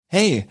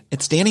Hey,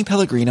 it's Danny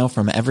Pellegrino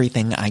from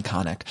Everything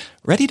Iconic.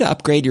 Ready to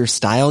upgrade your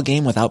style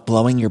game without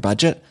blowing your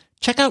budget?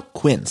 Check out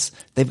Quince.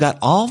 They've got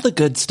all the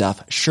good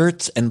stuff,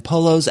 shirts and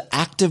polos,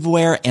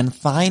 activewear, and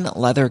fine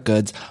leather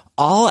goods,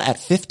 all at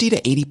 50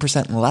 to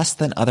 80% less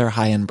than other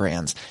high-end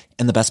brands.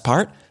 And the best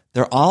part?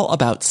 They're all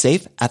about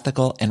safe,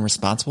 ethical, and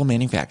responsible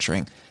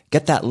manufacturing.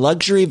 Get that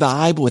luxury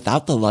vibe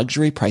without the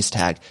luxury price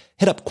tag.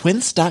 Hit up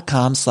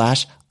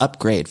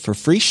quince.com/upgrade for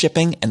free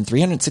shipping and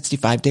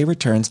 365-day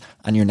returns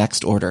on your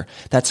next order.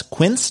 That's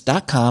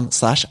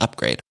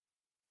quince.com/upgrade.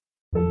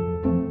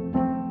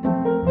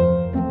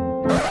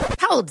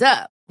 Hold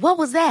up. What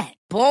was that?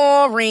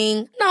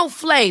 Boring. No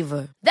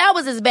flavor. That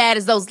was as bad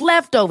as those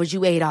leftovers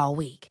you ate all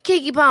week.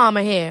 Keke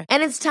Palmer here,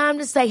 and it's time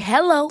to say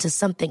hello to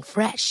something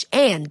fresh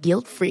and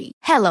guilt-free.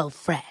 Hello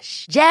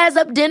Fresh. Jazz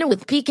up dinner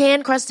with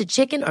pecan-crusted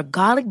chicken or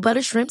garlic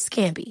butter shrimp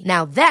scampi.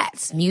 Now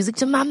that's music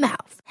to my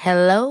mouth.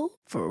 Hello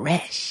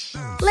Fresh.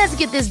 Let's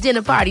get this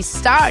dinner party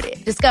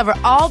started. Discover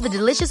all the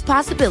delicious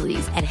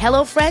possibilities at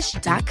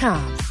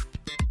hellofresh.com.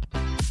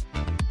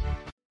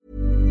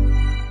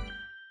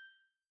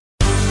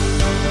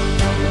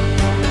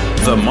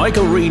 The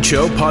Michael Reid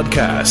Show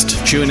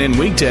podcast. Tune in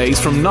weekdays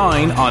from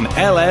 9 on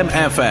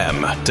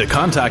LMFM. To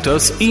contact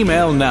us,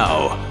 email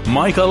now,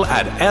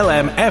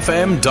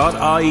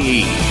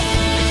 michael@lmfm.ie.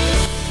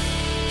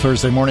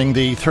 Thursday morning,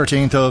 the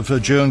 13th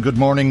of June. Good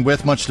morning,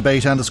 with much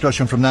debate and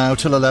discussion from now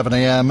till 11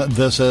 a.m.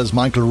 This is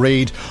Michael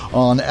Reid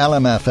on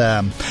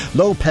LMFM.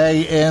 Low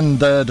pay in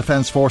the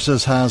Defence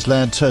Forces has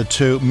led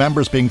to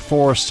members being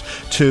forced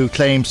to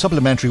claim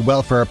supplementary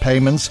welfare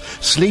payments,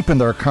 sleep in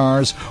their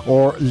cars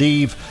or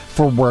leave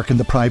for work in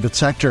the private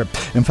sector.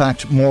 In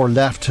fact, more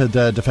left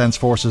the Defence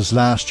Forces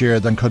last year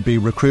than could be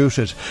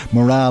recruited.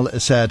 Morale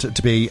is said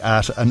to be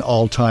at an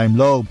all-time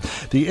low.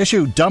 The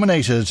issue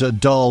dominated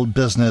Dáil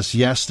business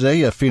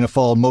yesterday. A Fianna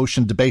Fáil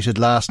motion debated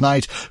last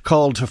night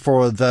called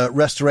for the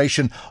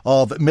restoration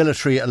of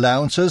military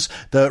allowances,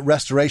 the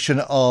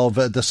restoration of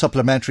the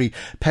supplementary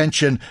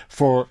pension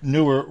for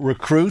newer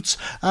recruits,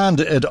 and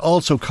it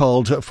also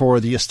called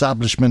for the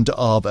establishment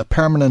of a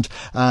permanent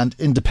and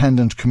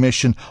independent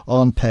commission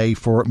on pay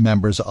for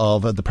members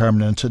of the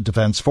Permanent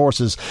Defence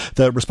Forces.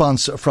 The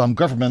response from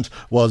government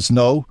was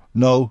no,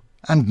 no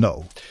and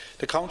no.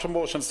 The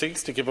counter-motion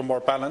seeks to give a more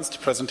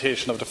balanced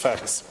presentation of the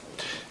facts.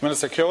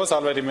 Minister Keogh has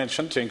already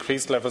mentioned the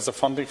increased levels of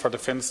funding for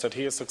defence that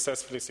he has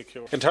successfully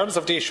secured. In terms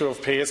of the issue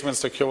of pay, as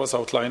Minister Keogh has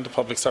outlined, the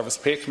Public Service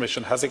Pay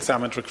Commission has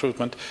examined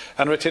recruitment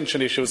and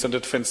retention issues in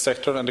the defence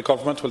sector, and the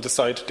government will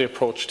decide the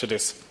approach to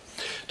this.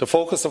 The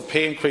focus of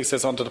pay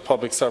increases under the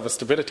Public Service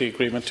Stability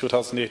Agreement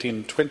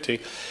 2018-20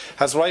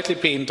 has rightly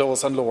been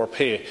those on lower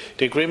pay.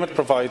 The agreement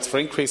provides for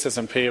increases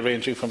in pay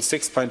ranging from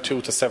 6.2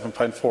 to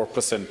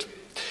 7.4%.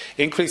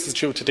 Increases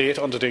due to date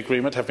under the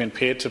agreement have been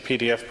paid to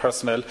PDF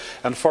personnel,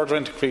 and further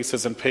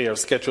increases in pay are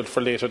scheduled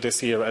for later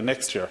this year and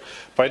next year.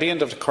 By the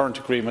end of the current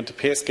agreement, the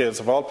pay scales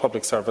of all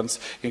public servants,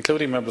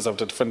 including members of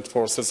the Defence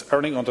Forces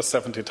earning under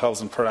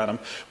 $70,000 per annum,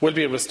 will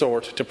be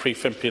restored to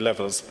pre-FIMPI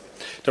levels.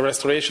 The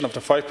restoration of the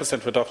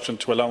 5% reduction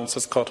to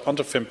allowances cut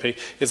under FIMPI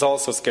is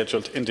also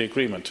scheduled in the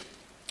agreement.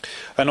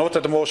 I note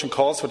that the motion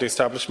calls for the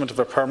establishment of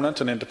a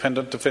permanent and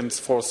independent Defence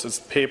Forces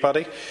pay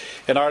body.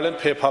 In Ireland,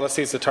 pay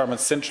policy is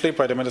determined centrally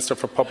by the Minister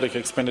for Public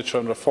Expenditure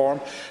and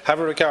Reform,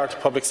 having regard to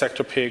public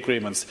sector pay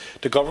agreements.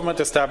 The Government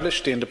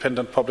established the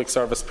Independent Public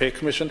Service Pay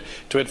Commission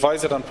to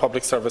advise it on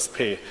public service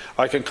pay.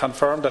 I can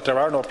confirm that there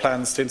are no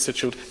plans to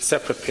institute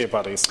separate pay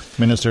bodies.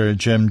 Minister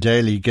Jim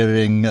Daly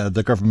giving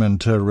the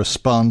government a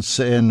response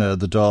in the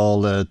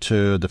Dáil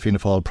to the Fianna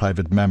Fáil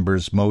private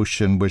members'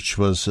 motion, which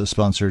was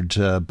sponsored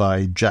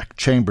by Jack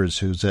Chambers,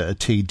 who's a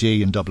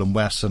TD in Dublin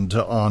West, and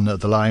on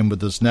the line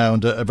with us now.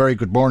 And a very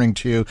good morning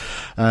to you,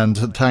 and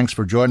thanks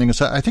for joining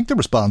us. I think the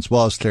response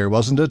was clear,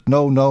 wasn't it?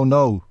 No, no,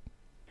 no.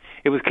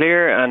 It was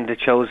clear, and it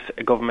shows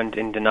a government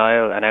in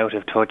denial and out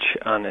of touch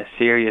on a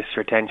serious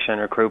retention and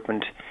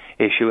recruitment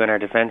issue in our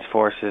defence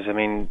forces. I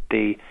mean,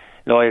 the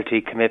loyalty,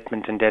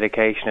 commitment and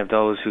dedication of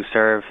those who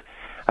serve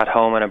at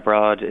home and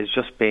abroad is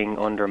just being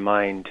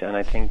undermined. And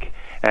I think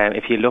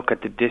if you look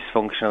at the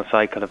dysfunctional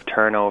cycle of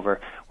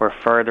turnover, we're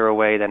further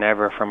away than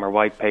ever from our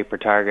white paper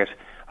target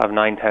of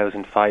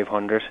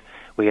 9,500.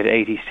 We had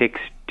 86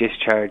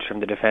 discharged from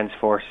the Defence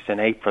Forces in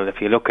April. If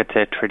you look at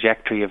the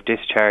trajectory of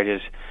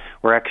discharges,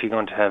 we're actually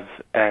going to have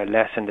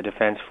less in the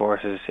Defence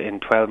Forces in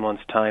 12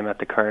 months' time at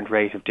the current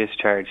rate of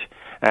discharge.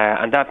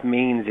 And that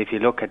means if you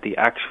look at the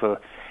actual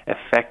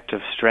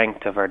effective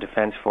strength of our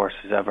Defence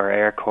Forces, of our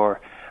Air Corps,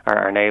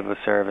 our Naval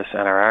Service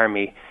and our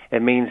Army,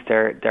 it means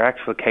their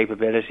actual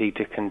capability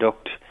to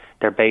conduct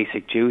their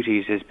basic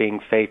duties is being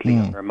fatally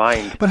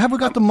undermined. But have we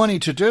got the money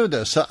to do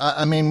this?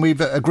 I mean, we've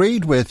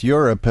agreed with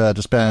Europe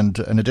to spend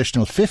an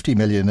additional 50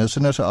 million,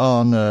 isn't it,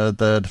 on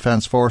the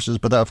Defence Forces,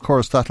 but of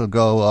course that'll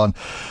go on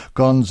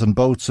guns and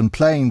boats and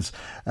planes.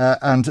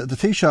 And the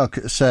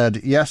Taoiseach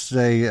said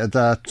yesterday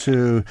that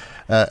to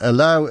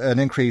allow an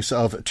increase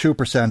of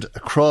 2%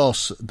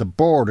 across the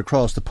board,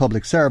 across the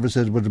public service,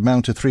 it would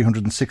amount to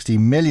 €360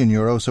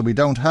 million. So we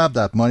don't have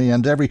that money,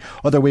 and every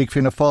other week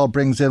Fianna Fáil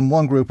brings in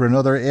one group or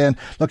another in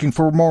looking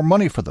for more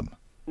money for them.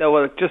 No,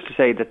 well, just to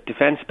say that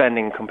defence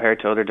spending compared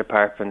to other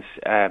departments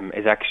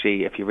is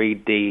actually, if you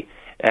read the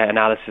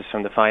analysis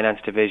from the Finance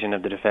Division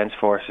of the Defence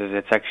Forces,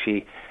 it's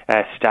actually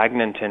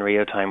stagnant in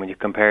real time when you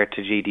compare it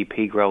to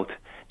GDP growth.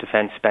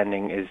 Defence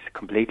spending is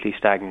completely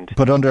stagnant.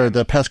 But under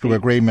the PESCO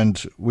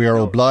agreement, we are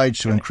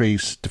obliged to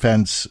increase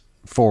defence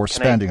force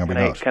spending, are we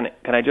not? Can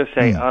I just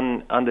say,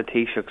 on the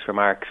Taoiseach's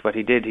remarks, what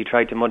he did, he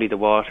tried to muddy the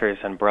waters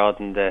and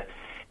broaden the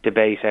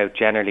debate out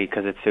generally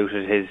because it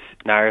suited his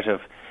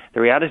narrative.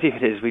 The reality of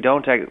it is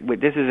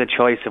this is a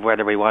choice of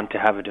whether we want to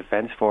have a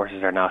defence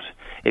forces or not.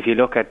 If you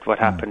look at what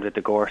happened with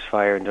the Gorse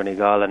fire in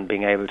Donegal and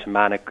being able to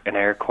man an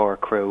Air Corps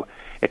crew,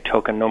 it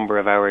took a number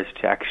of hours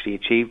to actually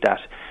achieve that.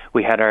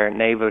 We had our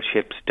naval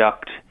ships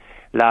docked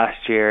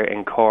last year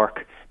in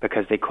Cork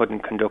because they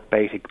couldn't conduct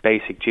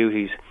basic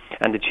duties,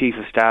 and the Chief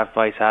of Staff,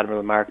 Vice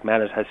Admiral Mark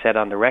Mellett, has said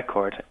on the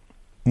record,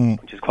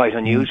 which is quite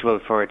unusual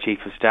for a Chief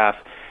of Staff,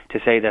 to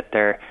say that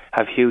they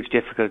have huge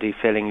difficulty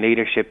filling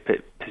leadership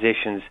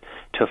positions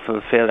to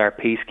fulfil our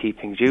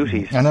peacekeeping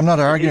duties. And I'm not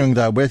arguing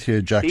that with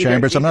you, Jack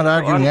Chambers. I'm not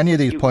arguing any of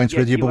these points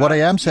with you, but what I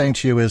am saying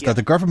to you is that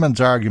the government's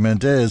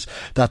argument is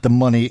that the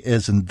money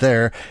isn't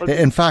there.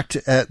 In fact,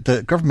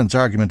 the government's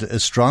argument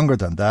is stronger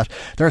than that.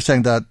 They're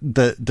saying that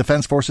the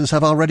Defence Forces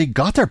have already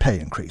got their pay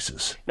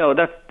increases. No,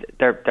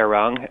 they're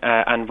wrong.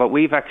 And what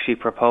we've actually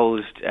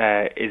proposed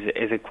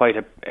is quite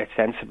a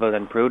sensible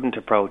and prudent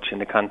approach in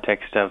the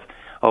context of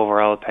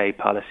overall pay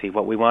policy.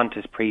 What we want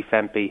is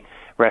pre-FEMPI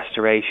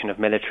restoration of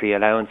military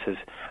allowances,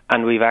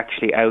 and we've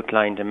actually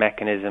outlined a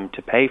mechanism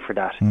to pay for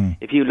that.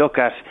 If you look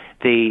at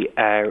the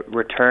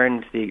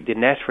returns, the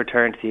net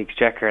return to the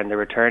Exchequer and the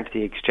return to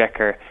the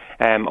Exchequer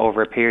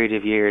over a period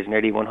of years,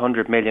 nearly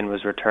 100 million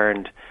was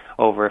returned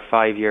over a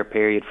 5-year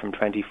period from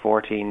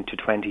 2014 to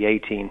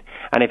 2018.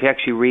 And if you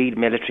actually read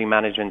Military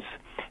Management's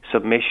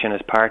submission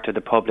as part of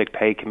the Public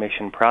Pay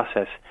Commission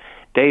process,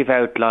 they've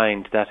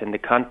outlined that in the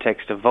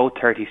context of Vote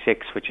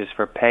 36, which is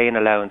for pay and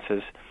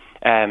allowances,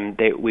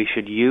 we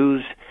should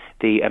use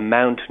the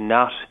amount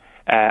not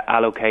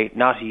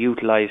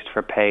utilised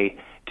for pay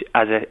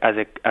as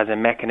a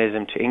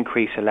mechanism to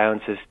increase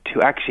allowances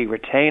to actually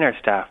retain our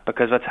staff.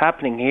 Because what's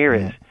happening here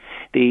is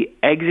the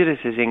exodus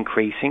is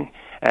increasing,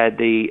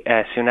 the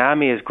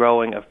tsunami is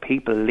growing of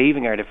people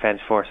leaving our defence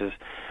forces,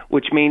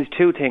 which means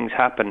two things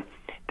happen.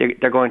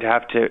 They're going to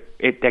have to.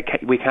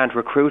 We can't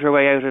recruit our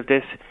way out of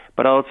this,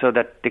 but also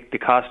that the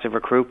cost of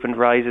recruitment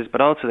rises,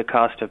 but also the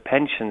cost of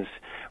pensions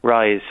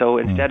rise. So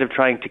instead of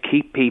trying to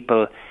keep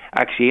people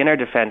actually in our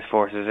defence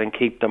forces and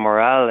keep the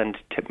morale and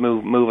to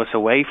move us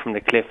away from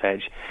the cliff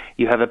edge,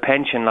 you have a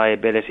pension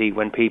liability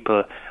when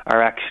people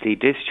are actually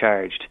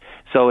discharged.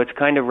 So it's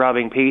kind of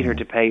robbing Peter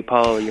to pay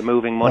Paul. You're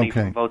moving money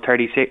from Vote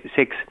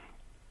 36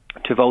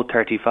 to Vote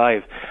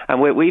 35. And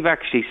what we've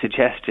actually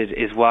suggested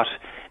is what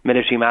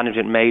Military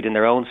Management made in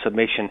their own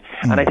submission,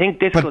 and I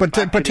think this. But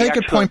take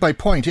it point by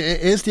point.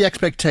 Is the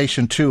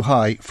expectation too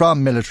high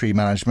from Military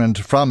Management,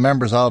 from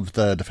members of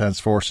the Defence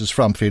Forces,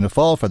 from Fianna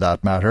Fáil for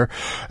that matter,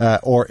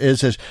 or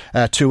is it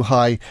too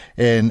high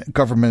in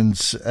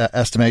government's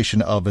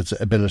estimation of its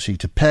ability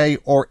to pay,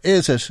 or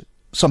is it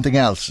something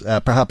else?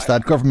 Perhaps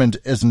that government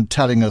isn't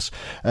telling us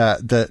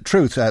the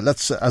truth.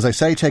 Let's, as I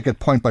say, take it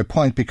point by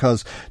point,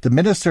 because the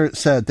Minister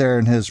said there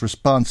in his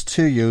response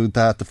to you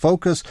that the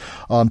focus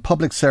on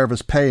public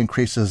service pay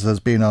increases has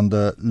been on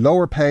the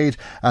lower paid,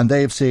 and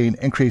they've seen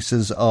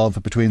increases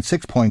of between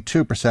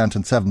 6.2%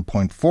 and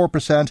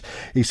 7.4%.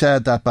 He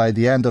said that by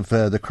the end of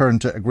the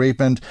current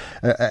agreement,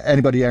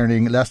 anybody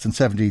earning less than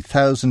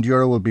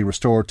 €70,000 will be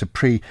restored to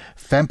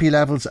pre-FEMPI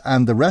levels,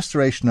 and the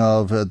restoration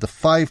of the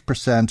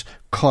 5%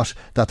 cut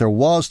that there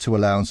was to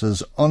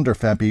allowances under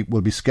FEMPI will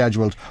be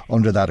scheduled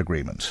under that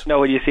agreement. No,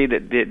 well, you see, the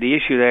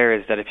issue there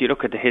is that if you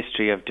look at the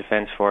history of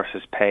Defence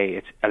Forces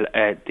pay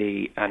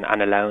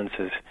and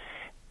allowances,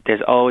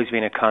 there's always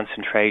been a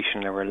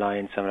concentration and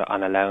reliance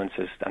on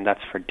allowances, and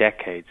that's for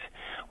decades.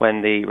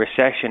 When the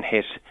recession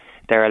hit,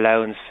 their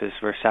allowances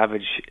were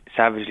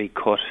savagely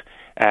cut,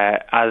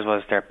 as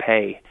was their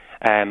pay.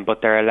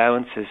 But their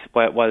allowances,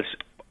 whilst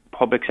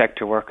public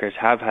sector workers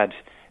have had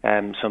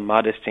some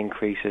modest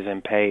increases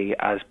in pay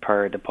as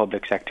per the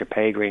public sector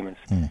pay agreements,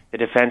 the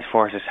Defence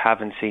Forces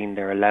haven't seen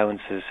their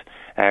allowances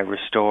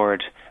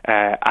restored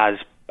as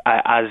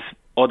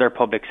other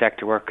public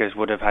sector workers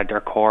would have had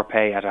their core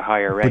pay at a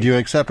higher rate. Would you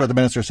accept what the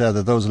Minister said,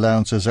 that those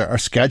allowances are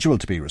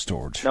scheduled to be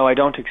restored? No, I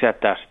don't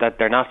accept that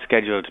they're not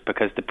scheduled,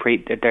 because the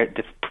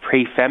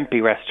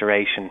pre-FEMPI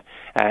restoration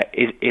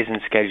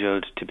isn't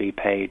scheduled to be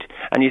paid.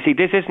 And you see,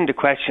 this isn't a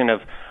question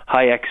of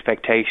high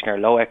expectation or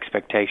low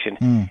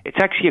expectation. It's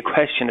actually a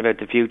question about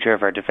the future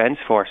of our defence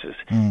forces.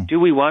 Do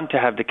we want to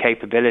have the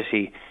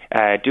capability?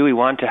 Do we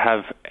want to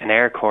have an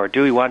Air Corps?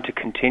 Do we want to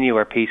continue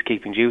our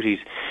peacekeeping duties?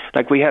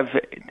 Like we have...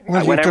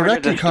 Well, you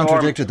directly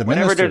contradicted the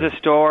Minister. Whenever there's a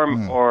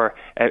storm or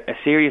a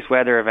serious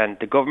weather event,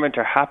 the government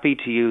are happy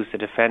to use the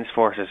defence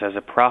forces as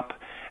a prop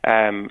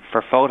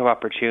for photo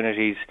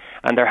opportunities,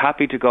 and they're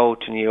happy to go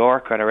to New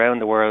York and around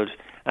the world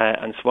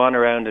and swan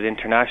around at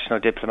international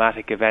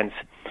diplomatic events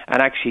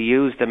and actually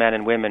use the men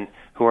and women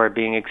who are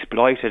being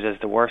exploited as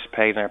the worst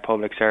paid in our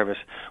public service.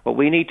 What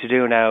we need to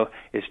do now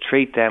is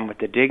treat them with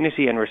the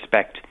dignity and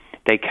respect.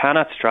 They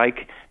cannot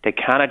strike. They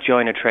cannot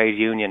join a trade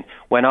union.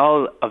 When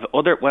all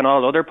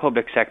other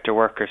public sector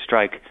workers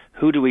strike,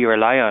 who do we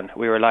rely on?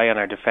 We rely on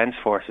our defence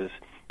forces.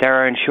 They're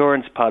our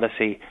insurance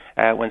policy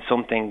when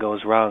something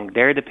goes wrong.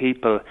 They're the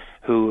people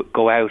who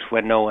go out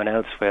when no one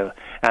else will.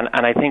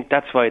 And I think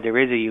that's why there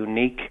is a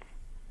unique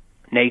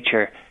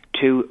nature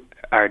to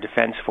our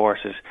defence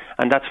forces,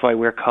 and that's why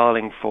we're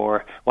calling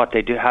for what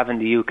they do have in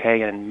the UK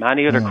and in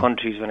many other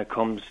countries when it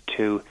comes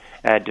to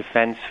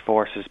defence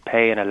forces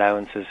pay and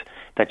allowances,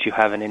 that you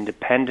have an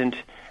independent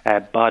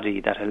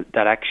body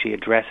that actually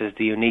addresses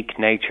the unique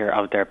nature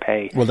of their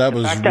pay. Well, that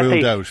was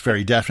ruled out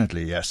very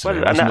definitely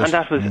yesterday. Well,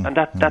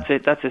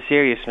 that's a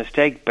serious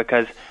mistake,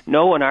 because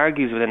no one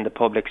argues within the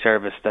public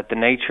service that the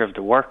nature of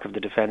the work of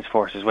the defence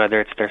forces, whether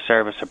it's their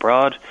service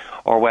abroad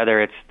or whether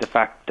it's the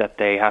fact that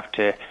they have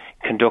to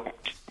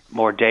conduct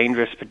more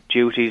dangerous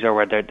duties, or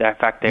whether the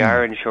fact they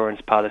are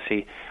insurance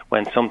policy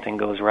when something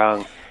goes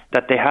wrong,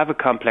 that they have a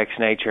complex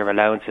nature of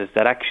allowances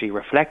that actually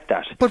reflect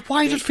that. But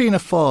why did Fianna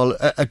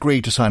Fáil agree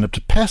to sign up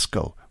to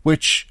PESCO,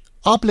 which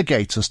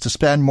obligates us to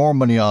spend more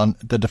money on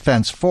the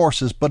defence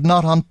forces but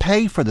not on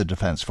pay for the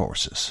defence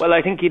forces? Well,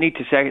 I think you need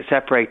to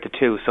separate the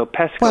two. So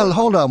PESCO... Well,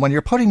 hold on. When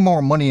you're putting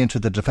more money into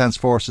the defence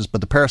forces but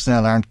the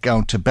personnel aren't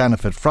going to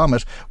benefit from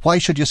it, why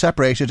should you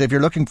separate it if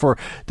you're looking for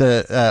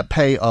the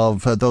pay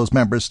of those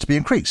members to be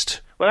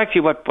increased? Well,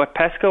 actually, what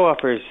PESCO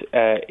offers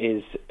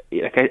is...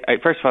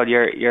 first of all,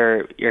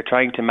 you're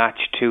trying to match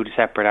two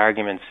separate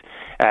arguments.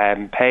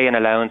 Pay and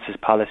allowances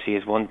policy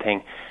is one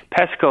thing.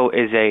 PESCO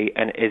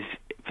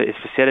is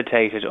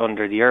facilitated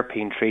under the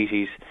European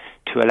treaties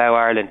to allow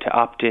Ireland to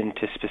opt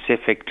into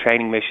specific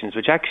training missions,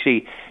 which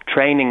actually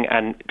training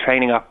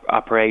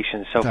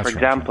operations. So, for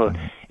example,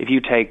 if you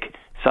take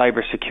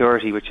cyber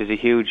security, which is a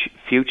huge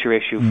future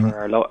issue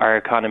for our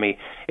economy,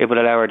 it will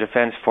allow our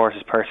defence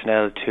forces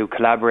personnel to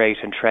collaborate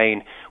and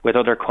train with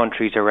other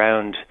countries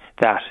around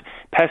that.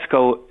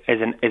 PESCO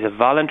is a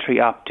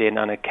voluntary opt-in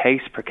on a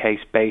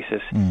case-per-case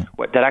basis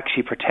that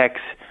actually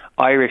protects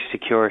Irish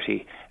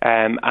security.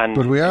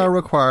 But we are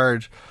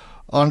required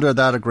under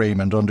that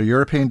agreement, under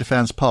European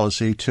defence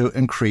policy, to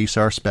increase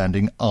our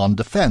spending on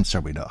defence,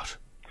 are we not?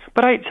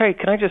 But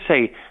can I just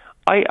say,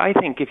 I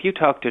think if you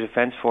talk to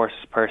defence forces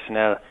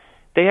personnel,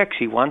 they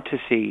actually want to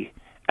see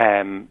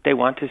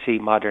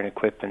modern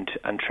equipment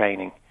and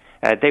training.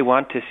 They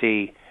want to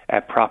see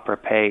proper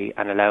pay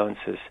and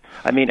allowances.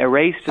 I mean, a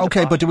race to...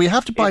 Okay, but do we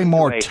have to buy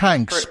more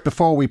tanks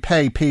before we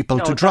pay people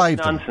to drive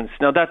them? Nonsense.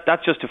 No,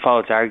 that's just a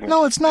false argument.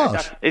 No, it's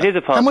not. It is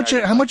a false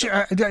argument. How much?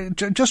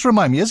 Just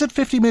remind me, is it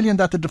 50 million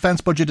that the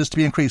defence budget is to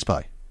be increased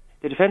by?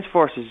 The Defence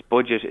Forces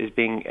budget is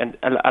being... And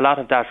a lot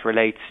of that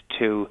relates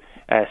to...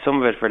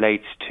 some of it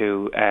relates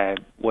to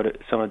what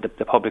some of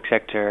the public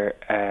sector...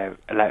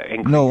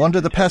 No, under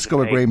the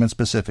PESCO agreement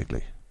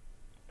specifically.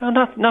 No,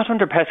 not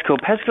under PESCO.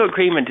 PESCO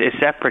agreement is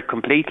separate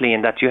completely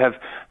in that you have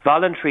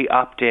voluntary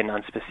opt-in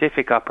on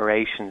specific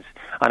operations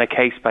on a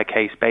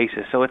case-by-case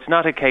basis. So it's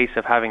not a case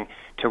of having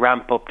to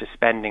ramp up the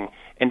spending.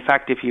 In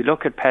fact, if you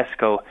look at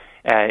PESCO,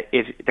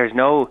 there's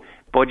no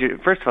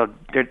budget. First of all,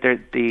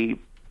 the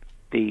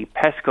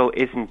PESCO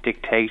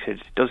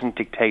doesn't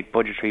dictate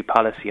budgetary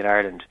policy in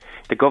Ireland.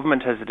 The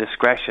government has the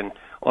discretion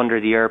under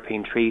the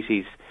European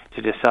treaties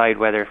to decide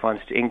whether it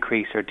wants to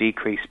increase or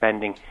decrease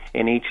spending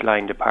in each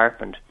line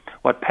department.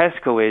 What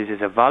PESCO is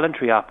a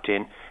voluntary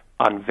opt-in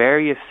on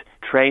various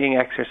training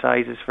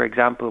exercises, for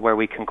example, where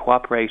we can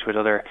cooperate with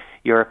other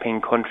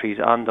European countries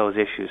on those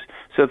issues.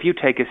 So if you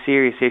take a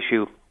serious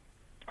issue,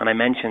 and I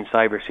mentioned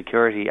cyber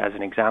security as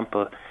an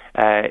example,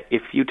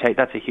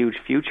 that's a huge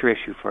future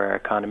issue for our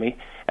economy,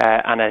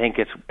 and I think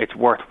it's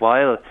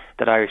worthwhile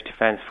that Irish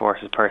Defence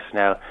Forces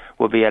personnel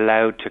will be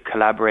allowed to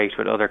collaborate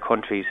with other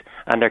countries,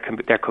 and there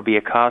could be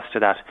a cost to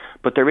that.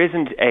 But there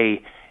isn't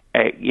a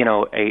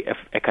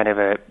kind of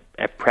a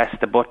press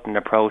the button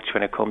approach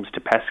when it comes to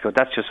PESCO.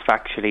 That's just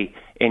factually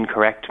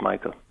incorrect,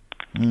 Michael.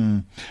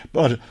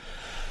 But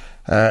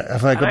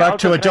if I go back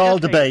to a Dáil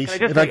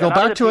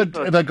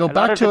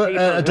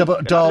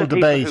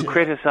debate, who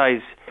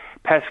criticise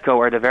PESCO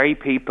are the very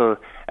people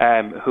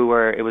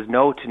it was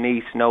no to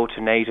Nice, no to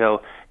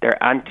NATO.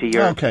 They're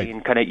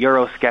anti-European, kind of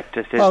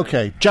Euroscepticism.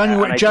 Okay,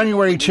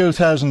 January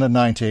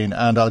 2019,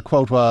 and I'll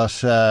quote what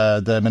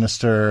the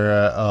Minister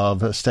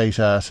of State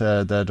at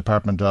the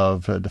Department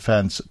of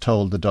Defence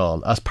told the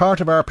Dáil. As part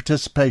of our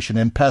participation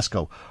in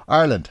PESCO,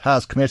 Ireland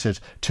has committed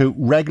to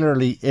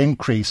regularly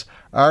increase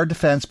our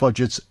defence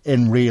budgets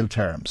in real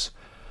terms.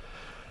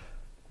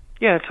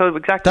 Yeah, so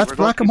exactly. That's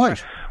black and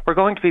white. We're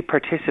going to be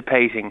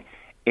participating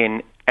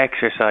in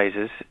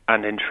exercises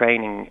and in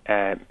training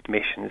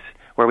missions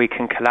where we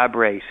can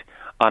collaborate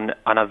on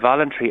a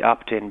voluntary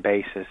opt-in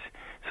basis.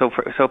 So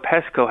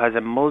PESCO has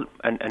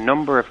a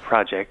number of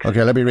projects.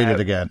 Okay, let me read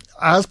it again.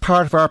 As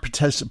part of our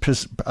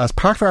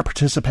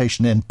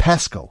participation in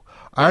PESCO,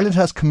 Ireland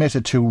has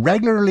committed to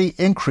regularly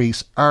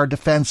increase our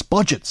defence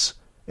budgets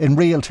in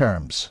real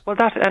terms. Well,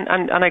 that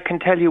and I can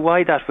tell you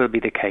why that will be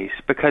the case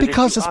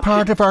because it's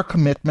part of our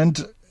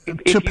commitment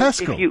to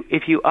PESCO.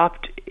 If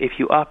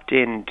you opt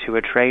in to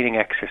a training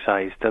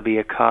exercise, there'll be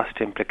a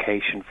cost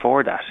implication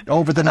for that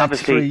over the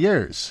next 3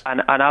 years.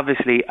 And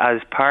obviously,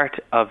 as part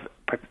of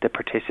the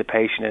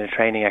participation in a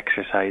training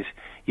exercise,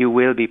 you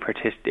will be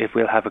it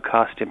will have a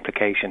cost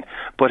implication.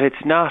 But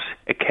it's not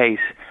a case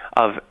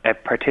of a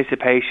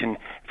participation.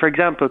 For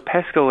example,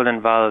 PESCO will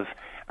involve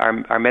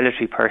our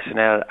military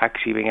personnel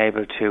actually being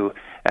able to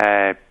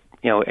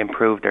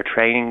improve their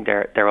training,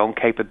 their own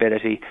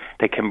capability.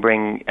 They can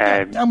bring...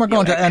 and we're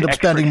going to end up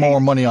spending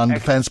more money on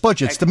defence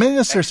budgets. The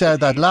Minister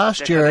said that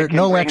last year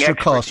no extra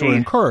costs were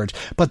incurred,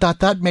 but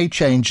that may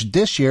change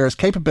this year as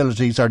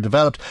capabilities are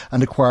developed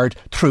and acquired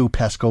through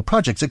PESCO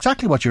projects.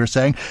 Exactly what you're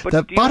saying. But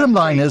the bottom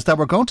line is that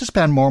we're going to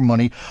spend more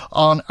money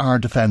on our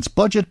defence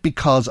budget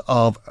because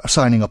of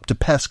signing up to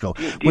PESCO,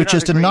 which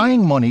is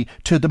denying money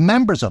to the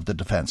members of the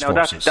defence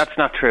forces. No, that's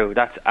not true.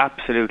 That's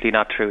absolutely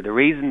not true. The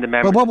reason the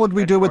members... Well, what would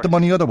we do with the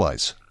money otherwise?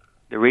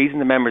 The reason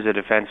the members of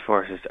Defence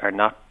Forces are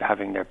not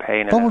having their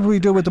pay... What would we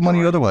do with the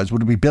money otherwise?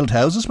 Would we build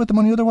houses with the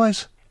money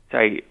otherwise?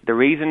 Sorry, the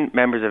reason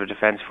members of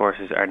Defence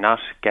Forces are not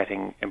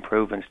getting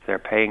improvements to their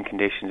paying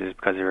conditions is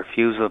because of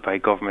refusal by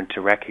government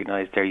to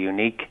recognise their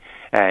unique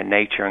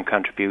nature and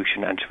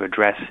contribution and to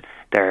address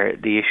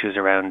the issues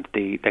around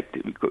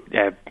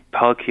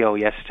Paul Keogh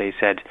yesterday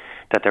said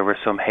that there were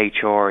some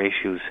HR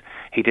issues.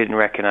 He didn't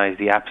recognise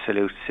the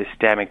absolute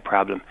systemic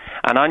problem.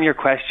 And on your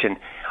question,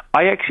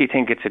 I actually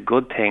think it's a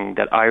good thing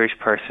that Irish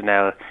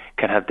personnel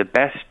can have the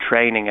best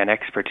training and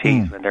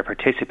expertise when they're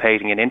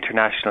participating in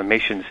international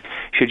missions.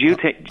 Should you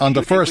think on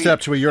the first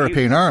step to a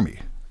European army?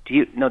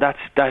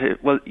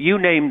 Well, you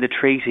name the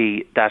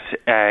treaty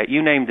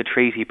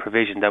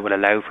provision that would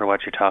allow for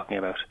what you're talking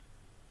about.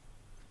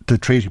 The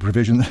treaty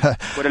provision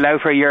would allow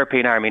for a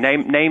European army.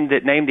 Name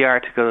the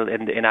article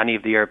in any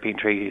of the European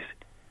treaties.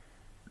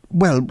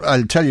 Well,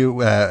 I'll tell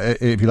you,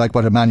 if you like,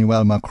 what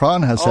Emmanuel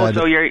Macron has said.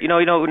 So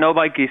no,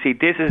 Mike. You see,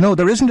 this is no.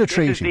 There isn't a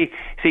treaty.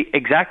 See,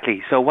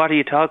 exactly. So what are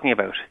you talking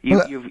about?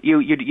 You're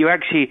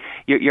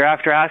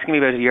after asking me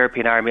about a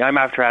European army. I'm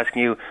after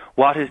asking you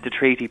what is the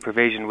treaty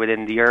provision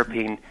within the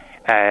European.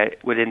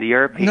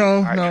 Treaty.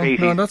 No,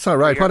 that's not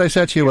right. What I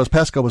said to you was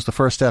PESCO was the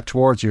first step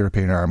towards the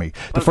European army.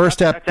 That's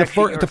quite a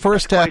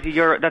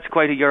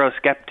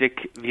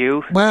Eurosceptic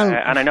view. Well,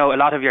 and I know a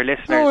lot of your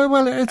listeners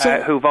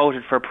who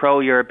voted for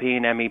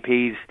pro-European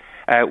MEPs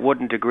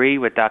wouldn't agree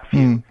with that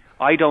view.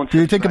 I don't. Do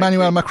you think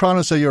Emmanuel Macron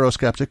is a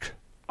Eurosceptic?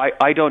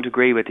 I don't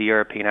agree with the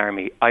European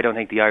army. I don't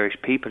think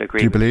theIrish people agree.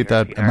 Do you believe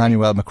that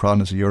Emmanuel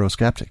Macron is a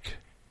Eurosceptic?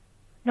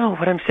 No,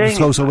 what I'm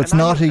saying is... So it's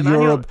not a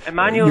Europe...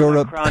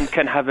 Emmanuel Macron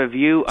can have a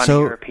view on the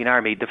European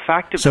army. The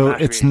fact of the matter is...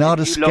 So it's not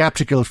a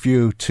sceptical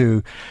view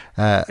to...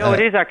 no,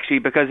 it is actually,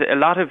 because a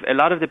lot of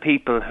the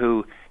people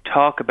who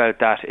talk about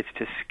that, it's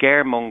to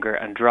scaremonger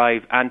and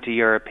drive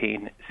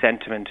anti-European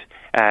sentiment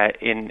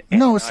in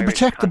No, it's to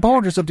protect the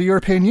borders of the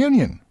European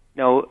Union.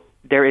 No,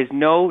 there is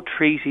no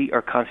treaty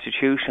or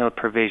constitutional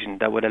provision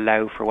that would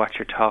allow for what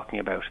you're talking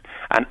about.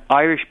 And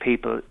Irish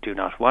people do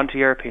not want a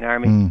European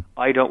army.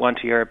 I don't want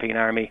a European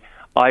army.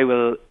 I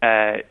will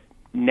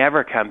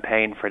never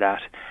campaign for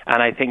that,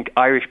 and I think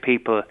Irish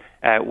people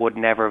would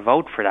never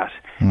vote for that.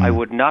 I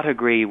would not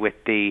agree with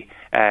the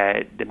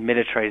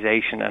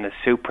militarisation and a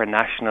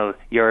supranational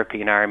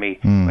European army,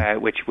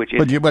 which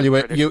is.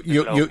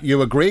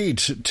 You agreed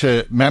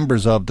to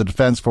members of the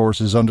Defence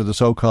Forces under the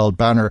so-called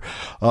banner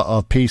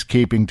of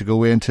peacekeeping to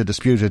go into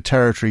disputed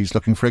territories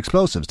looking for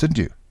explosives, didn't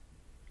you?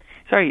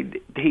 Sorry,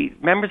 the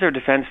members of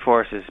Defence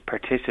Forces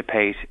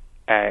participate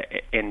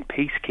in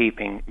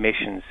peacekeeping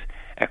missions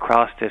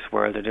across this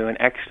world. Are doing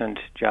an excellent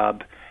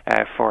job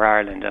for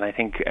Ireland, and I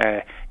think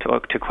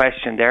to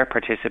question their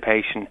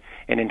participation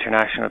in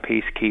international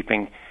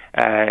peacekeeping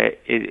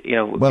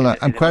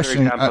I'm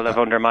questioning. Of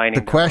undermining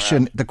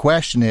the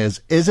question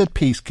is it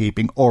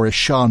peacekeeping, or is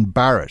Sean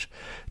Barrett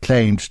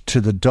claimed to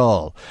the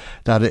Dáil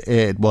that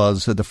it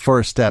was the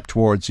first step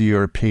towards the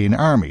European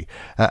army,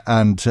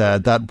 and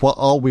that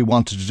all we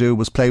wanted to do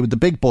was play with the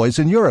big boys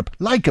in Europe,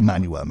 like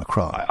Emmanuel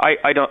Macron?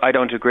 I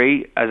don't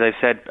agree. As I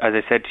said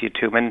to you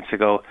 2 minutes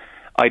ago,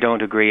 I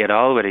don't agree at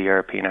all with a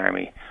European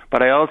army.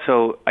 But I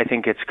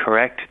think it's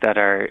correct that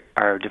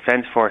our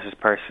Defence Forces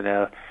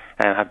personnel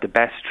have the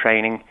best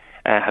training,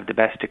 have the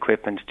best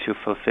equipment to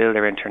fulfil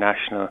their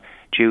international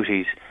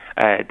duties.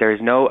 There is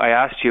no. I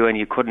asked you and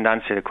you couldn't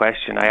answer the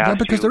question.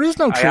 There is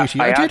no treaty.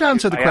 I did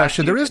answer the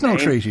question. There is no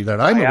treaty that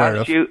I'm aware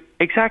of.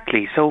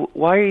 Exactly. So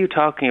why are you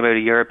talking about a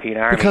European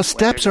army? Because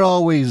steps are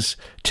always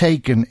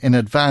taken in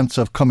advance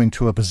of coming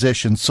to a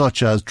position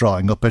such as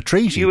drawing up a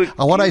treaty. And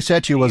what I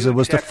said to you was it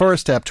was the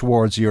first step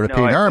towards the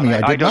European army.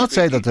 I did not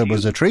say that there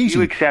was a treaty.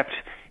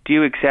 Do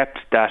you accept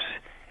that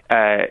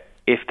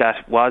if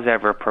that was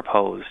ever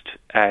proposed,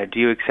 do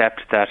you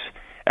accept that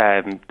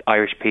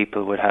Irish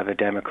people would have a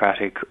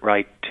democratic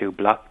right to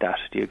block that?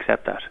 Do you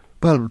accept that?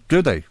 Well,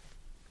 do they?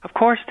 Of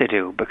course they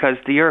do, because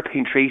the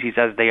European treaties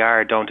as they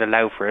are don't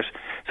allow for it.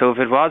 So if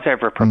it was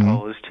ever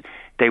proposed,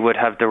 they would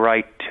have the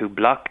right to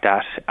block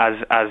that as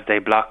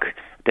they've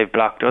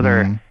blocked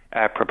other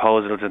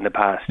proposals in the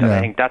past. Yeah. And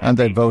I think that's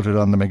they voted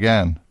on them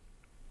again.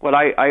 Well,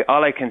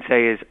 all I can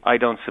say is I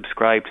don't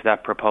subscribe to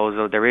that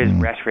proposal. There is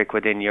rhetoric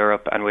within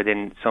Europe and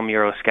within some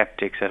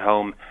Eurosceptics at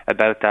home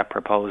about that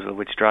proposal,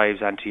 which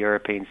drives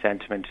anti-European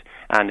sentiment.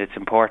 And it's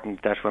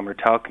important that when we're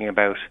talking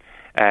about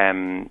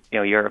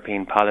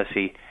European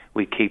policy,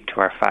 we keep to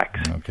our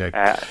facts. Okay.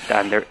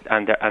 There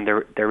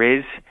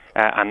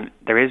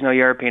is no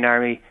European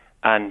army,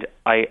 and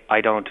I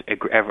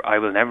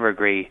will never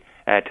agree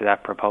to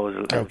that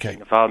proposal. Okay. As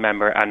a Dáil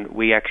member, and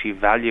we actually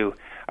value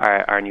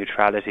our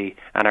neutrality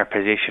and our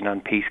position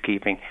on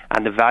peacekeeping,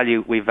 and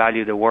we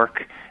value the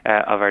work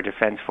of our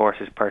Defence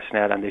Forces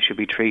personnel, and they should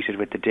be treated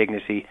with the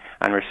dignity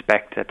and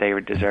respect that they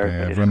deserve.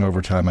 Okay, I've run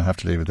over time. I have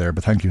to leave it there,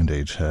 but thank you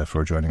indeed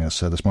for joining us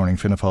this morning.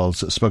 Fianna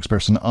Fáil's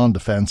spokesperson on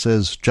defence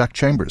is Jack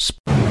Chambers.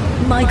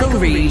 Michael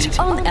Reid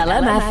on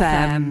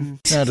LMFM.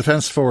 Yeah,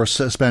 Defence Force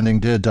spending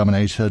did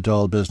dominate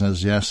Dáil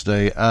business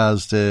yesterday,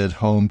 as did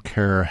home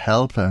care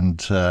help,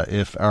 and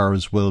if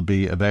ours will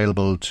be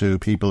available to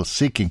people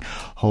seeking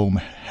home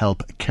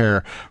help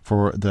care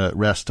for the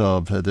rest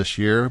of this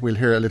year. We'll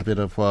hear a little bit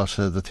of what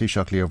the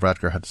Taoiseach Leo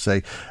Varadkar had to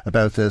say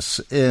about this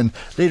in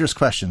Leaders'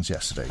 Questions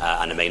yesterday.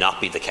 And it may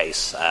not be the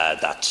case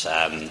that,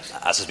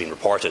 as has been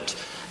reported,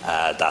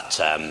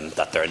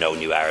 that there are no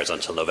new hours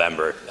until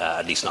November,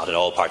 at least not in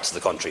all parts of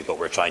the country, but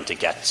we're trying to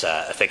get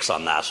a fix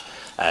on that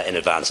in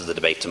advance of the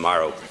debate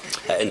tomorrow.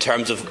 In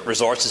terms of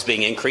resources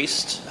being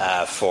increased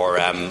for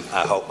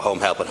home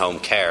help and home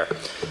care,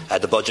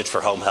 the budget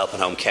for home help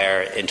and home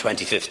care in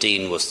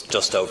 2015 was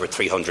just over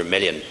 300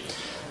 million.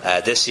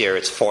 This year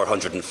it's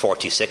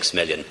 446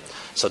 million.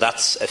 So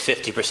that's a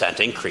 50%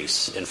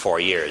 increase in 4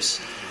 years.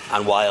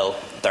 And while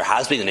there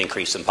has been an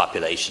increase in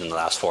population in the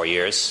last 4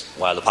 years,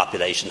 while the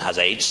population has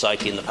aged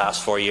slightly in the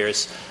past 4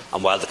 years,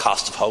 and while the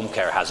cost of home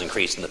care has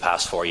increased in the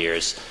past 4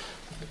 years,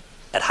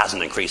 it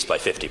hasn't increased by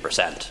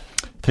 50%.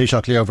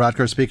 Taoiseach Leo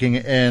Varadkar speaking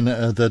in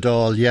the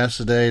Dáil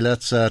yesterday.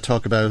 Let's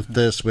talk about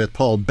this with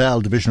Paul Bell,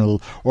 Divisional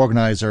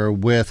Organiser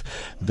with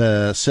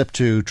the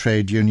SIPTU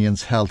Trade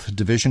Union's Health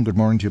Division. Good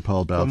morning to you,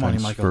 Paul Bell. Good morning,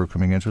 Thanks Michael. for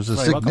coming in. It was a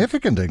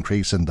significant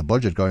increase in the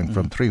budget, going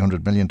from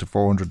 300 million to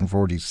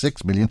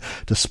 446 million.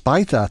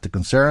 Despite that, the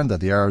concern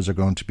that the hours are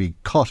going to be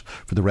cut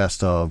for the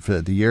rest of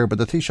the year. But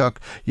the Taoiseach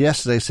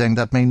yesterday saying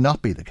that may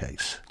not be the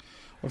case.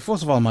 Well,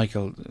 first of all,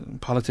 Michael,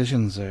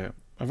 politicians are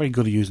very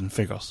good at using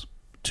figures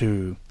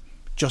to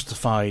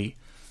justify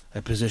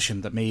a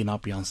position that may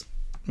not be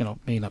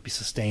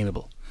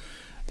sustainable.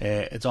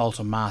 It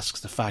also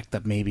masks the fact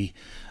that maybe,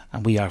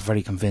 and we are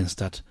very convinced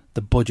that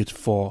the budget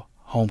for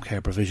home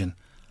care provision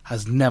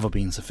has never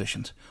been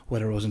sufficient,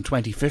 whether it was in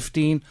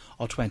 2015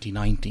 or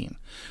 2019.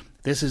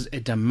 This is a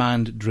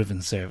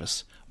demand-driven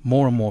service.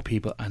 More and more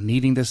people are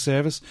needing this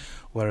service,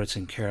 whether it's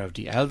in care of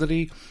the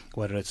elderly,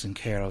 whether it's in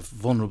care of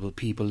vulnerable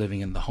people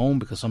living in the home,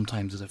 because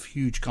sometimes there's a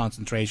huge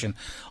concentration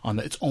on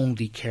it's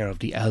only care of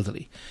the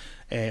elderly.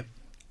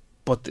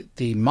 But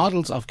the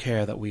models of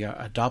care that we are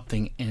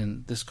adopting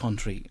in this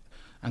country,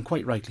 and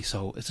quite rightly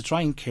so, is to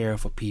try and care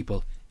for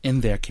people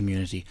in their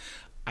community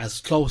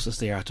as close as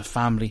they are to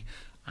family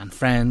and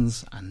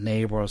friends and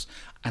neighbours,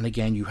 and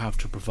again you have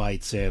to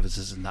provide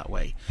services in that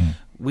way.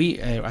 We,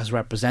 as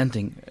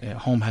representing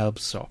home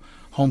helps or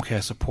home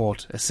care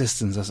support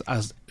assistance,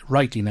 as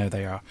rightly now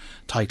they are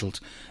titled,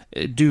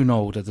 do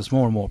know that there's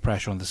more and more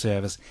pressure on the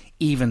service,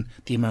 even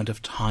the amount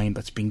of time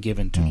that's been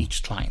given to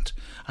each client,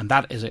 and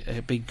that is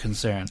a big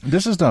concern.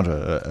 This is not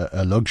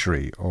a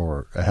luxury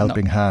or a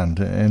helping hand,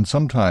 and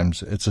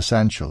sometimes it's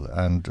essential,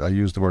 and I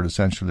use the word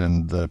essential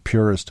in the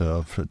purest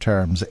of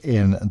terms,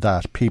 in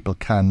that people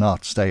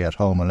cannot stay at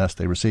home unless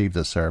they receive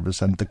this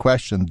service. And the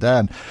question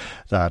then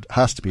that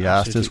has to be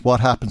asked is, what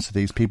happens to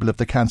these people if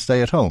they can't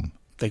stay at home?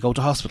 They go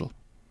to hospital.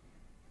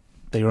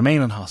 They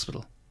remain in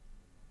hospital.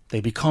 They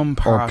become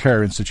part... Or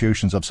care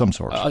institutions of some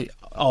sort.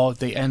 Or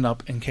they end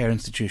up in care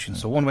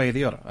institutions. So one way or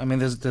the other. I mean,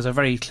 there's a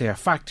very clear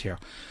fact here.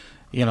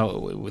 You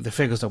know, the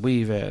figures that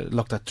we've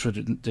looked at through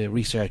the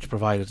research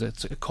provided,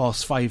 it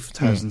costs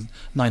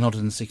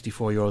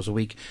 €5,964 a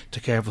week to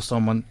care for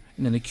someone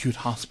in an acute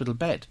hospital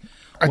bed.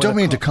 I don't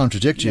mean to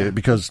contradict you,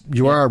 because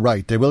you are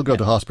right. They will go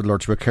to hospital or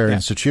to a care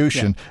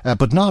institution,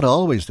 but not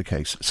always the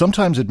case.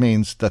 Sometimes it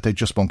means that they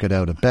just won't get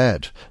out of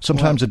bed.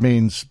 Sometimes it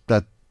means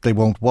that they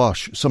won't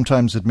wash.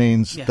 Sometimes it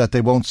means that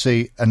they won't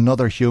see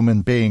another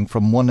human being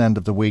from one end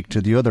of the week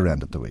to the other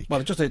end of the week. Well,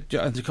 I'll touch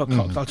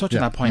on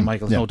that point,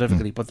 Michael, no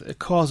difficulty, but it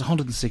costs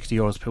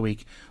 €160 per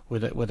week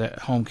with a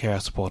home care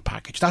support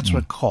package. That's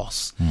what it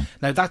costs.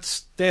 Now,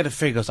 they're the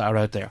figures that are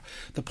out there.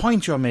 The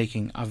points you're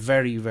making are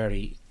very,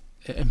 very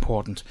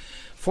important.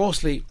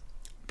 Firstly,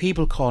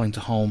 people calling to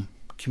home,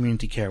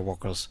 community care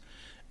workers,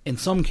 in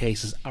some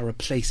cases are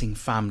replacing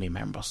family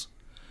members.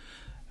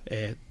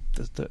 The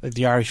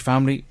Irish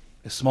family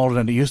is smaller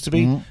than it used to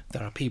be.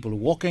 There are people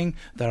working,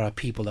 there are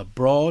people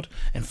abroad.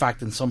 In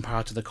fact, in some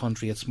parts of the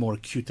country it's more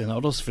acute than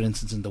others. For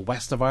instance, in the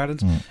west of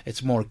Ireland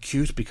it's more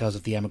acute because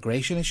of the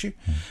emigration issue.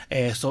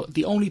 So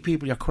the only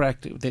people, you're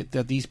correct,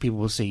 that these people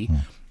will see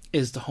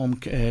is the home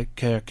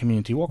care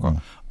community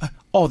worker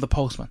or the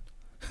postman.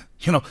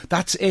 You know,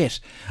 that's it.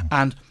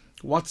 And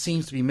what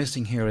seems to be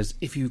missing here is,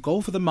 if you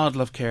go for the model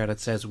of care that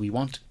says we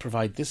want to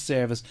provide this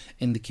service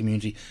in the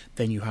community,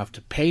 then you have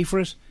to pay for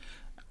it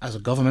as a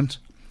government.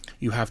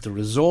 You have to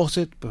resource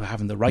it by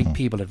having the right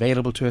people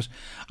available to it,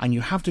 and you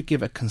have to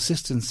give a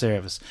consistent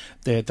service.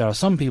 There are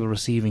some people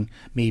receiving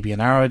maybe an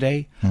hour a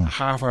day, a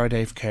half hour a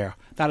day of care.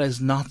 That is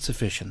not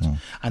sufficient.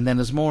 And then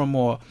there's more and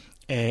more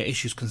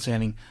issues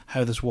concerning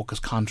how this work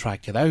is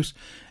contracted out,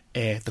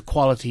 the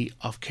quality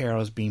of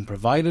carers being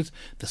provided,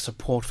 the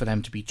support for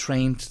them to be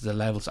trained to the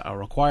levels that are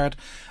required,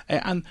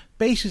 and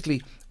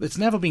basically it's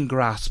never been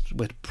grasped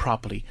with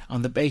properly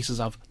on the basis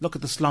of, look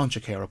at the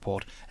Sláinte Care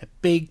report. A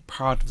big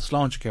part of the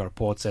Sláinte Care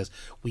report says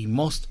we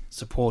must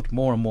support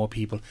more and more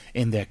people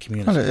in their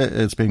community. Well,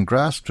 it's been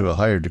grasped to a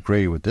higher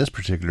degree with this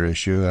particular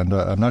issue, and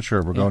I'm not sure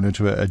if we're going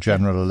into a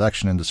general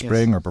election in the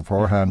spring or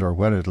beforehand or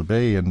when it'll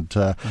be, and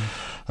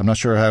I'm not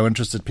sure how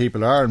interested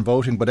people are in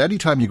voting, but any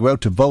time you go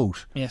out to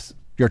vote,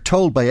 you're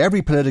told by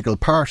every political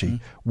party,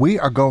 we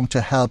are going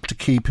to help to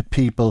keep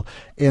people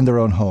in their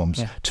own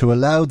homes, to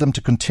allow them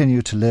to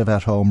continue to live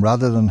at home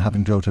rather than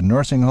having to go to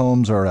nursing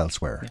homes or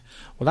elsewhere.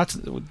 Well, that's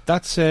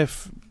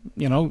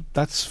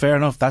fair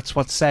enough. That's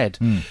what's said.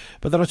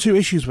 But there are two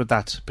issues with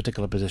that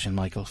particular position,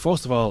 Michael.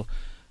 First of all,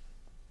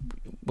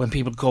 when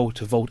people go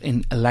to vote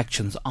in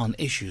elections on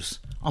issues,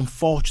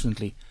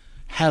 unfortunately,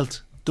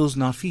 health does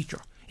not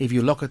feature. If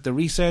you look at the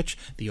research,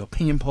 the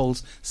opinion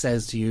polls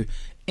says to you,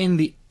 in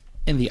the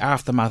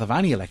aftermath of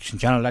any election,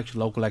 general election,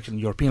 local election,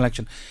 European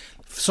election,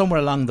 somewhere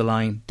along the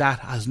line, that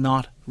has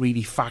not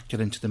really factored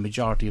into the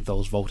majority of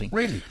those voting.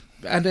 Really?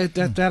 And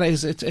that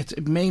is, it's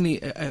mainly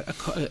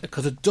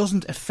because it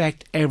doesn't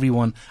affect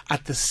everyone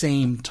at the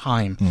same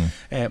time.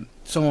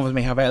 Some of us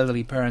may have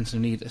elderly parents who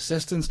need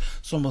assistance.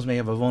 Some of us may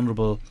have a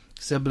vulnerable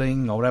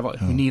sibling or whatever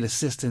who need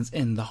assistance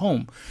in the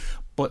home.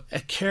 But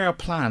a care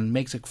plan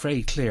makes it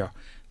very clear.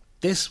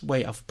 This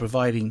way of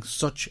providing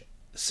such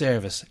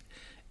service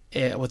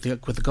with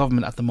the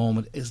government at the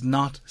moment is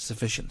not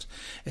sufficient.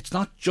 It's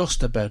not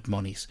just about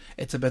monies.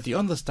 It's about the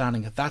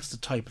understanding that that's the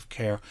type of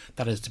care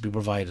that is to be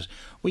provided.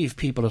 We have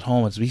people at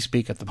home, as we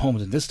speak at the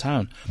moment in this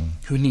town,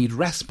 who need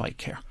respite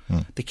care.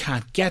 They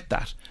can't get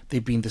that.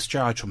 They've been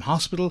discharged from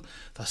hospital,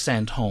 they're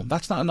sent home.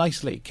 That's not an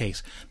isolated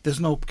case. There's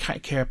no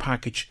care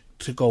package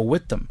to go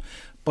with them.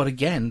 But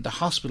again, the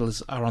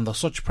hospitals are under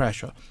such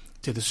pressure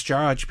to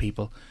discharge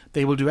people.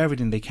 They will do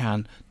everything they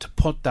can to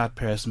put that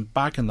person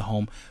back in the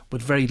home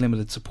with very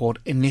limited support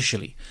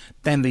initially.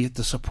 Then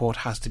the support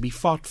has to be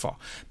fought for.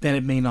 Then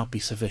it may not be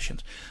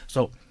sufficient.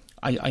 So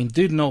I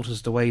did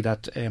notice the way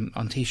that An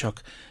Taoiseach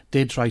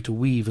did try to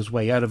weave his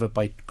way out of it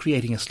by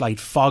creating a slight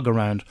fog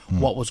around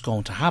what was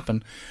going to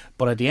happen.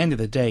 But at the end of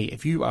the day,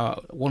 if you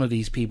are one of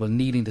these people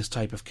needing this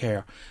type of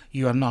care,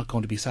 you are not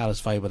going to be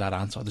satisfied with that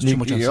answer. There's too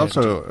much uncertainty.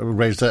 You also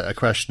raised a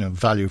question of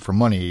value for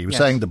money. You were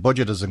saying the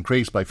budget has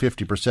increased by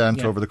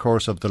 50% over the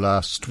course of the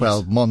last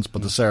 12 months,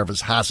 but the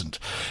service hasn't.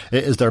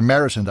 Is there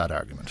merit in that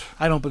argument?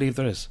 I don't believe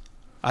there is.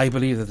 I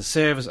believe that the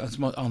service is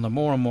under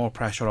more and more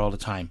pressure all the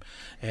time.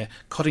 Our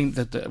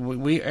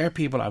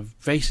people are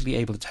basically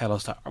able to tell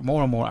us that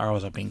more and more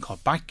hours are being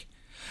cut back,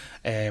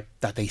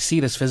 that they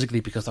see this physically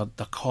because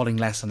they're calling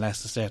less and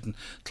less to certain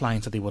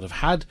clients that they would have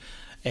had.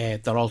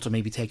 They're also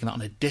maybe taking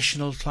on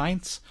additional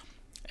clients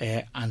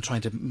and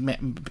trying to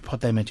put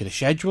them into the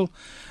schedule.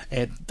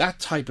 That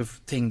type of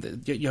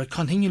thing, you're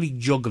continually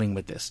juggling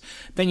with this.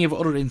 Then you have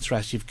other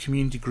interests. You have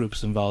community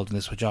groups involved in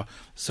this, which are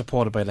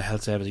supported by the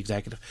Health Service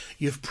Executive.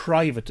 You have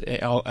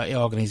private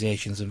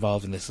organisations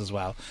involved in this as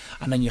well.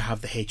 And then you have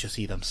the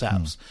HSE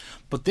themselves.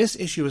 But this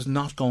issue is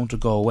not going to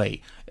go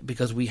away,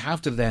 because we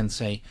have to then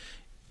say,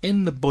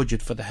 in the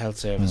budget for the Health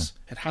Service,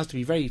 it has to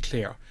be very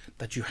clear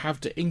that you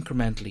have to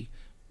incrementally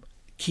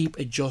keep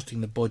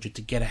adjusting the budget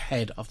to get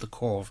ahead of the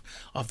curve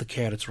of the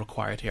care that's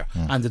required here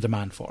and the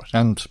demand for it.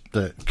 And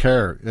the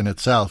care in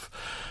itself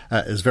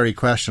is very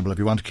questionable if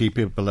you want to keep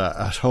people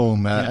at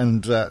home.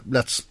 And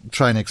let's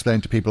try and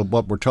explain to people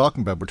what we're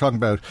talking about. We're talking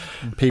about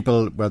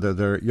people, whether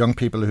they're young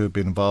people who've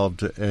been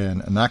involved in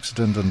an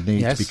accident and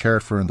need to be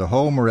cared for in the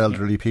home, or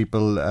elderly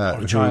people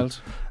who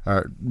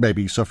are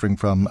maybe suffering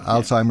from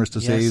Alzheimer's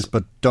disease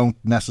but don't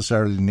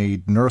necessarily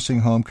need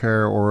nursing home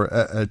care, or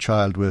a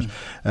child with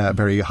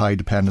very high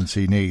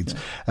dependency needs.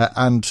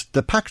 And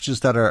the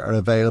packages that are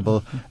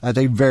available,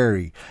 they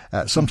vary.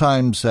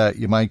 Sometimes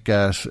you might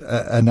get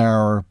an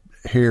hour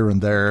here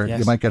and there.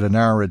 You might get an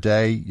hour a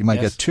day. You might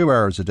get 2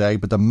 hours a day.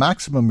 But the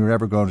maximum you're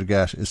ever going to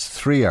get is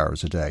 3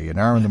 hours a day. An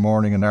hour in the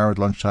morning, an hour at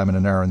lunchtime, and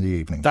an hour in the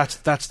evening.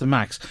 That's the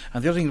max.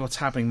 And the other thing what's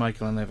happening,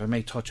 Michael, and if I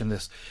may touch on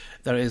this,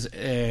 there is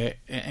an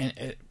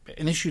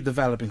issue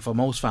developing for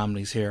most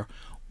families here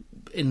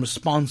in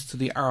response to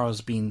the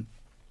hours being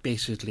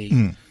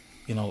basically,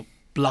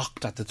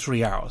 blocked at the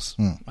 3 hours,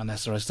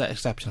 unless there are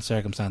exceptional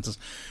circumstances.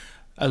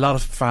 A lot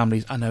of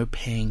families are now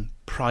paying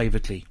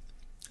privately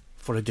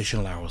for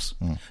additional hours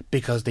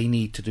because they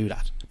need to do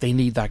that. They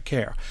need that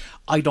care.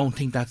 I don't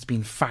think that's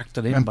been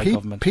factored in by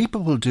government.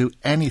 People will do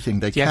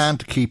anything they can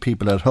to keep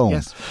people at home.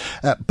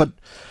 But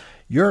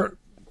you're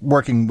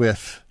working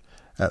with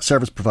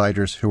service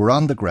providers who are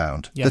on the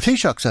ground. The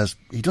Taoiseach says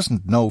he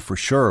doesn't know for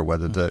sure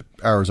whether the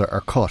hours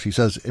are cut. He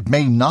says it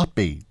may not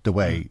be the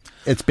way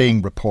it's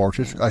being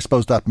reported. I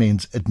suppose that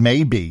means it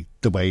may be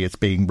the way it's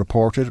being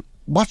reported.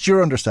 What's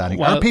your understanding?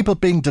 Well, are people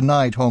being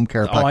denied home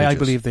care packages? I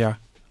believe they are.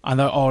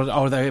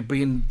 Or they're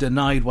being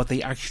denied what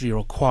they actually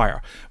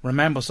require.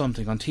 Remember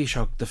something,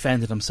 Taoiseach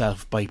defended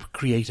himself by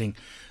creating,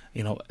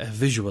 a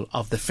visual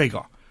of the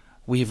figure.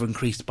 We've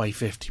increased by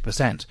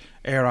 50%.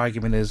 Our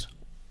argument is,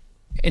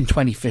 in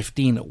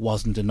 2015 it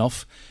wasn't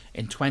enough.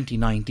 In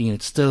 2019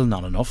 it's still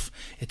not enough.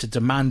 It's a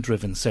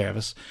demand-driven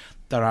service.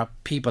 There are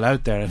people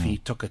out there, if he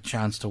took a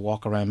chance to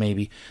walk around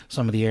maybe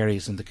some of the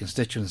areas in the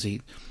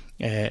constituency,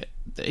 in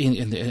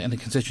the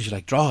constituency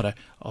like Drogheda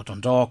or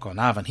Dundalk or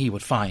Navan, he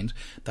would find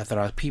that there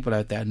are people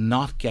out there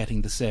not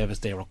getting the service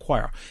they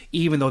require,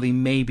 even though they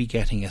may be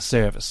getting a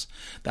service.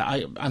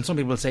 And some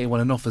people say,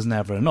 well, enough is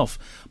never enough.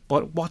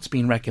 But what's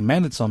been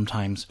recommended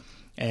sometimes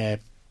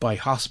by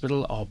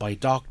hospital or by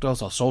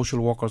doctors or social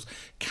workers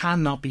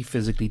cannot be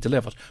physically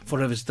delivered.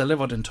 For if it's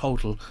delivered in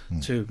total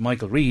to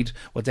Michael Reid,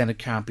 well, then it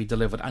can't be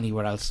delivered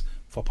anywhere else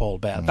for Paul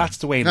Bell. That's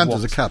the way it works. And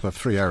there's a cap of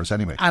 3 hours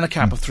anyway. And a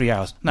cap of 3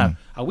 hours. Now,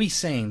 are we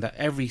saying that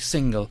every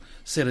single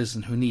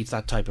citizen who needs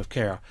that type of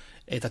care,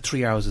 that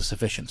 3 hours is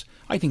sufficient?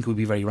 I think it would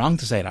be very wrong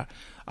to say that.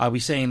 Are we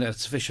saying that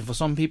it's sufficient for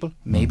some people?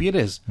 Maybe it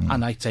is,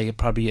 and I'd say it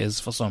probably is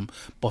for some.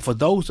 But for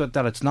those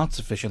that it's not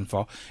sufficient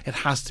for, it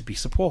has to be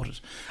supported.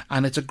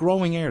 And it's a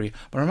growing area.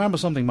 But remember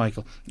something,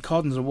 Michael,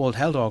 according to the World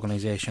Health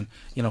Organization,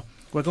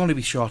 we're going to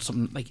be short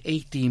something like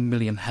 18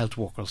 million health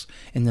workers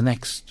in the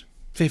next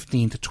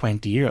 15 to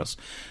 20 years.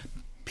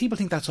 People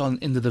think that's all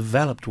in the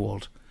developed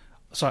world.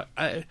 So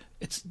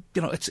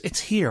it's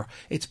here.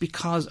 It's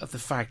because of the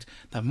fact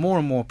that more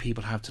and more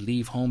people have to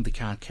leave home. They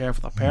can't care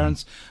for their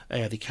parents.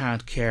 They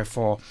can't care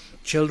for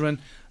children.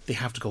 They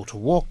have to go to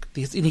work.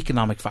 There's an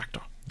economic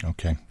factor.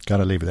 Okay, got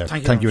to leave it there.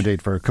 Thank you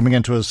indeed for coming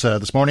in to us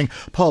this morning.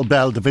 Paul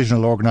Bell,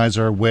 Divisional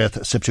Organiser with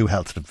SIP2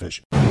 Health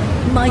Division.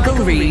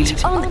 Michael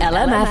Reid on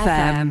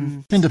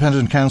LMFM.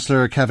 Independent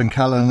councillor Kevin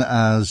Callan,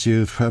 as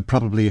you've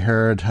probably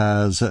heard,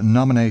 has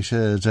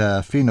nominated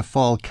Fianna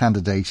Fáil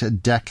candidate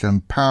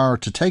Declan Power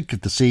to take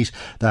the seat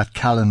that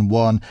Callan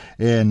won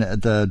in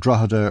the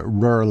Drogheda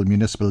Rural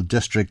Municipal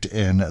District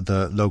in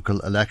the local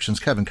elections.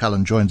 Kevin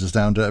Callan joins us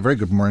now. A very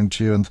good morning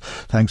to you, and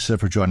thanks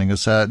for joining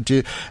us. Do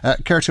you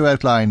care to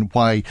outline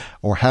why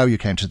or how you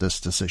came to this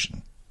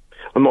decision?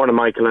 Good morning,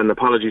 Michael, and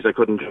apologies I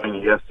couldn't join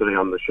you yesterday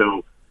on the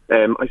show.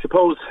 I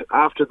suppose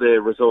after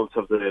the results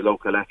of the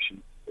local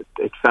election,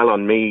 it fell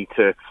on me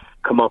to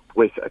come up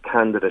with a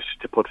candidate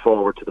to put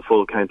forward to the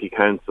full county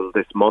council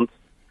this month.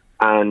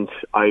 And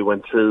I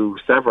went through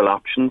several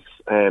options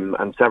and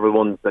several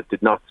ones that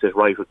did not sit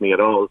right with me at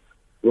all.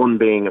 One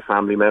being a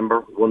family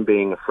member, one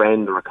being a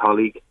friend or a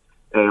colleague,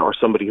 or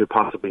somebody who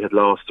possibly had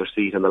lost their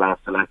seat in the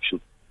last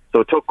election. So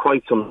it took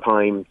quite some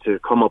time to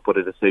come up with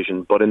a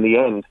decision. But in the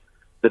end,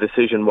 the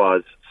decision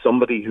was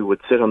somebody who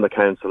would sit on the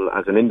council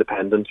as an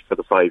independent for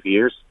the 5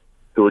 years,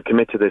 who would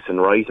commit to this in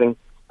writing,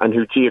 and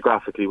who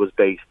geographically was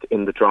based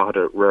in the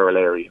Drogheda rural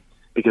area.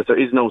 Because there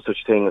is no such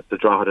thing as the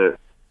Drogheda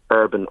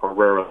urban or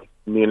rural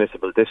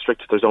municipal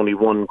district. There's only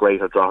one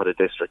greater Drogheda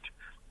district.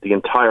 The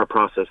entire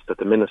process that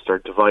the minister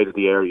divided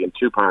the area in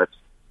two parts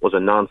was a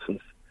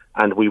nonsense.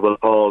 And we will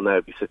all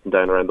now be sitting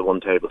down around the one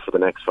table for the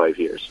next 5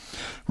 years.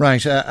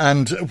 Right.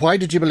 And why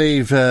did you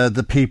believe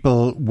the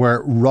people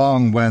were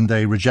wrong when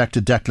they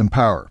rejected Declan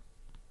Power?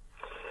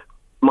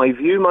 My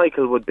view,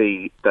 Michael, would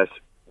be that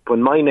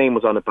when my name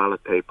was on a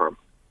ballot paper,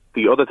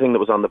 the other thing that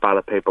was on the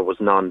ballot paper was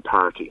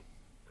non-party.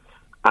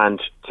 And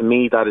to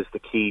me, that is the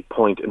key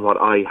point in what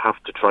I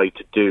have to try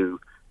to do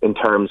in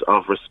terms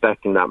of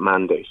respecting that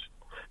mandate.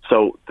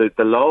 So the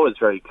law is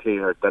very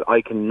clear that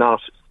I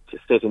cannot to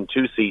sit in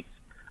 2 seats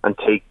and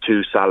take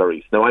 2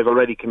 salaries. Now, I've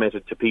already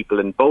committed to people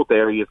in both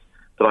areas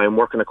that I am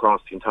working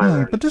across the entire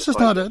area. But this is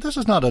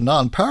not a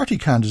non-party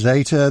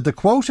candidate. The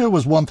quota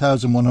was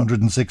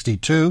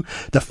 1,162.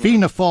 The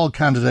Fianna Fáil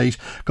candidate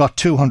got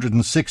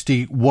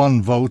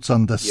 261 votes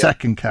on the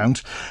second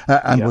count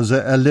and was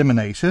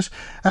eliminated.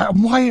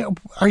 Why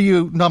are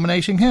you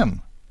nominating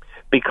him?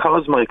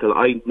 Because, Michael,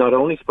 I not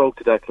only spoke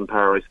to Declan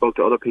Power, I spoke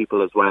to other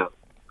people as well.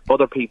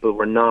 Other people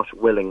were not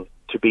willing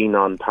to be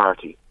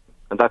non-party,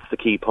 and that's the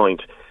key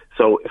point.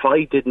 So if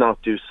I did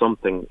not do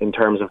something in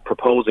terms of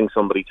proposing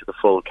somebody to the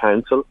full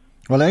council...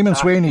 Well, Eamon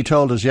Sweeney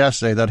told us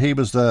yesterday that he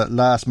was the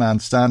last man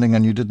standing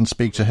and you didn't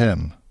speak to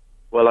him.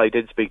 Well, I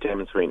did speak to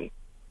Eamon Sweeney.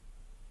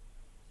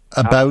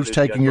 About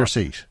taking your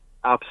seat?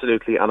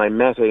 Absolutely, and I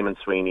met Eamon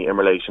Sweeney in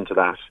relation to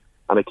that.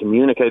 And I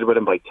communicated with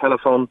him by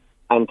telephone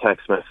and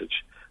text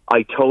message.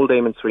 I told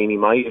Eamon Sweeney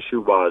my issue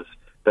was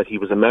that he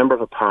was a member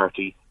of a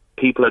party,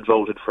 people had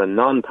voted for a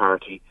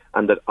non-party,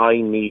 and that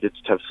I needed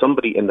to have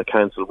somebody in the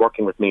council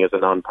working with me as a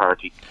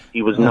non-party.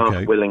 He was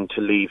not willing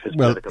to leave his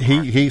political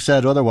party. He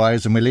said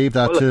otherwise, and we leave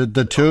that to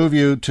the two of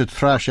you to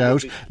thrash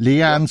out.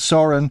 Leanne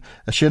Soren,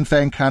 a Sinn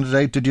Féin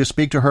candidate, did you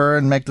speak to her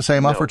and make the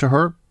same offer to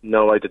her?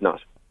 No, I did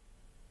not.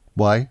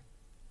 Why?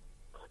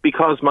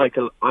 Because,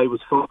 Michael, I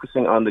was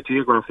focusing on the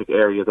geographic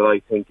area that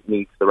I think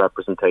needs the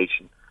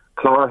representation.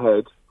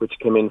 Clogherhead, which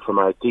came in from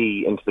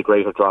Ardee into the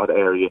Greater Drogheda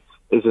area,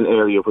 is an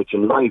area which,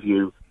 in my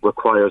view,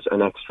 requires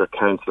an extra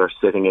councillor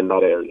sitting in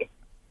that area.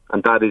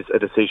 And that is a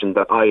decision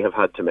that I have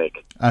had to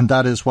make. And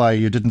that is why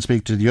you didn't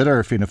speak to the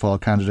other Fianna Fáil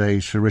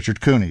candidate,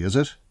 Richard Cooney, is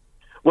it?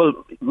 Well,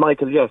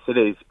 Michael, yes, it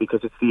is,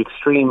 because it's the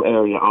extreme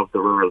area of the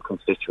rural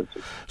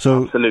constituency.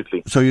 So,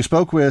 absolutely. So you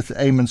spoke with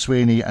Eamon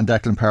Sweeney and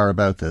Declan Power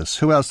about this.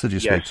 Who else did you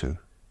speak to?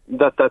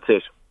 That's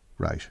it.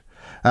 Right.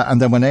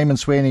 And then when Eamon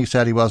Sweeney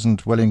said he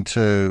wasn't willing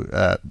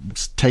to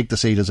take the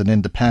seat as an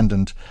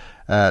independent,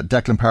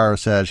 Declan Power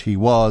said he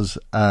was,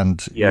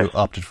 and you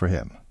opted for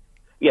him.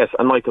 Yes,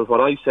 and Michael, what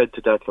I said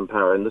to Declan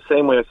Power, in the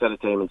same way I said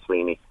it to Eamon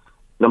Sweeney,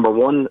 number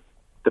one,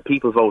 the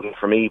people voted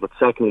for me, but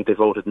secondly, they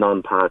voted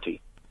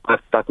non-party.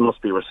 That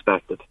must be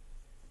respected.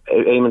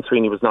 Eamon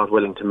Sweeney was not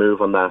willing to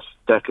move on that.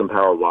 Declan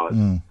Power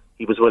was.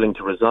 He was willing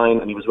to resign,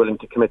 and he was willing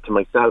to commit to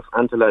myself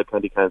and to Louth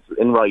County Council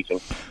in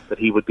writing that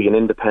he would be an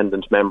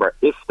independent member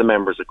if the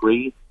members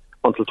agree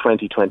until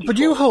 2024. But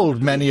you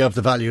hold many of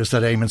the values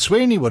that Eamon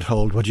Sweeney would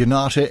hold, would you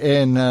not,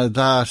 in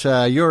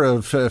that you're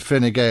of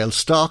Fine Gael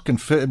stock,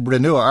 and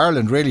Renew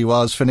Ireland really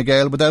was Fine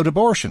Gael without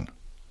abortion?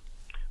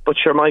 But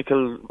sure,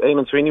 Michael,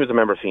 Eamon Sweeney was a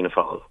member of Fianna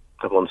Fáil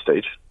at one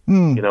stage.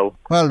 You know,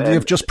 well,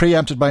 you've just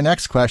preempted my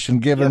next question,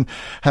 given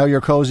how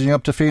you're cozying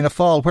up to Fianna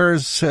Fáil.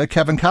 Where's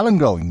Kevin Callan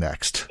going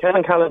next?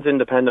 Kevin Callan's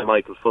independent,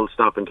 Michael, full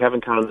stop, and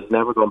Kevin Callan is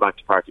never going back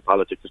to party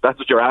politics. If that's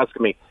what you're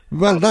asking me.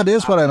 Well, that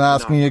is what I'm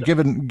asking you,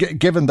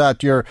 given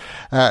that you're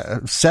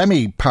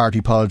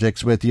semi-party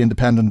politics with the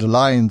Independent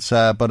Alliance,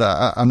 but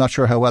I'm not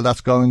sure how well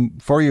that's going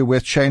for you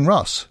with Shane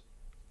Ross.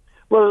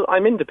 Well,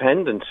 I'm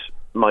independent,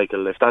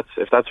 Michael, if that's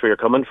where you're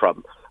coming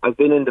from. I've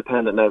been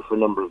independent now for a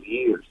number of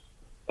years.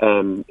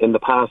 In the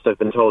past, I've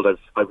been told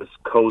I was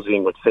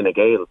cozying with Fine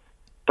Gael.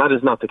 That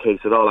is not the case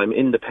at all. I'm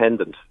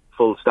independent,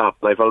 full stop.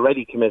 I've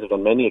already committed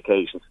on many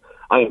occasions.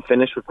 I am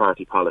finished with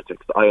party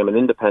politics. I am an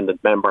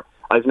independent member.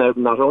 I've now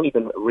not only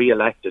been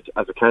re-elected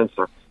as a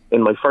councillor,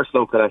 in my first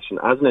local election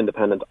as an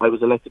independent, I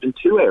was elected in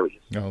 2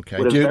 areas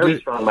with a very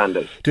strong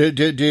mandate. Do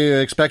you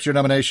expect your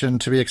nomination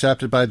to be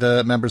accepted by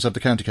the members of the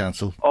County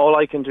Council? All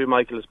I can do,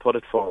 Michael, is put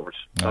it forward.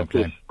 That's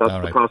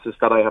the process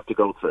that I have to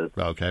go through.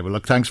 Okay, well,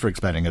 look, thanks for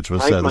explaining it to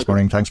us this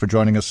morning. Thanks for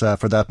joining us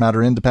for that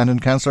matter.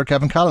 Independent Councillor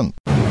Kevin Callan.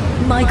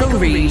 Michael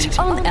Reid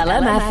on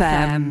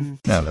LMFM.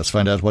 Now let's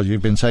find out what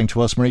you've been saying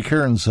to us. Marie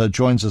Kearns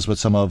joins us with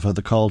some of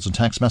the calls and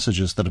text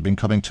messages that have been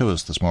coming to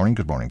us this morning.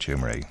 Good morning to you,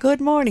 Marie.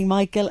 Good morning,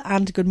 Michael,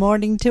 and good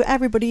morning to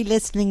everybody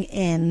listening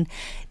in.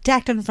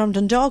 Declan from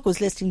Dundalk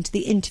was listening to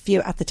the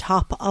interview at the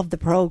top of the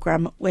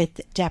programme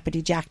with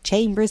Deputy Jack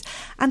Chambers,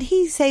 and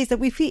he says that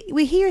we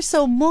hear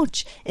so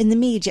much in the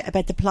media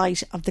about the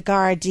plight of the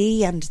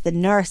Gardaí and the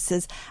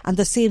nurses, and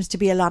there seems to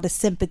be a lot of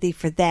sympathy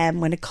for them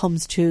when it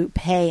comes to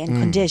pay and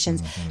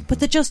conditions, but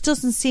there just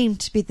doesn't seem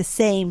to be the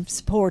same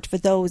support for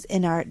those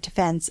in our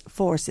defence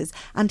forces,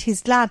 and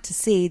he's glad to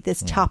see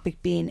this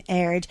topic being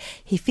aired.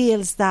 He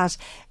feels that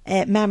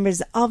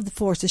members of the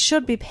forces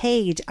should be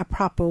paid a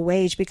proper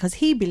wage because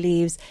he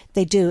believes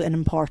they do an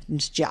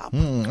important job.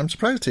 I'm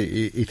surprised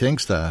he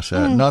thinks that.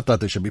 Not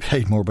that they should be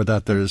paid more, but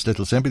that there is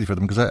little sympathy for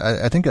them, because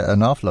I think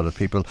an awful lot of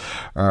people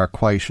are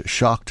quite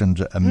shocked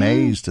and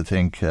amazed to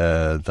think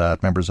that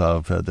members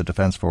of the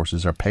Defence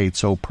Forces are paid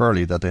so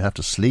poorly that they have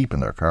to sleep in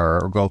their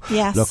car or go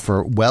look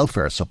for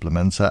welfare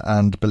supplements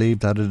and believe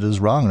that it is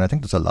wrong. And I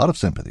think there's a lot of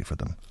sympathy for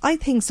them. I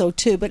think so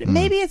too, but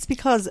maybe it's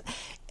because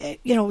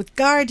with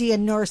Gardaí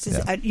and nurses,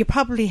 you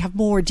probably have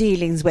more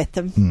dealings with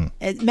them,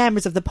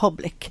 members of the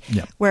public,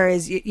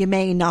 whereas you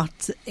may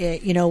not,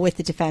 with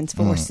the Defence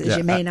Forces,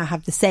 you may not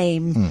have the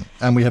same.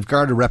 And we have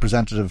Garda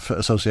representative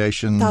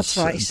associations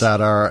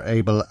that are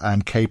able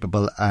and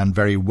capable and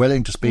very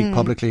willing to speak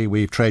publicly.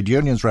 We have trade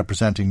unions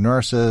representing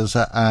nurses,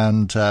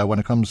 and when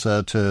it comes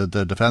to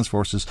the Defence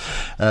Forces,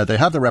 they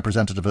have the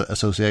representative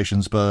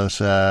associations, but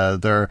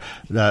they're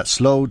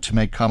slow to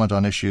make comment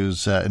on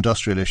issues,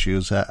 industrial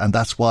issues, and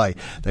that's why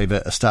they've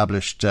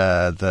established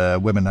the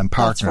Women and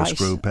Partners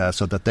group,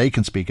 so that they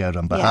can speak out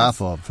on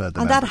behalf of the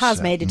members. And that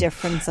has made a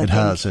difference, I think.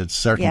 Has. It's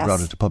certainly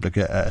brought it to public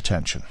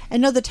attention.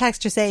 Another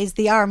texter says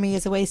the army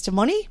is a waste of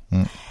money.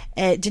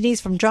 Denise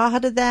from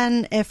Drogheda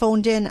then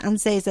phoned in and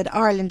says that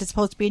Ireland is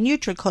supposed to be a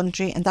neutral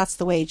country and that's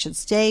the way it should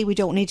stay. We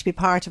don't need to be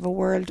part of a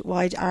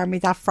worldwide army.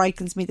 That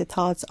frightens me, the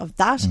thoughts of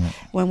that,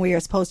 when we are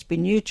supposed to be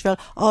neutral.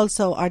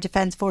 Also, our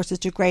Defence Forces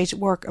do great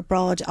work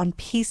abroad on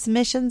peace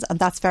missions, and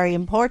that's very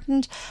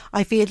important.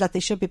 I feel that they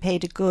should be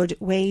paid a good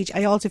wage.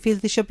 I also feel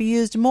they should be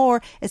used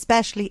more,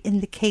 especially in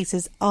the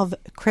cases of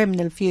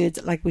criminal feuds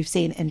like we've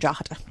seen in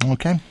Drogheda.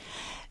 Okay.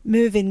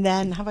 Moving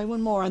then, have I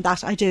one more on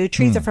that? I do.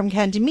 Teresa from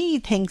County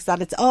Meath thinks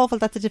that it's awful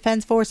that the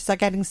Defence Forces are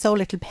getting so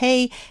little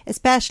pay,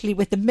 especially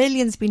with the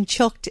millions being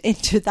chucked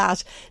into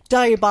that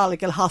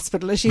diabolical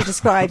hospital, as she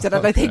describes it.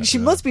 And I think she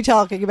must be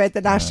talking about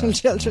the National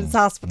Children's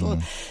Hospital.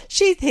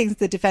 She thinks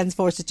the Defence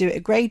Forces do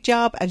a great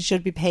job and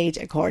should be paid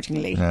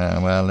accordingly.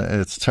 Well,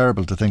 it's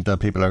terrible to think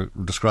that people are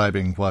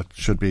describing what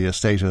should be a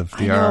state of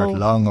the art,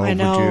 long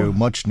overdue,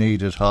 much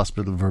needed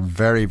hospital for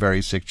very,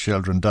 very sick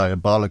children,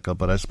 diabolical.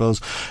 But I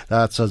suppose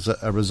that's as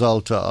a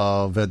result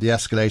of the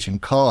escalating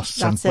costs.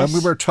 That's and when we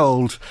were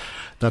told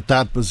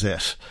that was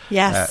it.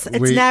 Yes,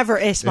 it's never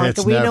it,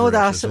 Michael. We know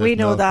that. We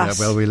know that.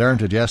 Well, we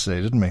learned it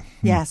yesterday, didn't we?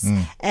 Yes.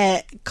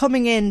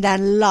 Coming in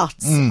then,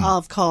 lots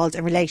of calls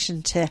in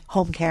relation to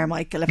home care,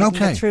 Michael. If I can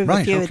get through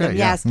a few of them.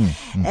 Yes.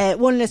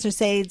 One listener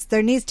says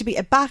there needs to be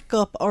a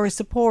backup or a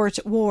support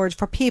ward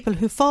for people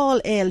who fall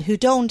ill, who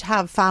don't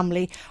have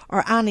family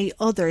or any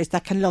others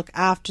that can look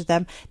after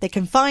them. They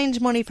can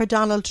find money for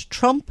Donald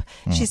Trump,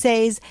 she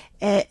says.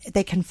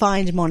 They can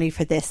find money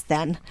for this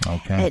then.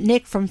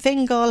 Nick from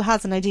Fingal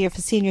has an idea for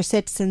senior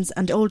citizens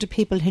and older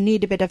people who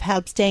need a bit of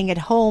help staying at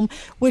home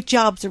with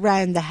jobs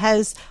around the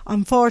house.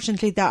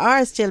 Unfortunately, there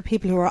are still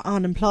people who are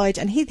unemployed,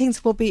 and he thinks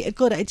it would be a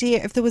good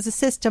idea if there was a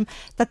system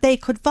that they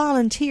could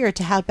volunteer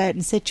to help out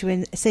in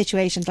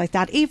situations like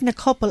that. Even a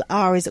couple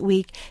hours a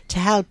week to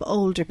help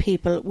older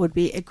people would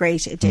be a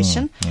great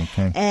addition.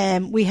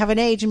 We have an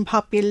ageing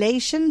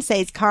population,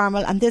 says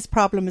Carmel, and this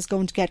problem is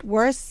going to get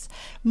worse.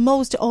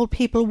 Most old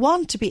people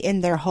want to be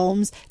in their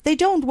homes. They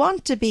don't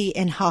want to be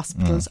in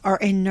hospitals or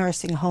in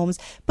nursing homes.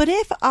 But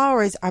if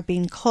hours are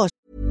being cut...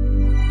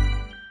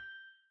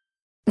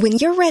 When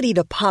you're ready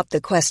to pop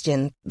the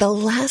question, the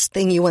last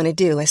thing you want to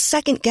do is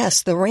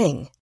second-guess the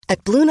ring.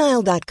 At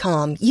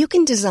BlueNile.com, you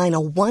can design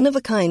a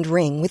one-of-a-kind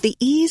ring with the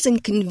ease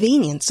and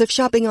convenience of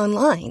shopping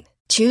online.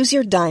 Choose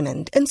your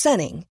diamond and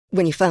setting.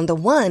 When you find the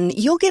one,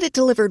 you'll get it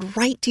delivered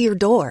right to your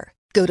door.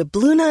 Go to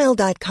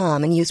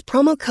BlueNile.com and use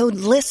promo code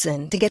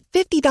LISTEN to get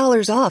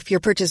 $50 off your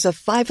purchase of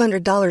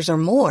 $500 or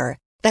more.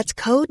 That's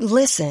code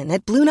LISTEN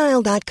at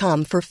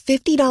BlueNile.com for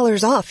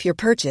 $50 off your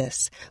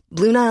purchase.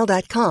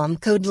 BlueNile.com,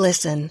 code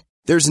LISTEN.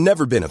 There's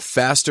never been a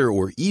faster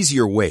or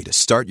easier way to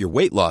start your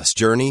weight loss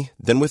journey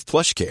than with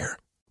PlushCare.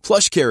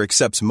 PlushCare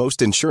accepts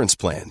most insurance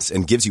plans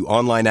and gives you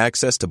online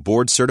access to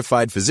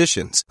board-certified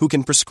physicians who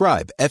can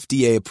prescribe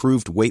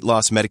FDA-approved weight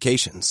loss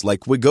medications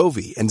like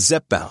Wegovy and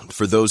Zepbound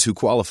for those who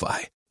qualify.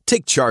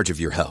 Take charge of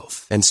your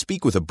health and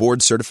speak with a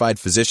board-certified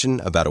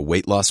physician about a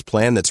weight loss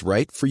plan that's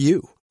right for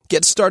you.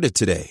 Get started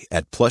today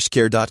at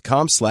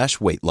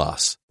plushcare.com/weight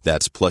loss.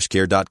 That's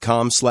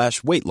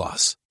plushcare.com/weight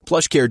loss.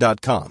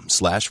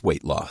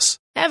 plushcare.com/weight loss.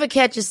 Ever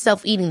catch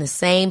yourself eating the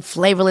same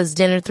flavorless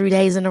dinner 3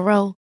 days in a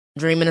row?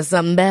 Dreaming of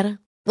something better?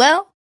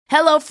 Well,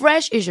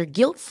 HelloFresh is your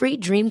guilt-free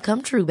dream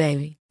come true,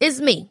 baby. It's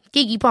me,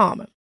 Keke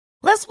Palmer.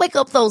 Let's wake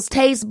up those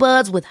taste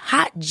buds with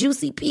hot,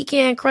 juicy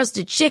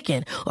pecan-crusted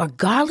chicken or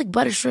garlic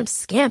butter shrimp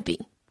scampi.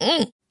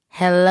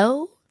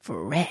 Hello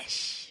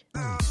Fresh.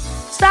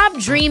 Stop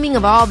dreaming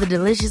of all the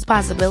delicious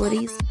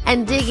possibilities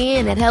and dig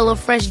in at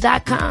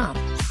HelloFresh.com.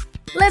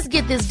 Let's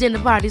get this dinner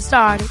party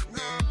started.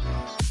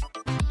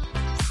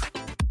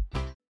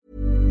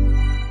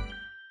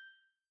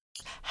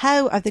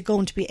 How are they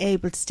going to be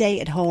able to stay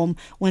at home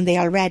when they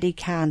already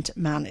can't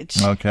manage?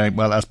 Okay,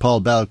 well, as Paul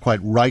Bell quite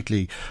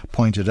rightly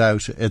pointed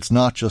out, it's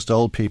not just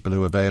old people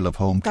who avail of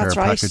home care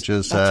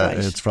packages.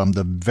 It's from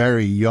the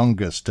very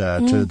youngest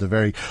to the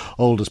very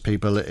oldest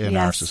people in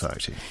our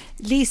society.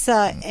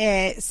 Lisa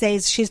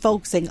says she's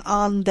focusing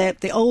on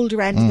the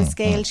older end of the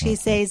scale. She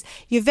says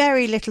you've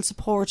very little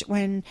support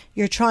when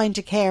you're trying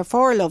to care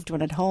for a loved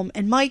one at home.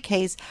 In my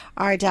case,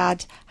 our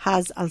dad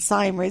has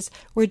Alzheimer's.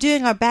 We're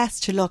doing our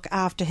best to look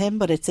after him,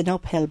 but it's an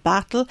uphill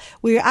battle.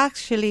 We're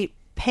actually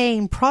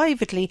paying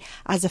privately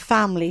as a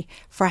family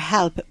for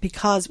help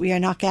because we are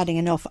not getting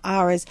enough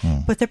hours.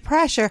 But the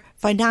pressure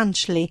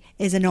financially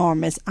is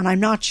enormous, and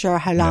I'm not sure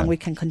how long we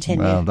can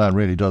continue. Well, that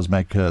really does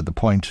make the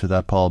point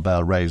that Paul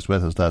Bell raised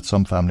with us, that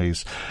some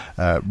families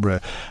have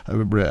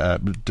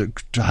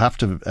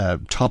to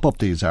top up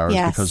these hours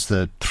because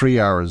the 3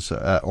 hours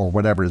or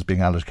whatever is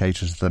being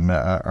allocated to them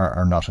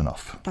are not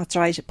enough. That's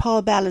right.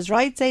 Paul Bell is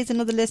right, says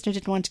another listener,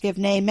 didn't want to give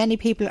name. Many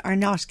people are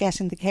not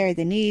getting the care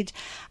they need.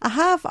 A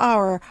half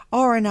hour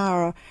or an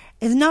hour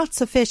is not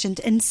sufficient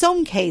in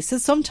some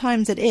cases.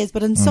 Sometimes it is,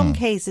 but in some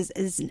cases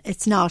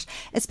it's not,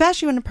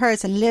 especially when a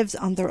person lives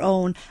on their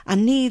own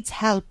and needs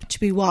help to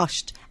be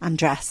washed and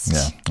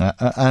dressed.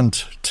 And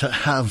to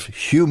have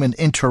human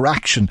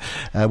interaction,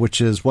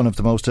 which is one of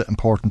the most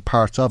important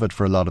parts of it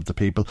for a lot of the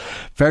people.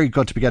 Very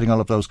good to be getting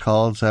all of those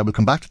calls. We'll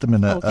come back to them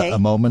in a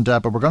moment,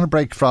 but we're going to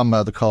break from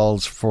the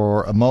calls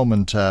for a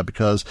moment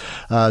because,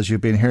 as you've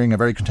been hearing, a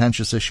very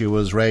contentious issue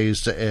was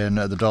raised in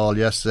the Dáil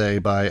yesterday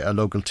by a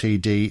local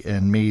TD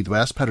in Meath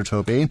West, Peadar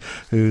Tóibín,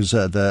 who's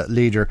the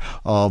leader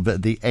of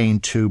the Ain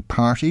 2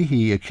 party.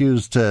 He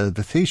accused the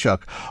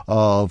Taoiseach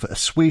of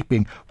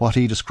sweeping what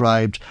he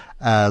described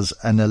as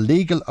an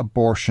illegal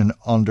abortion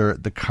under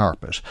the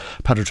carpet.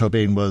 Peadar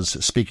Tóibín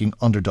was speaking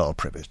under Dáil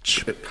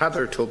privilege.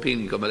 Peadar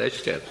Tóibín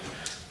Gomalechte,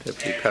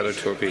 Deputy Peadar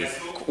Tóibín.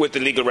 With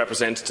the legal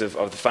representative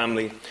of the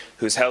family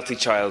whose healthy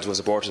child was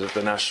aborted at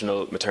the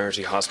National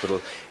Maternity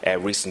Hospital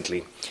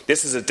recently.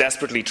 This is a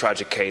desperately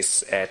tragic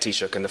case,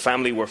 Taoiseach, and the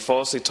family were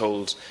falsely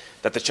told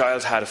that the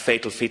child had a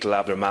fatal fetal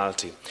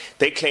abnormality.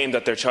 They claimed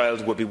that their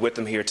child would be with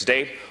them here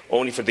today,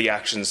 only for the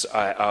actions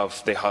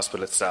of the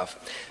hospital itself.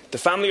 The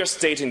family are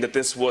stating that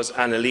this was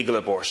an illegal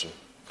abortion.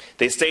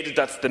 They stated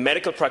that the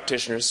medical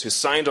practitioners who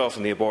signed off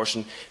on the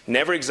abortion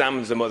never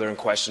examined the mother in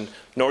question,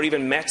 nor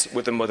even met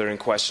with the mother in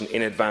question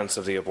in advance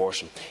of the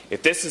abortion.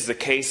 If this is the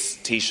case,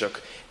 Taoiseach,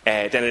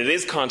 then it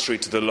is contrary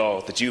to the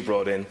law that you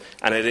brought in,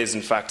 and it is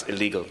in fact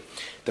illegal.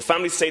 The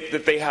family state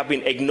that they have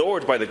been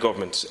ignored by the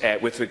government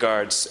with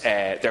regards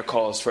their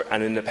calls for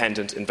an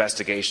independent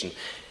investigation.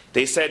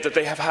 They said that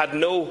they have had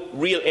no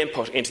real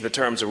input into the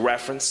terms of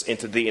reference,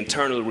 into the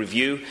internal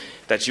review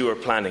that you are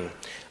planning.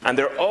 And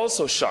they're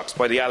also shocked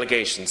by the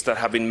allegations that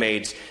have been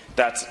made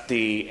that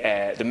the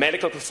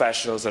medical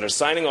professionals that are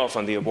signing off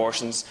on the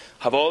abortions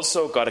have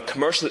also got a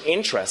commercial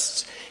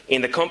interest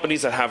in the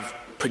companies that have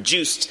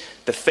produced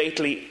the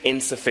fatally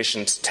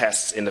insufficient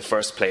tests in the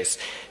first place.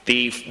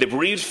 The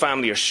bereaved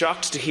family are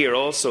shocked to hear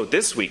also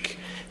this week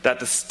that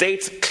the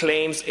state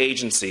claims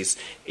agencies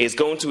is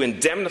going to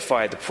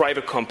indemnify the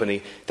private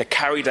company that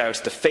carried out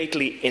the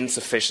fatally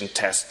insufficient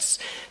tests.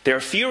 They are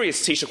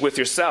furious, Taoiseach, with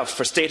yourself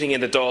for stating in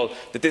the Dáil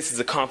that this is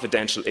a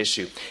confidential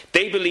issue.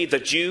 They believe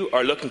that you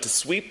are looking to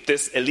sweep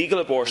this illegal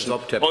abortion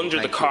under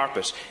the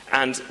carpet.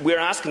 And we're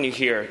asking you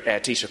here,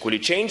 Taoiseach, will you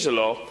change the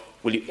law?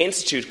 Will you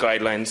institute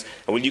guidelines?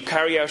 And will you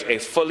carry out a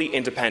fully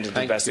independent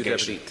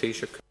investigation?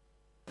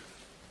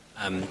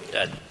 And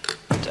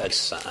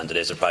it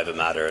is a private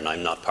matter, and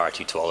I'm not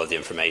party to all of the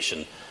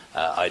information,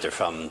 either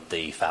from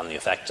the family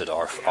affected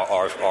or from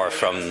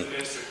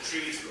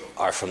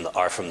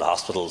the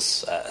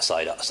hospital's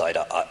side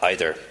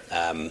either.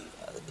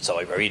 So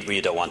I really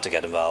don't want to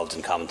get involved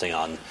in commenting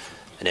on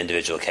an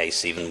individual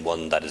case, even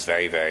one that is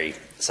very, very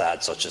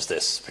sad, such as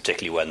this,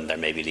 particularly when there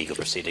may be legal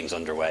proceedings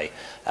underway.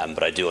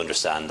 But I do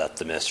understand that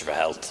the Minister for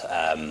Health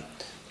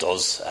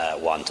does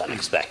want and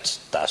expect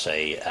that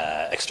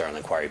a external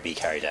inquiry be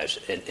carried out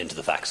into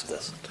the facts of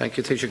this. Thank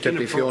you, Taoiseach.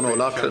 Deputy Fiona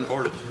O'Loughlin.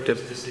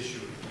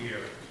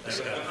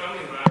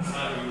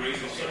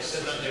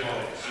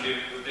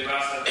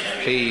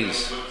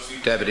 Please,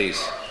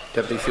 deputies.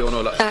 Deputy Fiona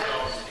O'Loughlin.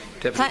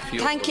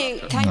 Thank you,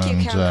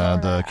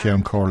 and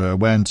Ciaran Corla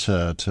went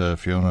to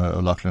Fiona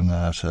O'Loughlin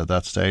at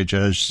that stage.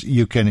 As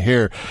you can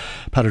hear,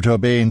 Peadar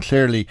Tóibín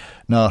clearly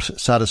not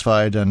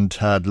satisfied and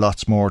had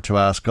lots more to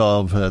ask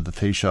of the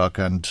Taoiseach,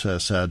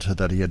 and said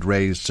that he had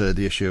raised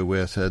the issue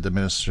with the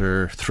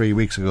Minister 3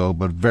 weeks ago,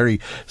 but very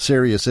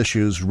serious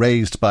issues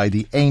raised by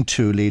the Ain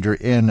 2 leader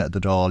in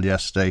the Dáil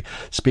yesterday,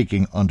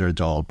 speaking under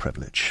Dáil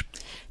privilege.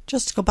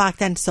 Just to go back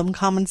then to some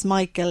comments,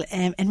 Michael,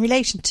 in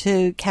relation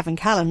to Kevin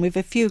Callan, we've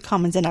a few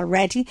comments in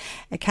already.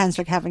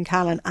 Councillor Kevin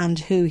Callan and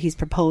who he's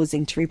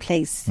proposing to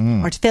replace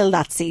or to fill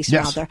that seat,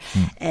 rather,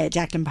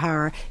 Declan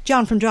Power.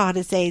 John from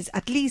Drogheda says,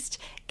 at least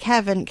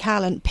Kevin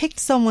Callan picked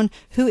someone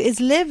who is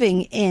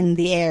living in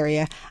the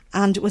area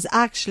and was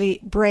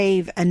actually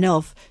brave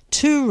enough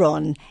to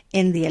run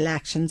in the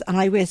elections. And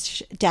I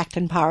wish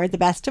Declan Power the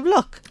best of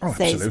luck,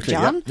 says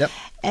John.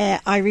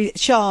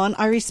 Sean,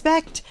 I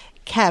respect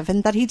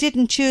Kevin that he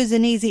didn't choose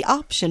an easy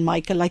option,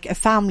 Michael, like a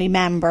family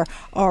member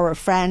or a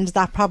friend.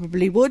 That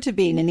probably would have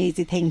been an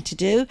easy thing to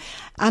do.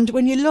 And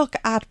when you look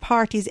at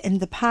parties in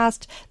the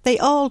past, they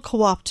all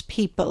co-opt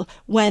people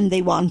when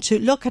they want to.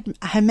 Look at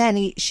how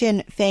many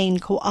Sinn Féin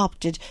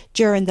co-opted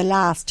during the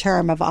last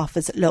term of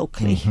office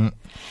locally.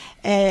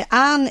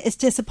 Anne is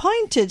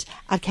disappointed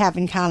at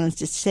Kevin Callan's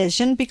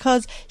decision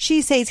because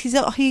she says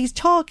he's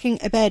talking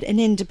about an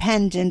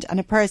independent and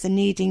a person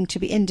needing to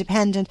be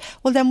independent.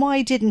 Well, then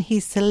why didn't he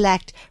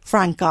select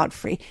Frank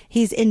Godfrey?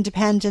 He's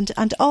independent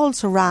and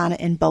also ran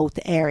in both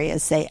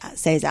areas,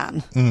 says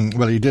Anne.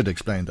 Well, he did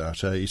explain that.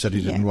 He said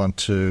he didn't want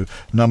to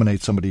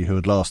nominate somebody who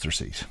had lost their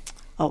seat.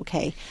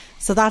 Okay,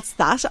 so that's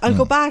that. I'll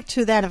go back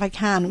to then, if I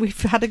can. We've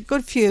had a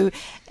good few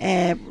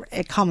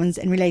comments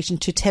in relation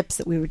to tips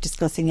that we were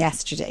discussing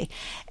yesterday.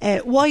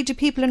 Why do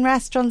people in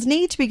restaurants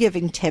need to be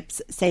giving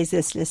tips, says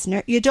this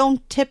listener? You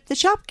don't tip the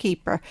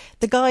shopkeeper,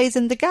 the guys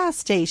in the gas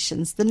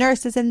stations, the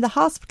nurses in the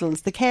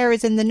hospitals, the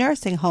carers in the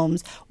nursing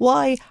homes.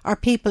 Why are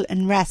people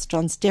in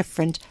restaurants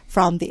different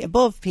from the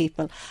above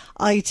people?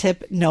 I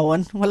tip no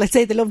one. Well, I'd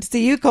say they love to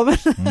see you coming.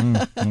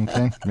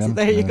 Okay. So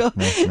there you go.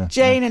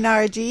 Jane and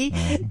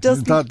RD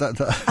doesn't...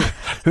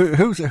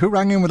 Who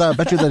rang in with that? I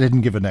bet you they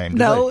didn't give a name.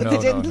 No, they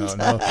didn't.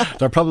 No.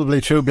 They're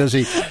probably too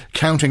busy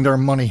counting their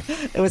money.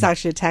 It was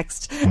actually a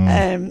text.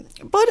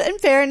 But in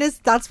fairness,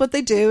 that's what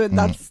they do, and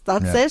that's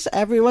it.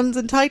 Everyone's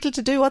entitled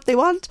to do what they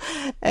want.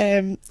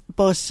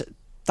 But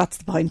that's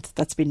the point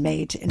that's been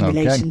made in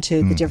relation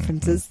to the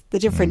differences, the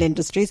different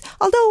industries.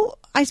 Although,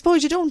 I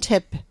suppose you don't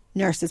tip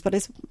nurses,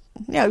 but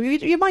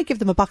you might give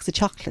them a box of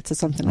chocolates or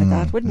something like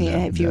that, wouldn't you?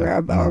 If you were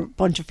or a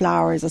bunch of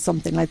flowers or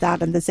something like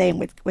that, and the same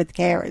with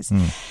carers.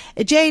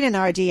 Jane in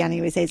RD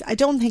anyway says, I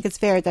don't think it's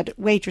fair that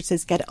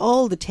waitresses get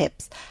all the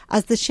tips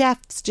as the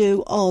chefs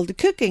do all the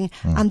cooking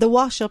and the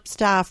wash-up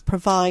staff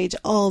provide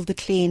all the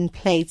clean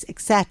plates,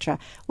 etc.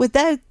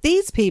 Without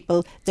these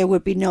people, there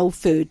would be no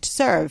food to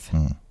serve.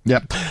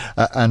 Yeah,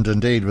 and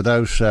indeed,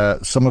 without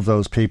some of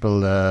those people,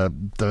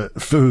 the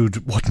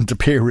food wouldn't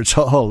appear at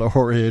all,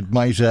 or it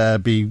might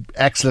be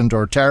excellent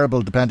or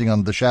terrible, depending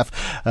on the chef,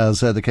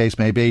 as the case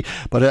may be.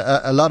 But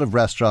a lot of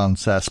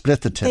restaurants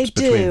split the tips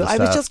between the staff.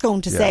 I was just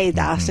going to say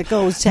that. It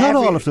goes to not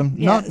all of them.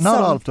 Not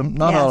all of them.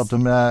 Not all of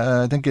them.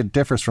 I think it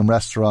differs from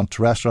restaurant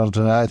to restaurant,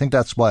 and I think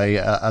that's why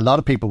a lot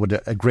of people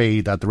would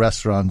agree that the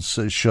restaurants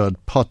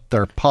should put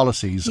their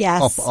policies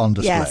up on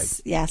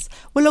display. Yes.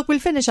 Well, look, we'll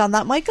finish on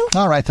that, Michael.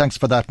 All right, thanks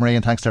for that, Marie,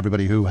 and thanks to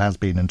everybody who has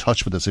been in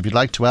touch with us. If you'd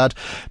like to add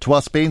to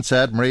what's been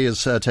said, Marie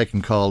is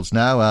taking calls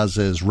now, as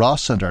is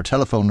Ross, and our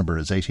telephone number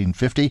is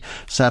 1850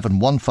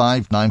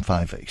 715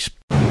 958.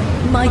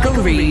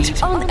 Michael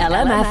Reid on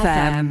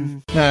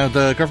LMFM. Now,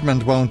 the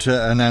government won't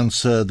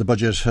announce the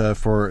budget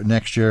for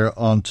next year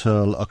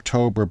until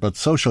October, but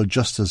Social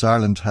Justice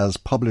Ireland has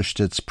published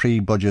its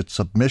pre-budget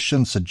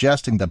submission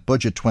suggesting that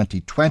Budget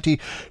 2020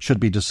 should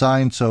be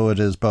designed so it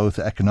is both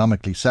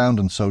economically sound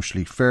and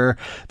socially fair.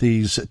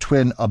 These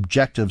twin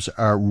objectives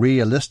are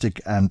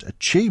realistic and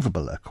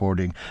achievable,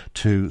 according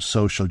to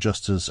Social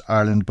Justice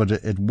Ireland, but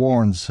it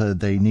warns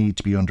they need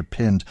to be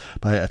underpinned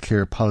by a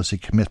clear policy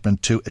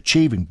commitment to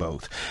achieving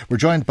both. We're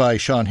joined by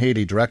Sean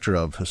Healy, Director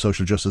of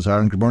Social Justice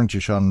Ireland. Good morning to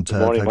you, Sean. Good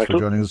morning, thanks Michael. for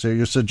joining us here.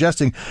 You're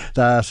suggesting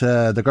that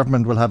the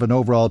government will have an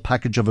overall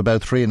package of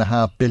about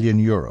 €3.5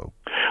 billion.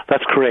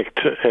 That's correct.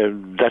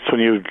 That's when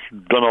you've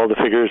done all the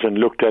figures and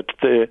looked at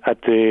the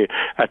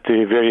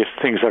various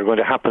things that are going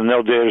to happen.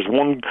 Now, there's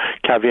one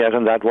caveat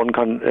on that, one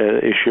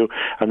issue,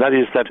 and that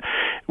is that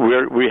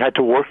we had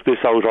to work this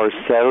out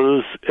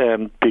ourselves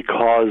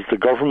because the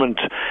government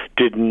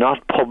did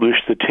not publish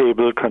the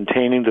table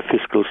containing the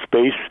fiscal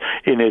space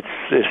in its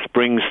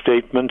spring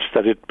statement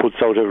that it puts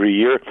out every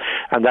year,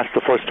 and that's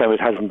the first time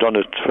it hasn't done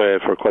it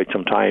for quite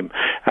some time.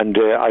 And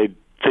I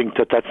think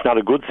that's not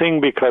a good thing,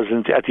 because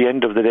at the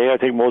end of the day, I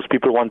think most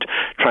people want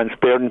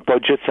transparent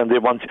budgets, and they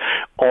want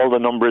all the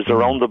numbers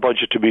around the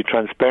budget to be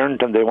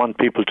transparent, and they want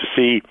people to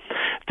see,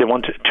 they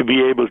want to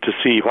be able to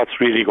see what's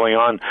really going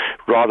on,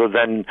 rather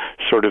than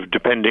sort of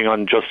depending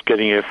on just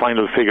getting a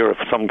final figure of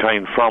some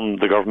kind from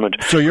the government.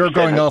 So you're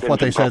going off what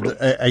they said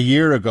a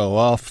year ago,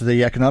 off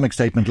the economic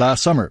statement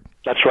last summer.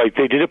 That's right.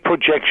 They did a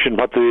projection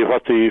what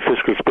the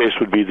fiscal space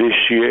would be this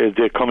year.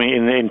 They're coming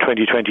in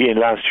 2020 in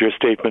last year's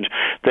statement.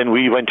 Then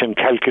we went and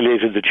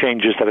calculated the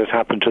changes that have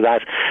happened to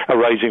that,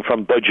 arising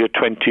from budget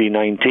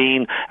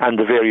 2019 and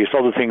the various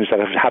other things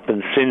that have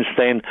happened since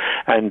then.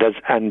 And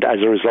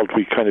as a result,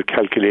 we kind of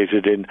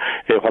calculated in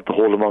what the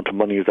whole amount of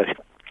money that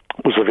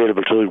was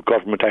available to the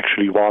government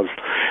actually was.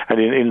 And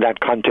in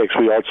that context,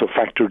 we also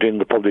factored in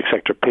the public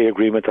sector pay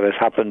agreement that has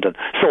happened and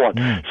so on.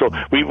 So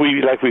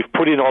we've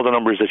put in all the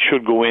numbers that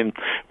should go in.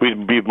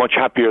 We'd be much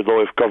happier,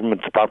 though, if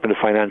Government Department of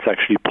Finance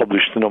actually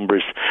published the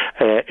numbers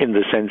in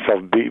the sense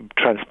of being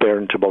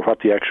transparent about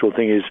what the actual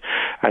thing is,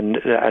 and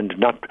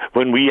not,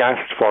 when we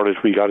asked for it,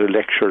 we got a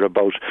lecture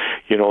about,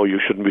 you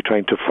shouldn't be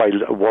trying to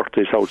work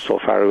this out so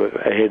far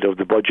ahead of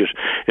the budget.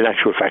 In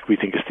actual fact, we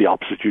think it's the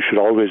opposite. You should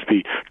always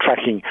be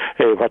tracking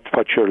what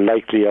what your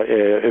likely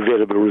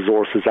available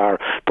resources are,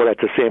 but at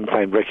the same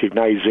time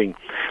recognising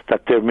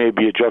that there may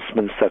be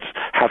adjustments that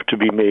have to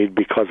be made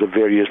because of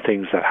various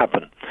things that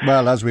happen.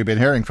 Well, as we've been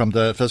hearing from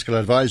the Fiscal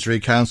Advisory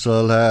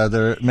Council,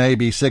 there may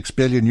be €6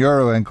 billion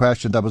in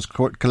question that was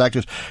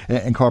collected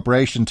in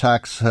corporation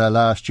tax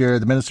last year.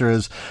 The Minister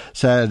has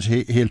said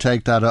he'll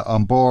take that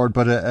on board,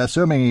 but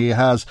assuming he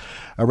has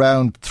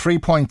around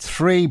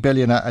 3.3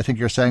 billion, I think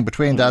you're saying,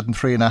 between that and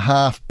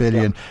 €3.5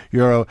 billion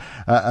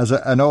as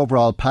an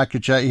overall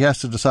package, he has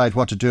to decide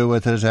what to do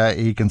with it.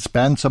 He can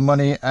spend some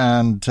money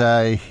and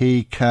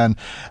he can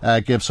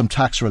give some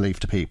tax relief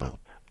to people.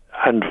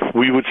 And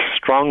we would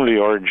strongly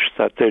urge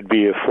that there'd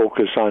be a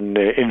focus on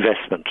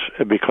investment,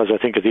 because I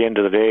think at the end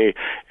of the day,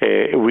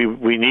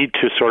 we need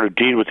to sort of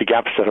deal with the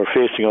gaps that are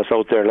facing us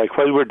out there. Like,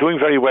 while we're doing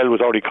very well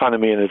with our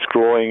economy and it's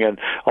growing and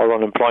our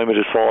unemployment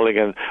is falling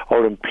and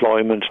our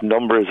employment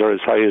numbers are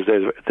as high as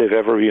they've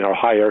ever been or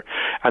higher,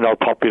 and our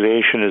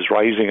population is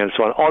rising and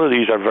so on, all of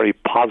these are very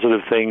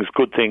positive things,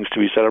 good things to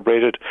be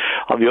celebrated.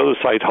 On the other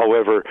side,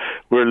 however,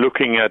 we're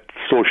looking at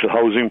social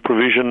housing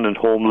provision and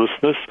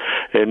homelessness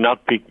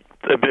not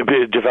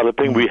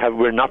developing.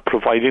 We're not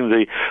providing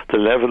the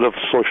level of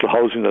social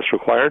housing that's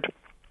required.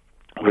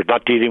 We're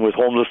not dealing with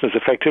homelessness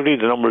effectively.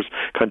 The numbers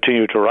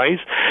continue to rise.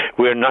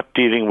 We're not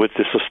dealing with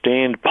the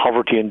sustained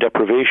poverty and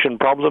deprivation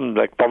problem.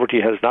 Like,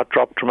 poverty has not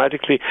dropped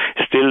dramatically.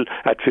 Still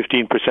at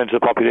 15% of the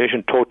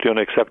population, totally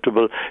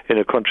unacceptable in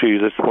a country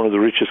that's one of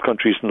the richest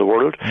countries in the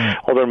world.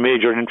 Other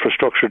major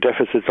infrastructure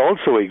deficits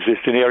also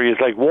exist in areas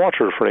like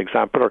water, for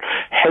example, or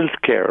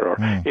healthcare, or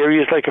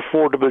areas like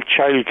affordable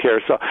childcare.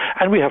 So,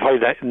 and we have high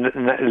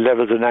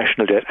levels of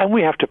national debt, and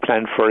we have to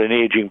plan for an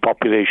aging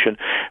population.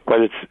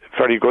 While it's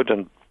very good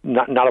and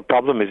not a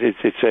problem,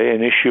 it's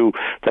an issue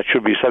that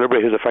should be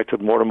celebrated, the fact that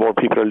more and more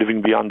people are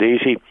living beyond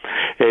 80.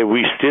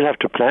 We still have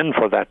to plan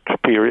for that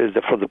period,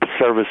 for the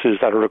services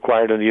that are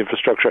required in the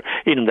infrastructure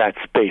in that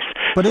space.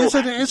 But is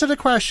it a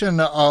question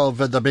of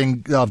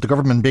the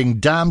government being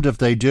damned if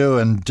they do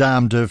and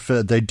damned if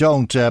they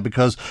don't?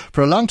 Because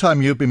for a long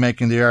time you've been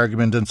making the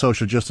argument in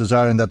Social Justice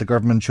Ireland that the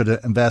government should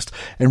invest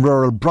in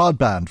rural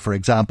broadband, for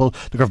example.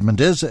 The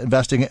government is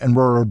investing in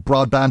rural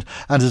broadband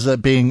and is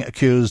being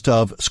accused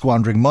of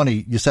squandering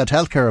money. You said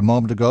healthcare a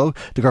moment ago.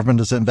 The government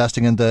is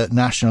investing in the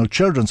National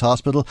Children's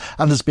Hospital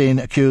and is being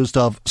accused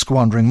of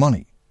squandering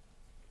money.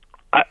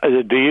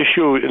 The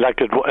issue,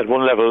 like at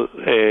one level,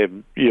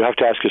 you have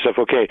to ask yourself,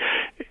 okay,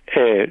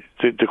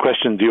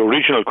 the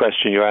original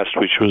question you asked,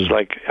 which was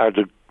like, are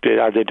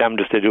they damned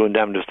if they do and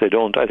damned if they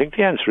don't? I think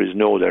the answer is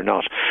no, they're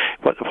not.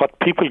 What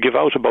people give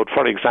out about,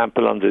 for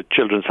example, on the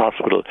Children's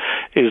Hospital,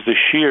 is the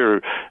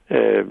sheer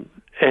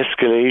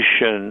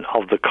escalation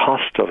of the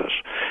cost of it.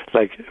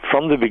 Like,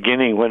 from the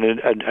beginning, when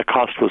a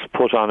cost was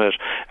put on it,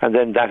 and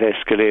then that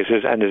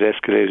escalated, and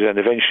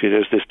eventually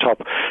there's this top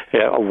of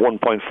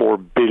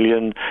 1.4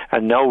 billion,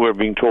 and now we're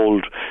being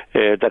told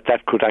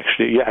that could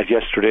actually,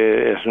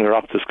 yesterday at an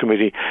Oireachtas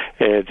committee,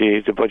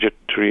 the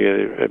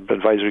budgetary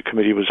advisory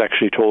committee was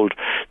actually told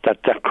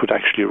that could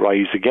actually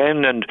rise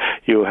again. And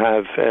you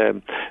have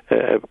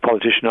a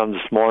politician on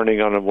this morning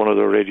on one of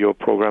the radio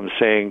programs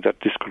saying that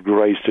this could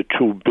rise to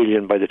 2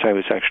 billion by the time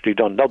it's actually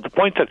done. Now, the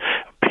point that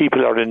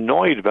people are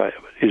annoyed by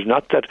is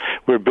not that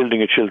we're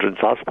building a children's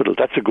hospital.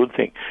 That's a good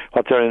thing.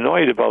 What they're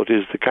annoyed about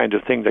is the kind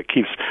of thing that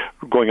keeps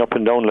going up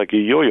and down like a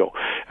yo-yo.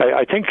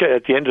 I think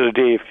at the end of the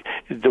day,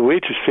 the way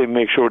to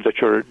make sure that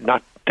you're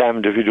not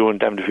damned if you do and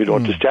damned if you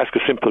don't is to ask a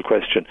simple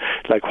question,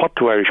 like, what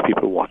do Irish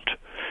people want?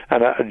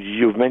 And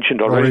you've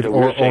mentioned already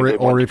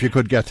or if you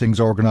could get things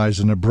organised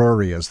in a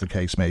brewery, as the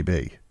case may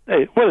be.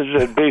 Well,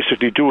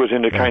 basically do it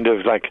in a kind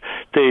of like,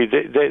 they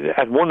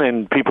at one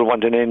end, people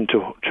want an end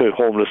to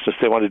homelessness.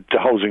 They wanted the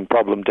housing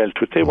problem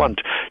dealt with. They want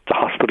the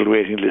hospital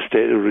waiting list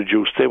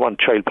reduced. They want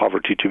child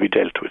poverty to be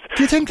dealt with.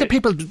 Do you think that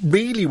people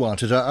really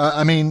want it?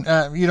 I mean,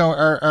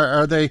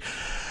 are they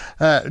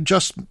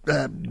just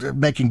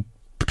making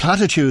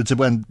platitudes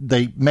when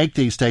they make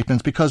these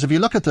statements? Because if you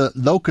look at the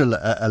local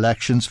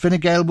elections, Fine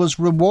Gael was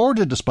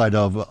rewarded despite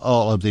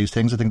all of these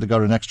things. I think they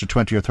got an extra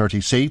 20 or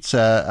 30 seats,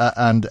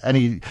 and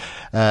any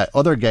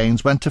other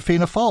gains went to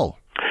Fianna Fáil.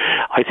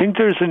 I think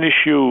there's an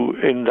issue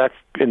in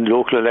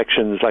local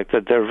elections like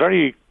that. They're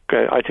very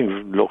I think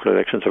local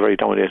elections are very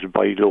dominated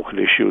by local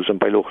issues and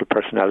by local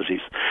personalities,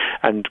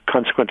 and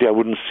consequently I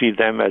wouldn't see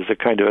them as a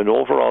kind of an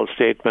overall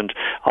statement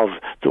of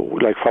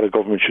like what a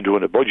government should do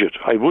in a budget.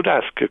 I would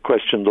ask a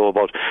question though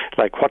about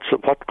like what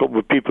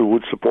people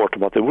would support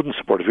and what they wouldn't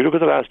support. If you look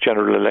at the last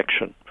general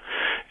election,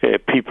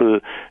 people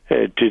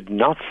did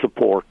not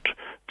support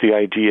the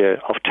idea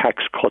of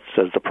tax cuts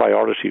as the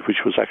priority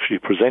which was actually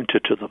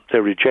presented to them. They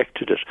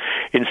rejected it.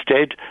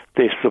 Instead,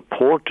 they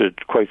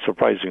supported, quite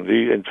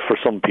surprisingly, and for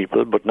some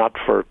people, but not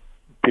for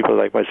people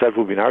like myself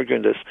who've been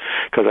arguing this,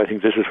 because I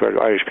think this is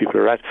where Irish people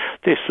are at,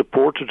 they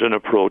supported an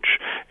approach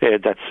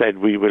that said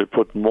we will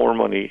put more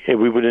money,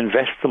 we will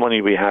invest the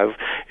money we have.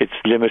 It's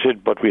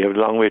limited, but we have a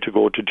long way to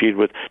go to deal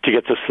with, to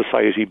get the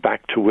society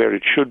back to where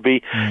it should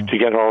be, to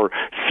get our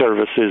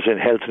services in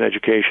health and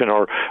education,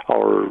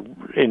 our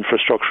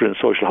infrastructure in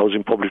social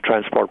housing, public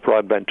transport,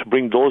 broadband, to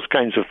bring those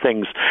kinds of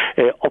things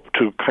up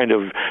to kind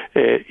of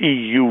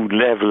EU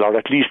level, or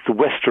at least the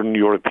Western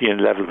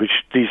European level, which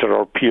these are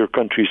our peer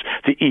countries,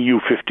 the EU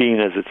 15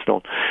 as it's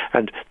known.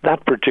 And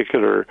that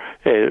particular,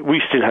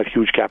 we still have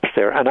huge gaps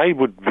there. And I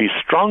would be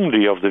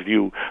strongly of the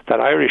view that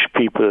Irish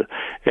people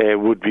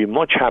would be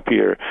much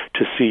happier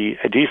to see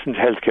a decent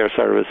healthcare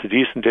service, a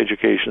decent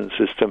education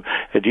system,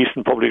 a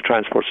decent public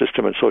transport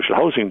system and social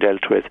housing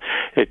dealt with,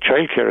 a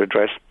childcare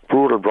address,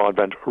 rural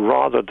broadband,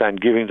 rather than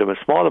giving them a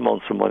small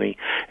amounts of money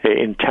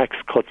in tax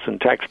cuts and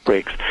tax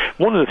breaks.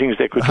 One of the things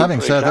they could Having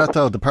do, said that,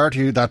 though, the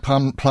party that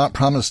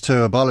promised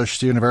to abolish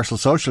the universal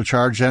social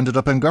charge ended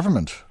up in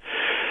government.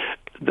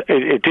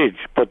 It did,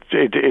 but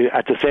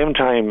at the same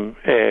time,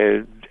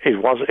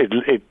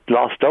 it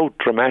lost out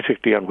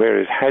dramatically on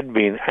where it had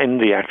been in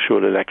the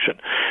actual election,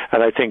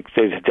 and I think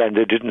they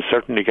didn't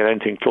certainly get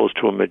anything close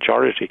to a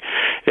majority.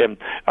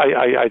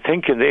 I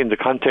think in the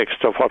context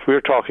of what we're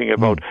talking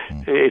about,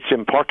 it's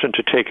important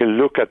to take a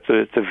look at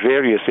the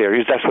various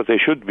areas. That's what they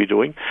should be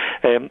doing,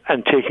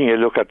 and taking a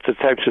look at the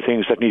types of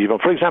things that need to be done.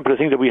 For example, the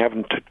thing that we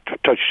haven't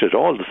touched at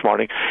all this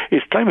morning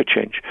is climate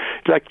change.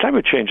 Like,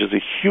 climate change is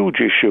a huge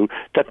issue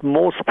that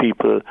most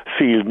people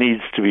feel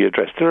needs to be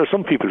addressed. There are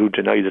some people who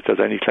deny that there's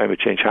any climate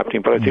change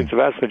happening, but I think the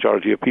vast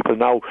majority of people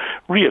now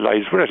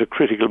realise we're at a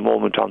critical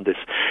moment on this.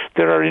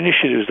 There are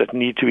initiatives that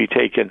need to be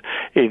taken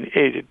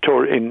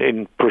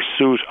in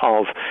pursuit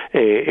of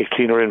a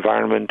cleaner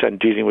environment and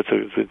dealing with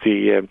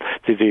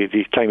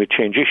the climate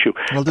change issue.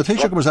 Well, the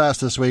Taoiseach was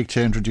asked this week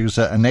to introduce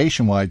a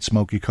nationwide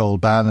smoky coal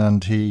ban,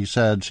 and he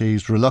said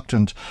he's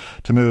reluctant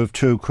to move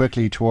too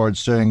quickly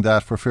towards doing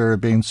that for fear of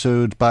being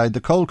sued by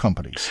the coal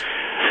companies.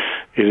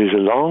 It is a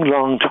long,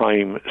 long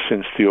time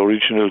since the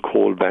original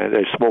coal ban,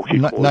 smoky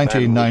coal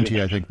 1990,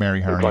 ban. I think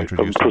Mary Harney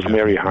introduced it. It was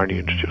Mary Harney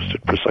introduced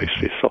it,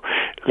 precisely. So,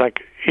 like,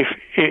 if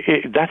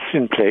that's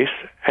in place,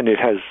 and it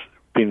has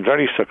been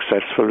very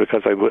successful,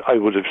 because I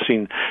would have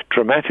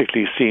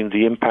dramatically seen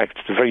the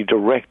impacts, the very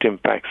direct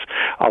impacts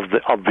of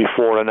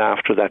before and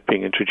after that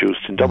being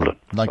introduced in Dublin.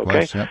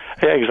 Likewise, okay?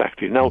 Yeah,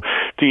 exactly. Now,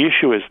 the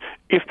issue is,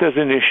 if there's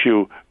an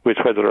issue with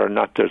whether or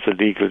not there's a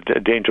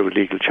danger of a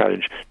legal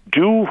challenge,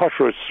 do what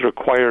was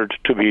required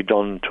to be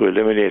done to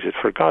eliminate it.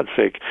 For God's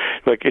sake,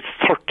 like, it's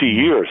 30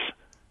 years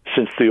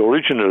since the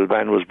original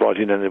ban was brought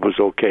in and it was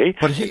okay.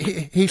 But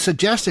he's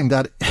suggesting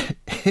that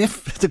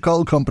if the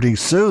coal companies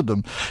sued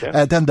them,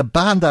 then the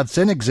ban that's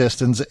in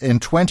existence in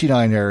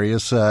 29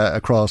 areas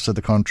across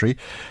the country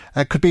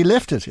could be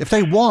lifted. If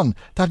they won,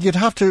 that you'd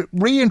have to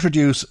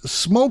reintroduce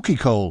smoky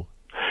coal.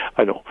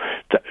 I know.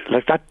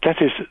 That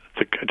is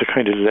the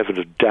kind of level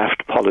of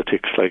daft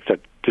politics like that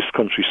this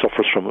country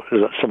suffers from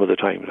some of the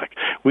time. Like,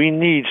 we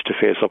need to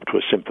face up to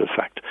a simple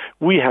fact.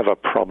 We have a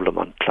problem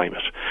on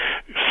climate.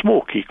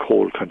 Smoky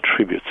coal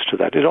contributes to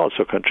that. It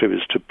also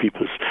contributes to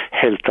people's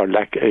health or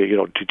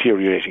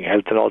deteriorating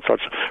health and all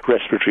sorts of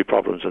respiratory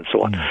problems and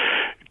so on.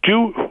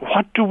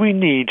 What do we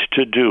need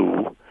to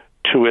do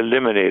to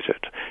eliminate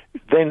it?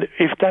 Then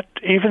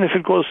even if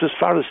it goes as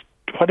far as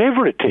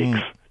whatever it takes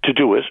to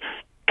do it,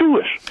 do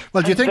it.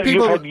 Well, do you think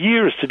people have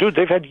years to do it?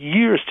 They've had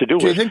years to do it.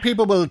 Do you think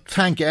people will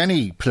thank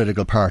any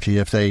political party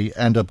if they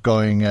end up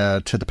going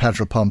to the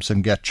petrol pumps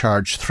and get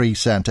charged 3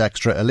 cents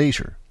extra a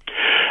litre?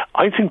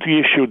 I think the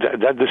issue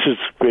that this is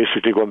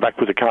basically going back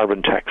with the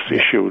carbon tax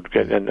issue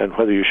and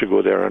whether you should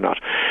go there or not.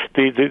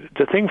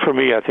 The thing for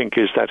me, I think,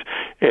 is that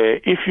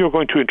if you're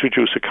going to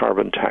introduce a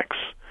carbon tax,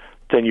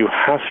 then you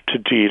have to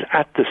deal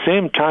at the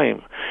same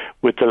time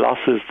with the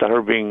losses that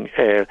are being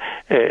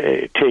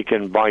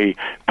taken by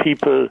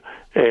people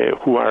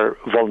who are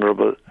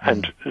vulnerable,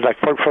 and like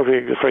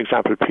for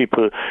example,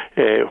 people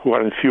who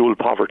are in fuel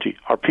poverty,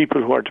 or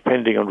people who are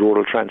depending on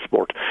rural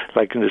transport,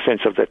 like in the sense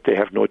of that they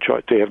have no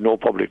choice, they have no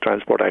public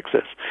transport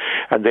access,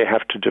 and they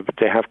have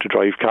to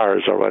drive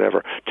cars or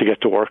whatever to get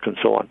to work and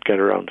so on, get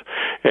around.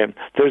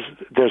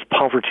 There's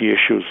poverty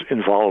issues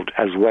involved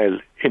as well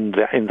in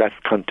that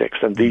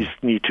context, and these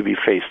need to be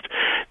faced.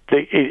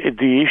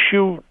 The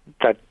issue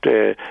that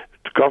the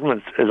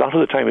government, a lot of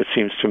the time it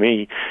seems to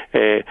me,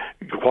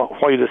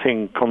 why the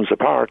thing comes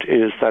apart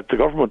is that the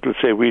government will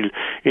say we'll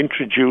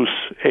introduce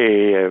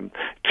a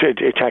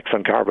tax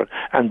on carbon,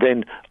 and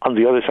then on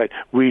the other side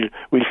we'll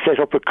set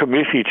up a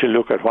committee to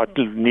look at what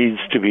needs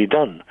to be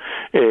done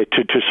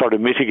to sort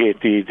of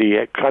mitigate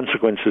the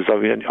consequences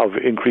of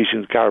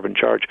increasing the carbon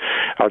charge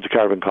or the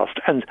carbon cost,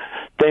 and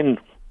then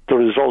the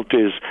result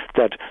is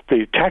that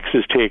the tax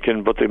is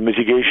taken, but the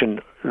mitigation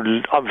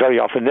very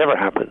often never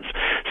happens.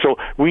 So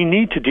we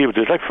need to deal with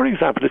this. Like, for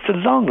example, it's a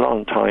long,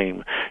 long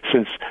time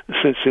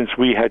since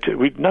we had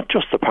not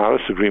just the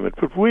Paris Agreement,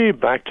 but way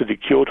back to the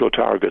Kyoto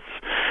targets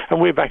and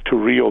way back to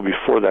Rio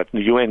before that,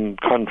 and the UN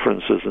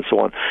conferences and so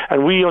on.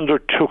 And we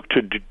undertook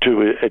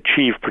to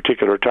achieve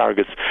particular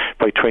targets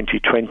by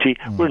 2020.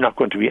 We're not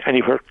going to be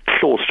anywhere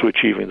close to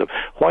achieving them.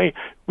 Why?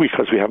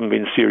 Because we haven't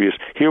been serious.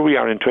 Here we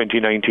are in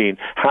 2019,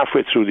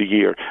 halfway through the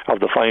year of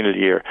the final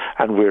year,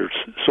 and we're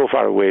so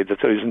far away that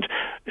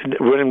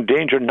we're in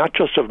danger not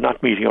just of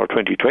not meeting our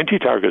 2020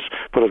 targets,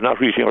 but of not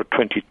reaching our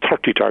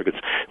 2030 targets.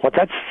 What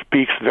that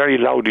speaks very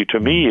loudly to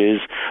me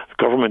is the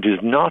government is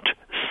not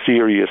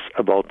serious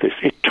about this.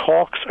 It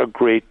talks a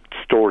great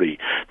story.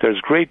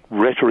 There's great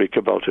rhetoric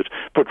about it,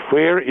 but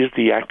where is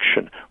the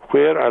action?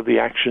 Where are the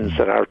actions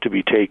that are to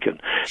be taken?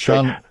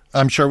 Sean,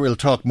 I'm sure we'll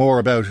talk more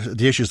about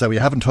the issues that we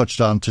haven't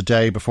touched on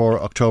today before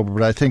October,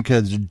 but I think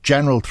the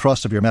general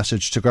thrust of your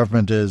message to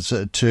government is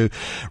to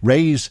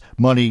raise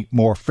money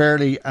more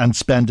fairly and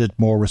spend it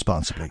more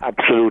responsibly.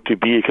 Absolutely,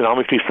 be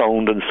economically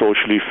sound and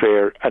socially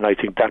fair, and I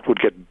think that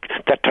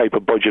type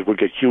of budget would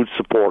get huge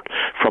support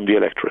from the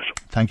electorate.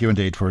 Thank you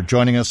indeed for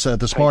joining us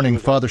this morning.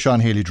 Father Sean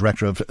Healy,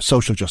 Director of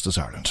Social Justice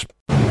Ireland.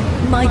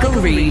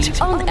 Michael Reid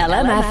on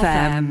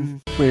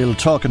LMFM. We'll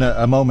talk in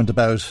a moment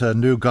about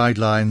new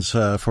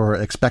guidelines for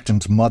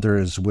expectant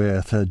mothers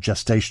with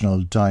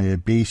gestational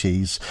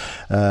diabetes.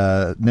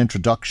 An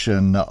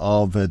introduction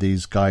of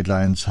these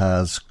guidelines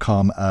has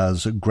come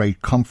as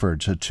great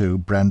comfort to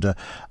Brenda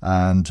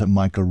and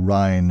Michael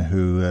Ryan,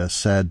 who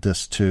said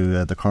this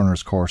to the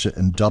Coroner's Court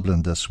in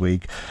Dublin this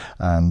week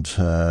and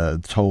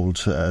told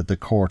the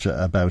court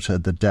about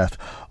the death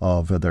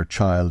of their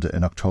child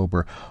in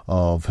October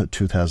of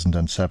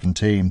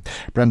 2017.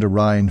 Brenda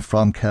Ryan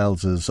from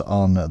Kells is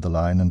on the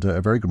line, and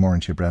a very good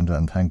morning to you, Brenda,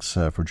 and thanks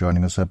for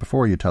joining us.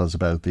 Before you tell us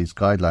about these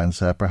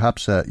guidelines,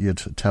 perhaps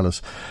you'd tell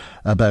us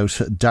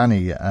about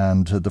Danny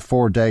and the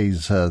 4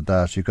 days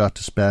that you got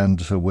to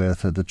spend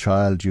with the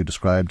child you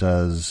described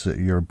as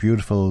your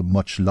beautiful,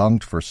 much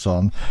longed for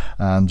son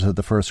and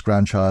the first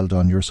grandchild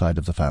on your side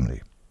of the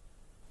family.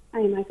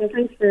 Hi Michael,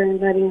 thanks for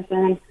inviting us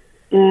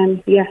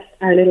on. Yes,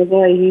 our little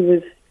boy, he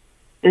was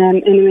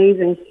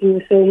amazing. He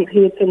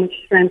had so much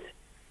strength.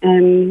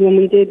 When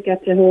we did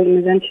get to hold him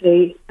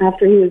eventually,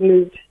 after he was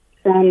moved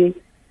from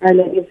Our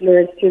Lady of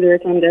Lourdes to the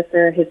Rotunda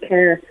for his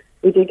care,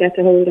 we did get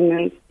to hold him,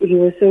 and he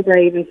was so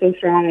brave and so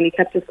strong, and he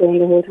kept us going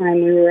the whole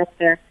time we were up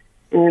there.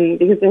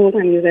 Because the whole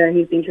time he was there,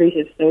 he's been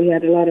treated, so he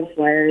had a lot of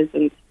wires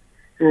and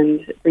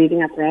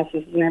breathing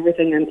apparatus and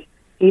everything, and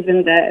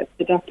even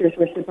the doctors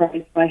were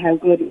surprised by how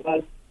good he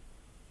was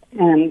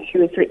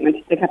through his treatment.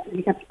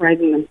 He kept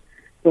surprising them,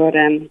 but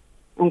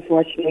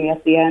unfortunately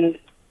at the end,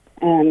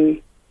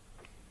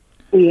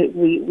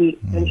 we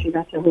eventually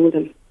got to hold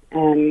him,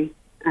 and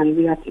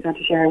we got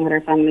to share him with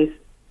our families.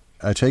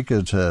 I take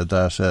it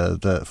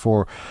that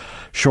for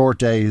short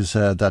days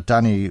that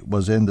Danny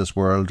was in this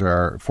world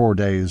are 4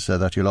 days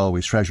that you'll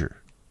always treasure.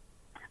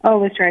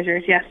 Always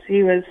treasured, yes.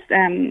 He was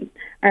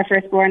our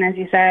firstborn, as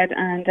you said,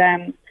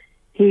 and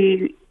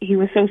he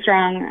was so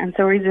strong and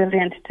so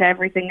resilient to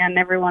everything and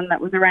everyone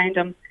that was around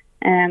him.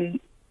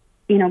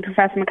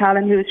 Professor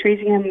McCallum, who was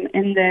treating him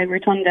in the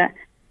Rotunda,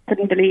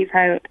 couldn't believe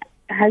how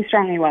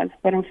strong he was,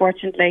 but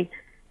unfortunately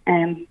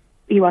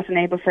he wasn't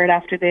able for it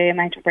after the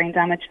amount of brain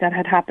damage that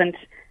had happened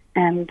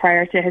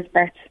prior to his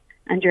birth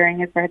and during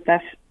his birth,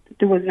 that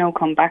there was no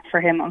comeback for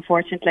him,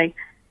 unfortunately,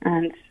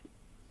 and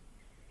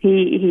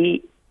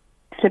he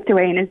slipped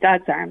away in his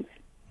dad's arms.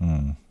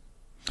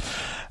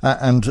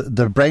 And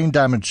the brain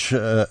damage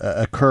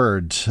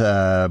occurred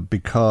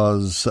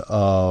because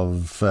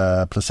of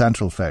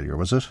placental failure,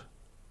 was it?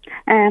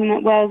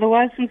 Well, there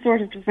was some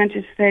sort of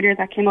placental failure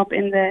that came up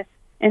in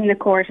the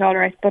court, all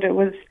right, but it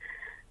was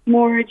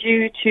more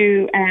due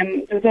to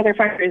there was other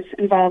factors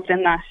involved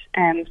in that.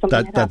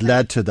 That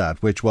led to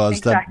that, which was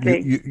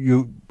exactly. That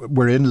you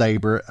were in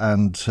labour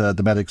and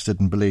the medics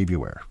didn't believe you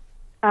were.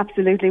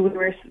 Absolutely, we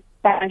were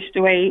banished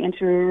away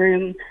into a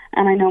room,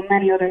 and I know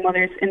many other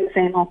mothers in the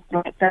same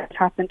hospital that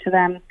happened to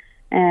them.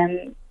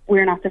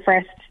 We're not the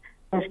first,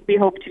 but we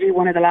hope to be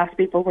one of the last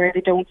people where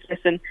they don't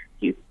listen.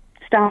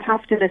 Staff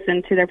have to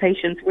listen to their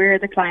patients. We're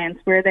the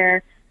clients. We're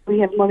there. We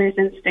have mother's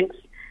instincts,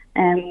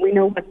 and we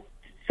know that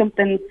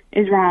something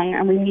is wrong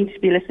and we need to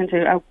be listened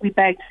to. We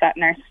begged that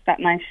nurse that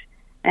night,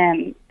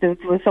 there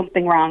was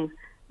something wrong,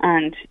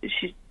 and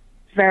she's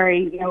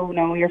very,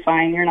 no, you're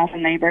fine, you're not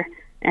in labour.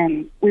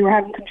 We were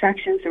having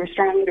contractions, they were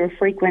strong, they were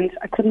frequent,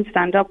 I couldn't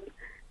stand up.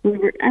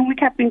 We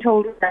kept being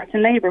told we were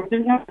in labour, but there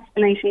was no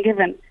explanation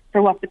given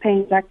for what the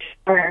pains actually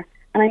were.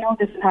 And I know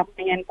this is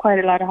happening in quite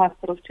a lot of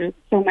hospitals to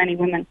so many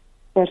women,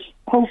 but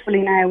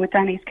hopefully now with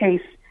Danny's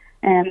case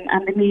and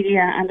the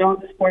media and all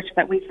the support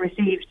that we've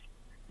received,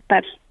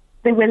 that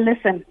they will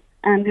listen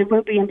and it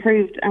will be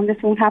improved, and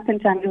this won't happen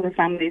to any other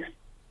families.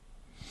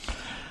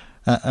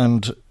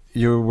 And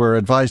you were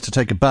advised to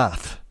take a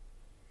bath.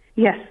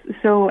 Yes,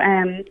 so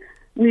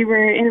we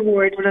were in a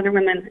ward with other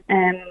women,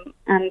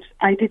 and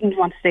I didn't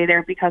want to stay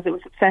there because it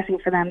was upsetting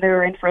for them. They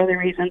were in for other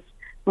reasons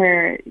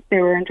where they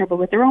were in trouble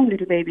with their own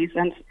little babies,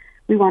 and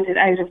we wanted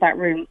out of that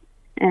room.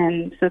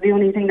 So the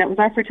only thing that was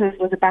offered to us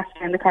was a bath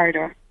down the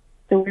corridor.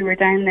 So we were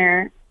down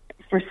there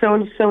for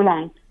so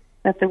long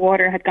that the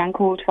water had gone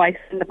cold twice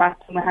in the bath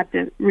and we had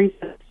to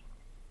refill it.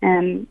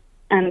 And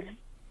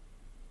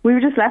we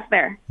were just left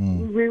there.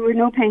 We were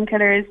no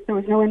painkillers, there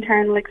was no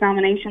internal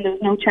examination, there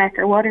was no check.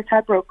 Our waters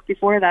had broke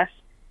before that.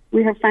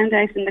 We have found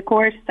out in the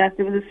court that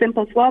there was a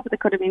simple swab that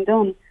could have been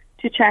done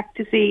to check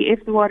to see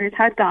if the waters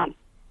had gone.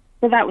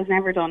 But that was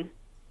never done.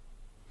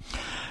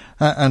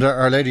 And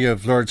Our Lady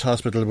of Lourdes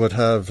Hospital would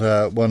have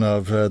one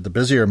of the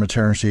busier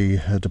maternity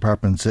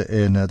departments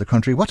in the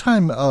country. What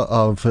time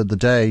of the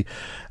day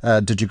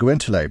did you go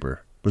into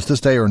labour? Was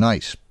this day or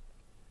night?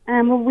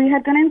 Well, we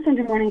had gone in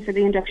Sunday morning for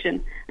the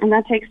induction, and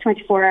that takes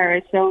 24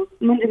 hours. So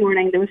Monday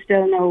morning there was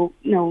still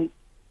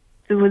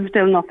there was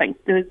still nothing.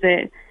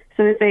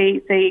 So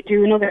they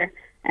do another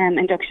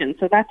induction,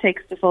 so that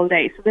takes the full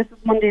day. So this was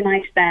Monday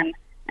night then,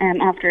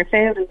 after a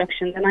failed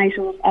induction, the night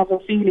of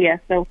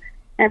Ophelia. So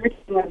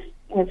everything was,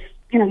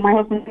 my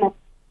husband came up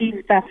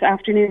that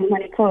afternoon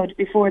when he could,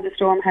 before the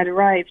storm had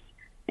arrived,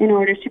 in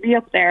order to be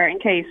up there in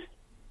case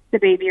the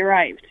baby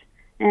arrived.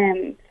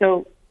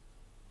 So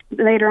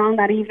later on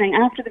that evening,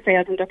 after the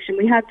failed induction,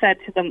 we had said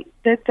to them,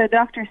 the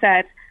doctor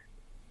said,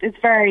 it's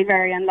very,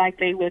 very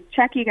unlikely, we'll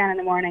check you again in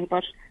the morning,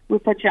 but we'll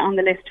put you on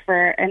the list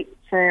for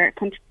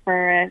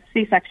a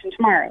C-section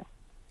tomorrow.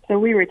 So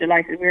we were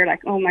delighted. We were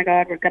like, oh my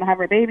God, we're going to have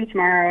our baby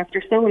tomorrow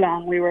after so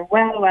long. We were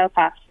well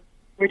past.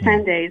 We were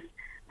 10 days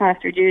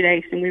past our due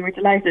date, and we were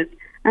delighted.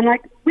 And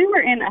we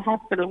were in a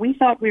hospital. We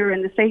thought we were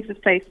in the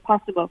safest place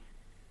possible.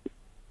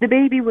 The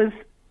baby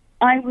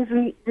I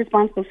wasn't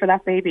responsible for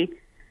that baby,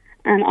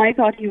 and I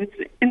thought he was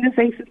in the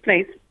safest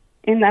place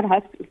in that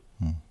hospital.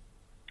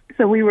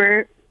 So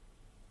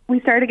we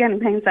started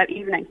getting pains that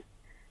evening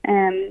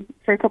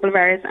for a couple of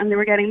hours, and they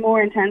were getting more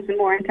intense and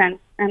more intense.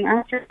 And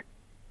after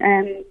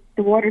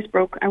the waters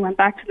broke, I went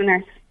back to the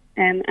nurse,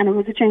 and it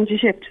was a change of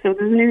shift, so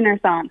there's a new nurse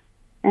on.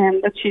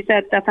 But she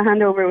said that the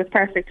handover was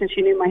perfect and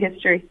she knew my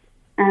history.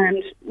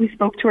 And we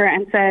spoke to her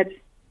and said,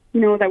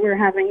 that we were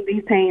having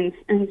these pains,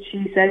 and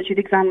she said she'd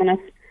examine us.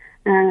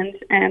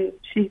 And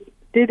she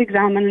did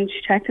examine, and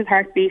she checked his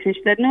heartbeat, and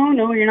she said,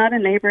 no, you're not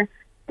in labour,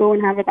 go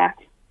and have a bath.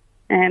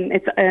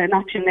 It's an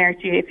option there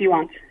to you if you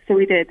want. So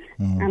we did.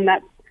 And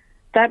that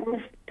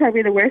was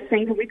probably the worst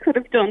thing that we could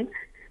have done,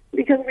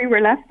 because we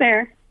were left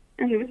there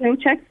and there was no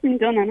checks being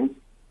done on us.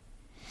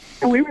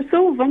 And we were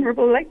so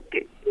vulnerable.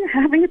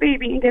 Having a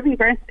baby and giving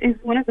birth is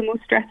one of the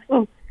most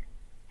stressful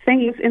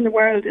things in the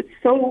world. It's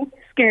so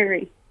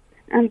scary.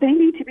 And they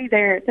need to be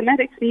there. The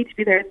medics need to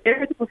be there.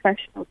 They're the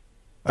professionals.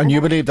 And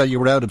you believe that you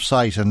were out of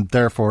sight and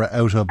therefore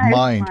out of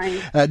mind.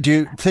 Do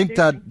you think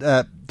that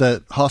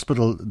the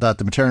hospital, that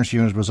the maternity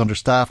unit was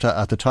understaffed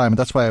at the time? And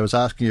that's why I was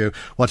asking you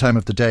what time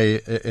of the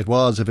day it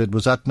was. If it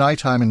was at night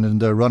time and in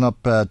the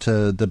run-up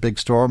to the big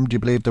storm, do you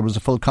believe there was a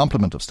full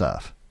complement of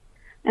staff?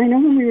 I know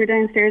when we were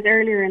downstairs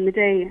earlier in the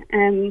day,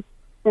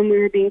 when we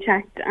were being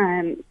checked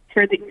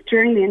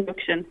during the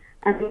induction,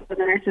 and the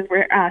nurses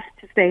were asked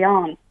to stay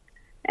on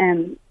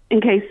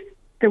in case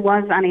there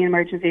was any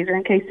emergencies, or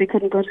in case they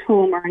couldn't go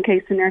home, or in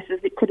case the nurses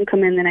couldn't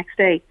come in the next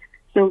day.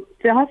 So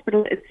the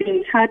hospital, it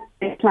seems, had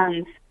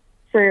plans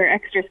for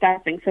extra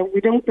staffing. So we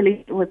don't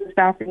believe it was a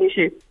staffing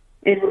issue.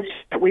 It was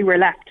that we were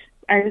left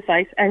out of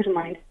sight, out of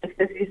mind,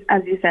 as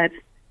you said.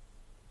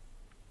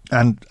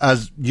 And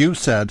as you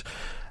said,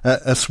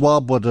 a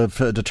swab would have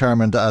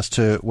determined as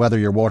to whether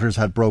your waters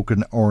had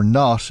broken or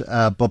not.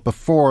 But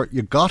before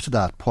you got to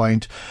that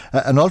point,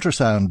 an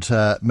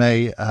ultrasound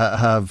may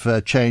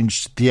have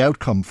changed the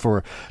outcome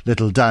for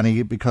little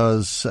Danny,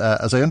 because,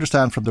 as I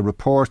understand from the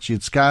report, you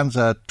had scans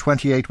at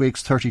 28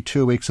 weeks,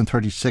 32 weeks and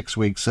 36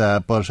 weeks,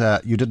 but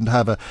you didn't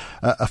have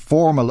a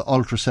formal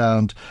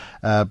ultrasound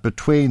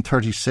between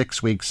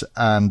 36 weeks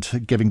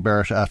and giving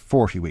birth at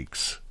 40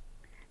 weeks.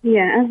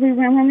 Yeah,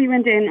 when we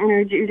went in on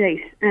our due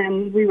date,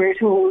 we were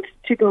told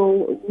to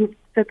go,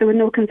 that there were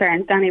no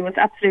concerns. Danny was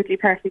absolutely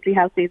perfectly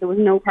healthy. There was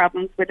no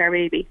problems with our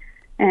baby.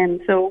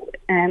 So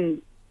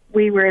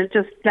we were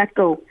just let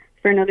go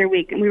for another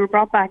week. And we were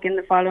brought back in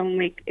the following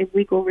week, a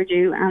week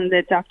overdue, and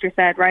the doctor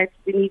said, right,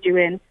 we need you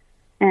in.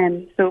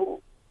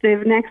 So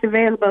the next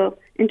available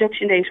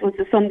induction date was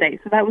the Sunday.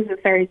 So that was the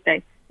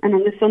Thursday. And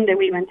on the Sunday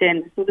we went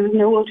in. So there was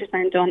no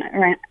ultrasound done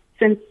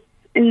since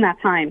in that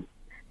time.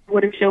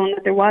 Would have shown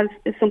that there was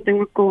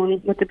something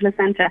going with the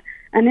placenta.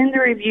 And in the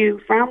review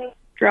from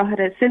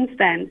Drogheda since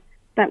then,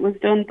 that was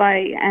done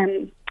by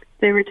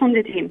the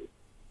Rotunda team,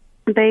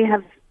 they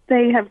have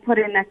put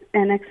in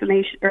an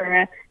explanation or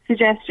a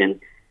suggestion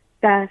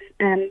that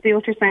the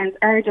ultrasounds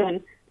are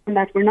done and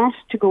that we're not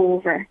to go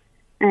over,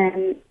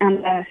 and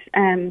that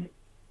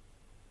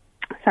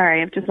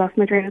sorry, I've just lost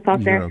my train of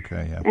thought there.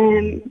 Okay,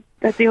 yeah.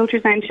 That the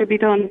ultrasound should be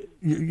done.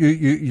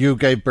 You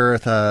gave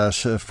birth at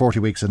 40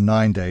 weeks and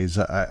 9 days.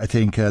 I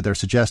think they're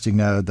suggesting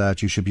now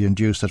that you should be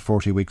induced at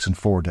 40 weeks and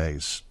 4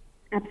 days.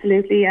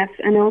 Absolutely, yes.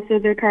 And also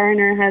the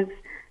coroner has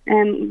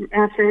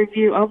asked for a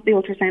review of the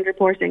ultrasound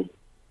reporting,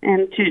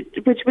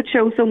 which would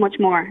show so much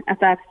more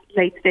at that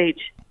late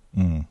stage.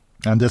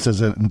 And this is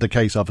the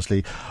case,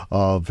 obviously,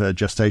 of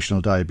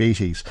gestational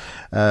diabetes.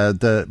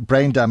 The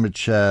brain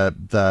damage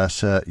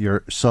that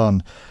your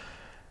son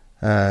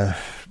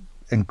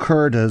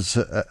incurred as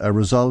a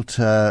result,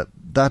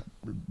 that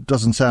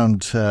doesn't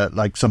sound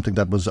like something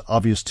that was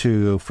obvious to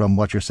you from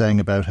what you're saying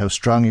about how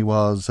strong he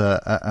was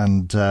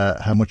and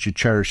how much you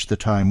cherished the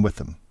time with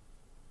him.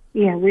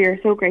 Yeah, we are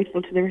so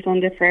grateful to the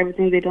Rotunda for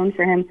everything they've done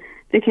for him.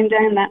 They came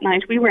down that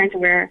night. We weren't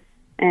aware.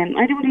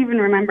 I don't even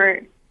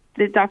remember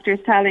the doctors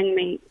telling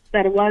me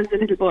that it was a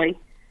little boy.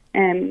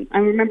 I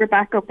remember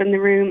back up in the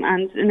room,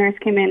 and the nurse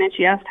came in and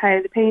she asked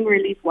how the pain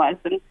relief was,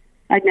 and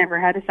I'd never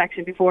had a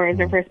section before as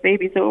her first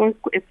baby, so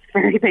it's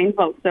very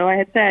painful. So I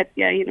had said,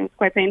 it's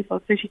quite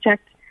painful. So she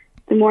checked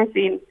the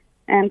morphine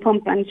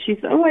pump, and she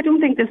said, I don't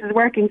think this is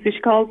working. So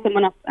she called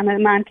someone up, and a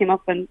man came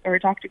up, or a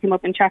doctor came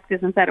up and checked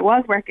it and said it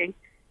was working.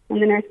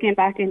 And the nurse came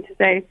back in to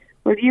say,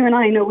 well, you and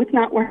I know it's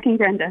not working,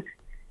 Brenda.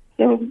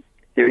 So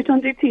the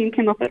Rotunda team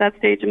came up at that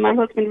stage, and my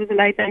husband was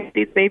allowed down to see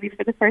his baby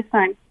for the first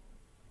time.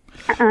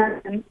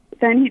 And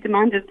then he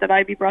demanded that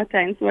I be brought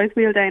down, so I was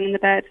wheeled down in the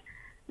bed.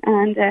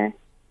 And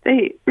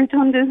the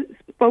Rotunda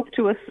spoke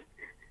to us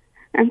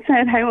and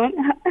said how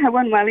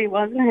unwell he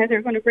was and how they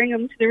were going to bring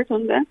him to the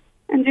Rotunda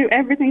and do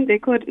everything they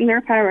could in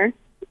their power.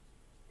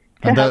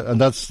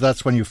 And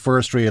that's when you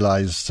first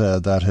realised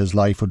that his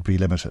life would be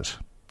limited.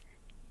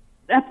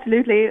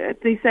 Absolutely.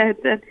 They said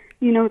that,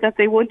 that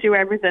they would do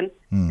everything.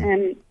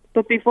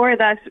 But before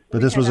that...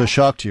 But this was a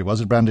shock to you, was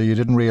it, Brenda? You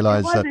didn't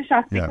realise that... It was a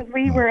shock because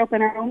we were up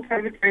in our own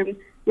private room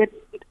with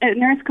a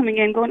nurse coming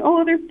in going,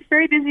 they're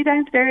very busy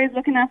downstairs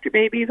looking after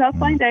babies. I'll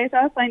find out.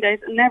 And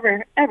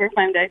never, ever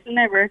found out and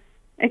never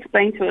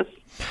explained to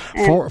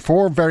us.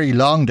 4 very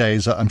long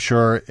days, I'm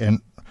sure,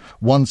 in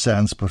one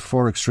sense, but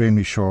 4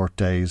 extremely short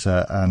days,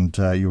 and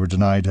you were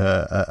denied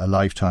a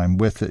lifetime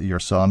with your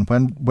son.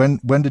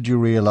 When did you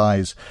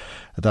realise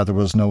that there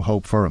was no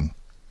hope for him?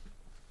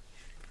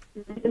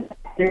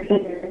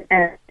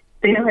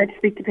 They know how to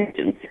speak to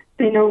patients.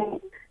 They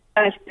know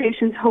that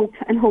patients hope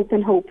and hope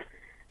and hope.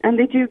 And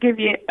they do give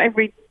you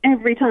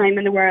every time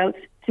in the world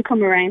to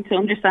come around to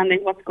understanding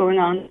what's going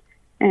on.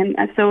 And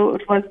so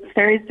it was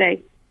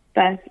Thursday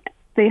that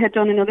they had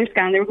done another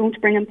scan. They were going to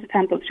bring him to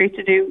Temple Street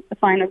to do a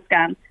final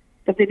scan,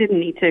 but they didn't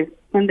need to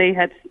when they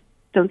had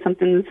done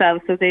something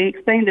themselves. So they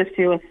explained this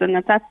to us. And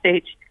at that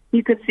stage,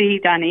 you could see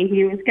Danny.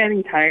 He was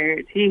getting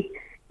tired. He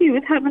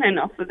was having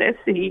enough of this.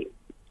 He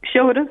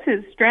showed us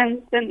his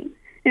strength and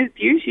his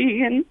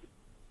beauty, and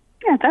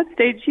at that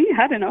stage he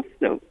had enough.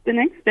 So the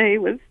next day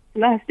was the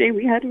last day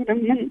we had with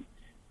him, and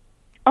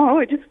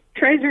I just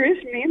treasure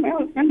it. Me and my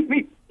husband,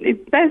 we the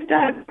best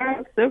dads.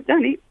 So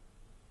Danny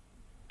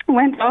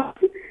went off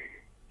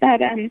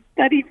that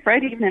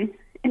Friday evening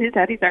in his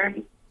daddy's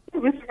arms.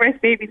 It was the first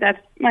baby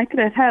that Michael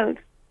had held,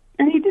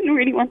 and he didn't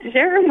really want to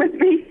share him with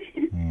me.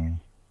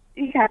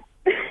 He had.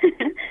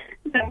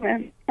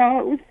 So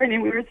it was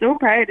brilliant. We were so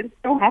proud and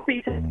so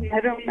happy to meet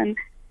him, and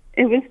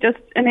it was just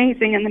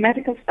amazing. And the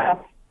medical staff,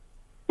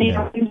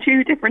 in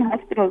 2 different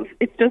hospitals,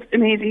 it's just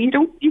amazing.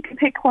 You can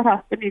pick what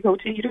hospital you go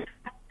to. You don't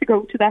have to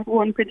go to that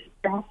one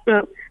particular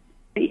hospital.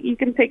 You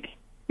can pick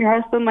your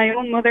hospital. My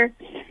own mother,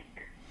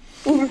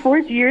 over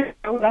 40 years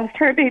ago, lost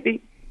her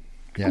baby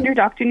under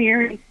Dr.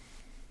 Neary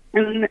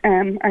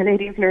and Our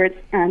Lady of Lourdes,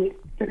 and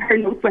her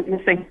note went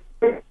missing.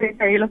 We're very,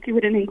 very lucky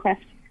with an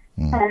inquest.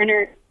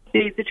 Coroner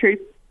sees the truth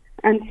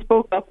and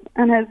spoke up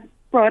and has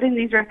brought in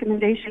these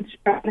recommendations to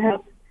try and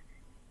help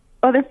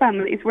other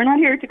families. We're not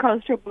here to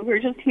cause trouble. We're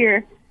just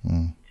here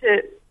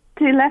to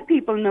let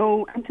people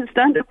know and to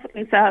stand up for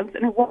themselves.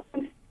 And it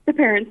wasn't the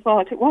parents'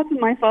 fault. It wasn't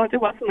my fault.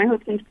 It wasn't my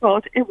husband's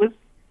fault. It was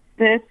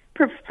the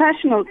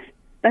professionals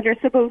that are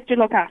supposed to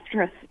look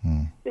after us.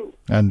 So,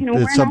 and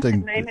it's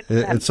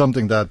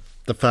something that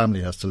the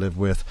family has to live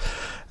with.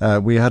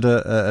 We had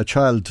a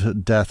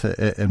child death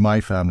in my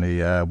family.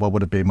 What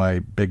would have been my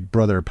big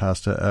brother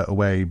passed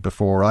away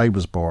before I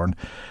was born.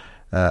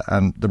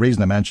 And the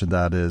reason I mentioned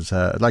that is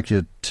I'd like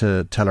you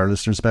to tell our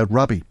listeners about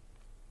Robbie.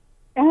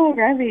 Oh,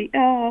 Robbie.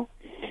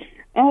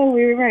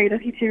 We were very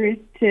lucky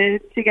to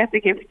get the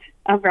gift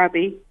of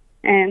Robbie.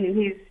 And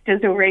he's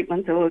just over 8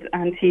 months old,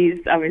 and he's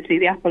obviously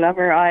the apple of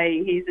our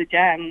eye. He's a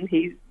gem.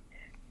 He's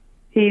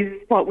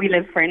what we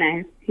live for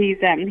now. He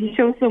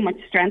shows so much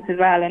strength as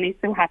well, and he's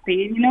so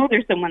happy.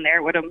 There's someone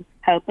there with him,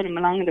 helping him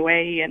along the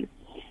way, and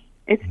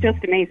it's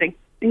just amazing.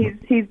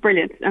 He's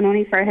brilliant, and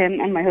only for him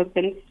and my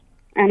husband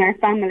and our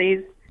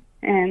families,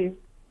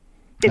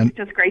 it's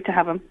just great to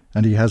have him.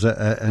 And he has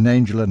an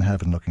angel in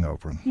heaven looking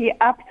over him. Yeah,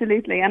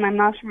 absolutely. And I'm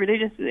not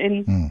religious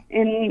in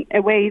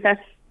a way that,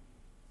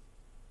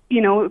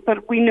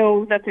 but we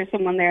know that there's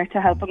someone there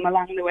to help him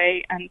along the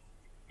way and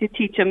to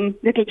teach him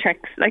little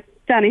tricks. Like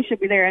Danny should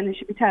be there, and they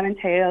should be telling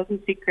tales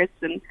and secrets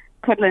and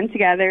cuddling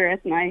together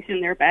at night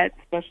in their beds.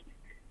 But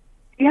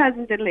he has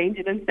his little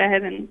angel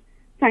instead, and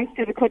thanks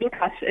to the Cuddle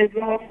Cat as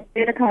well,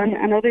 Beatacon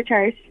and other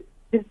charities,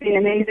 it's been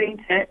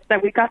amazing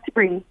that we got to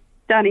bring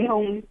Danny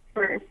home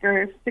for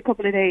a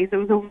couple of days. It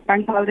was over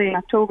bank holiday in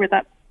October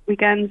that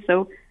weekend,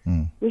 so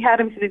we had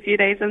him for a few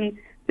days. And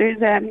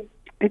there's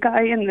a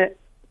guy in the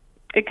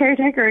a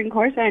caretaker in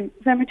Corsine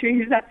Cemetery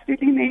who's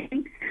absolutely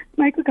amazing.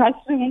 Michael Costa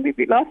won't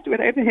be lost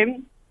without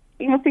him.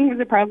 Nothing was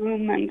a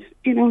problem, and,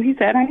 you know, he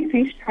said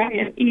anything to try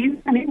and ease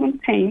anyone's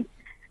pain.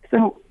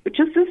 So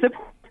just the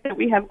support that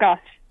we have got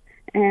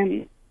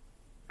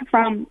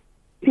from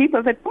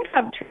people that don't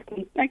have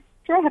training, like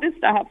Drogheda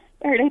staff,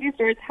 Our Lady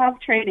Stewards have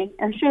training,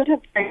 or should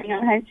have training,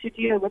 on how to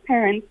deal with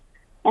parents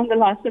on the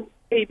loss of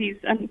babies.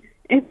 And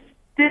if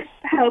this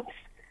helps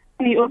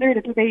any other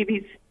little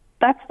babies,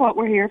 that's what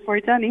we're here for.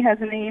 Danny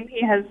has a name,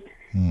 he has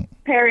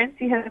parents,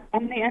 he has a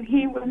family, and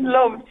he was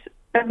loved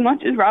as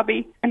much as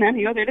Robbie and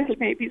any other little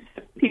babies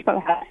people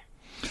have.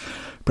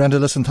 Brenda,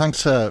 listen,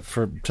 thanks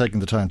for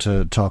taking the time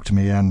to talk to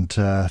me, and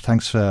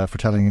thanks for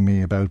telling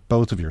me about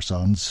both of your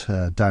sons,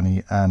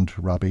 Danny and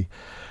Robbie,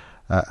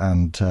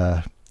 and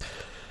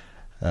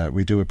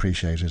we do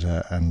appreciate it,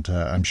 and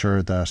I'm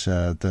sure that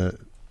the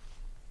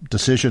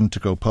decision to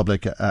go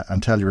public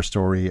and tell your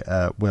story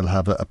will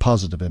have a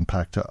positive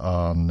impact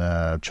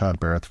on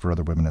childbirth for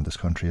other women in this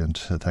country, and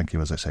thank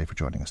you, as I say, for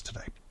joining us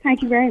today.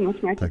 Thank you very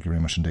much, Michael. Thank you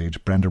very much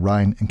indeed. Brenda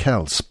Ryan in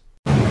Kells.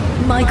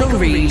 Michael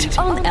Reid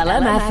on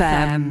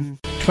LMFM.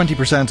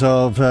 20%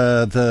 of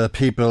the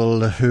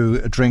people who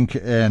drink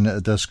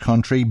in this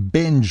country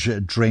binge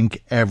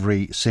drink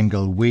every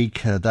single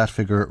week. That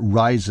figure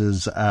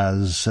rises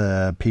as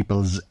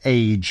people's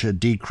age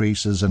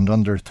decreases, and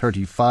under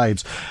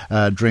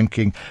 35s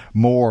drinking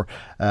more,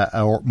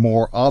 or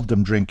more of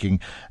them drinking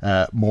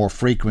more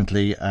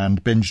frequently,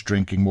 and binge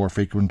drinking more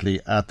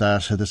frequently at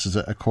that. This is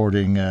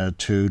according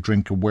to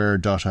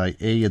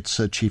drinkaware.ie.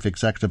 Its chief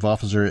executive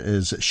officer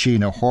is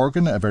Sheena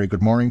Horgan. A very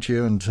good morning to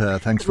you, and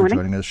thanks for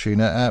joining us,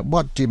 Sheena.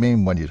 What do you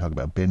mean when you talk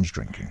about binge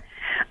drinking?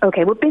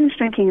 Okay, well, binge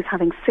drinking is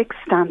having 6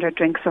 standard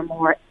drinks or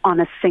more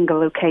on a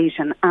single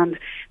occasion. And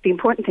the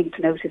important thing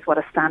to note is what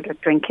a standard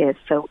drink is.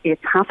 So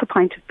it's half a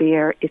pint of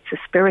beer, it's a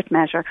spirit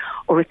measure,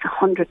 or it's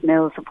 100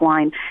 mils of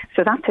wine.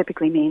 So that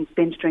typically means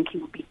binge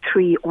drinking would be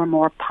 3 or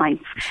more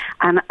pints.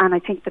 And I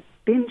think the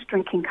binge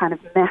drinking kind of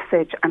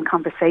message and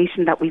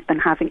conversation that we've been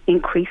having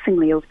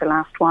increasingly over the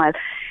last while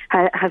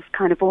has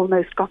kind of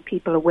almost got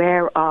people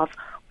aware of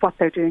what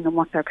they're doing and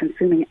what they're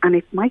consuming. And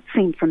it might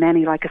seem for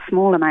many like a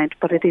small amount,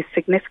 but it is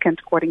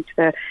significant according to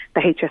the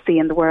HSE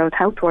and the World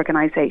Health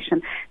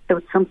Organization. So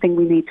it's something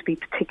we need to be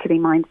particularly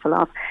mindful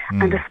of.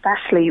 And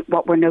especially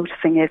what we're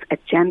noticing is a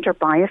gender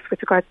bias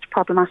with regards to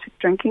problematic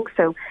drinking.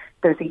 So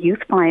there's a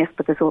youth bias,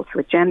 but there's also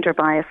a gender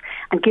bias.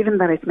 And given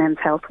that it's Men's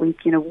Health Week,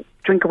 you know,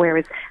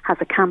 Drinkaware has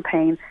a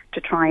campaign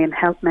to try and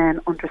help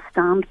men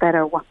understand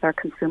better what they're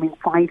consuming,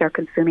 why they're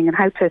consuming, and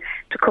how to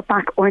cut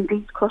back or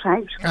indeed cut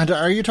out. And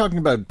are you talking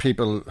about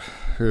people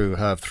who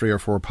have 3 or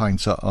 4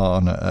 pints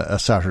on a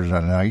Saturday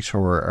night,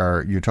 or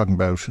are you talking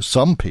about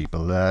some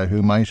people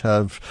who might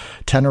have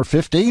 10 or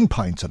 15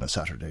 pints on a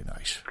Saturday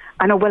night?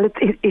 I know, well,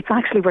 it's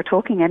actually, we're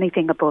talking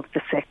anything above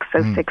the 6,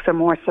 so 6 or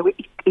more, so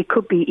it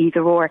could be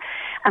either or.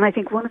 And I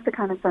think one of the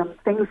kind of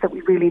things that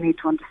we really need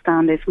to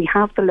understand is we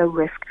have the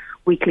low-risk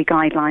weekly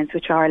guidelines,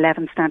 which are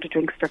 11 standard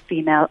drinks for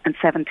female and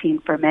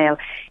 17 for male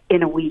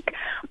in a week.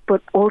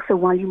 But also,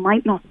 while you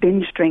might not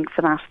binge drink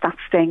for that, that's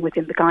staying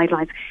within the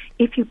guidelines.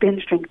 If you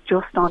binge drink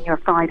just on your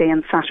Friday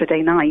and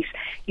Saturday night,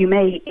 you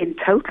may in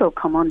total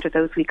come under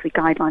those weekly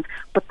guidelines,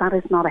 but that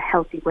is not a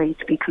healthy way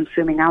to be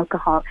consuming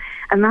alcohol.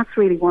 And that's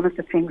really one of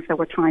the things that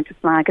we're trying to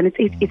flag. And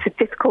it's a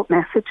difficult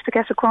message to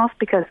get across,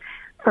 because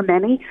for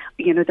many,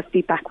 you know, the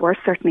feedback we're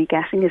certainly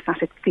getting is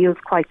that it feels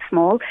quite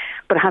small.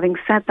 But having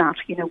said that,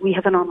 you know, we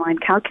have an online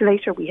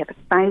calculator. We have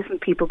 1,000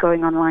 people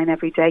going online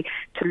every day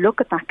to look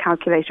at that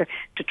calculator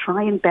to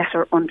try and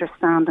better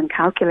understand and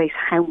calculate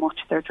how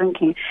much they're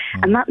drinking.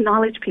 And that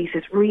knowledge piece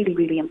is really,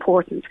 really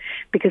important,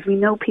 because we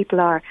know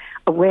people are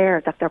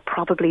aware that they're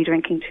probably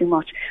drinking too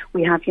much.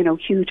 We have, you know,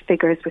 huge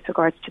figures with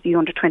regards to the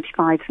under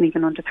 25s and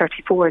even under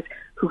 34s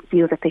who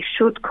feel that they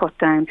should cut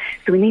down.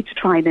 So we need to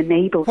try and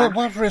enable that.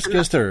 What risk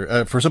is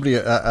there for somebody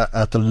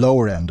at the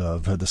lower end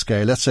of the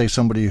scale? Let's say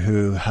somebody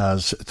who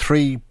has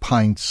 3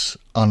 pints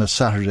on a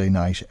Saturday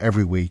night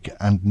every week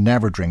and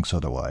never drinks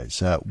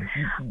otherwise.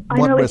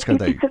 What risk are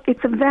they?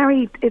 It's a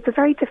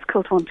very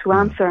difficult one to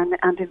answer,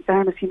 and in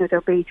fairness, you know,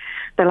 there'll be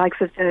the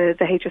likes of the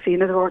HSE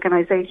and other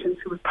organisations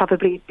who would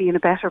probably be in a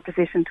better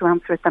position to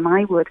answer it than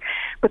I would.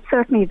 But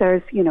certainly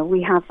there's, you know,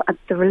 we have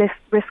the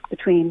risk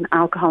between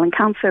alcohol and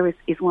cancer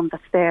is one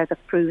that's there,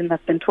 that's proven,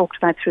 that's been talked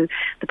about through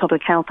the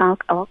public health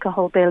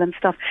alcohol bill and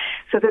stuff.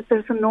 So that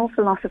there's an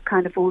awful lot of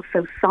kind of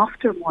also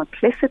softer, more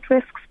implicit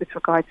risks with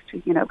regards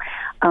to, you know,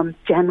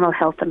 general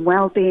health and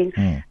well-being,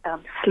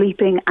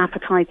 sleeping,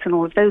 appetites and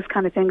all of those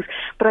kind of things.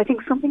 But I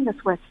think something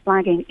that's worth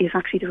flagging is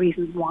actually the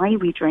reason why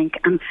we drink.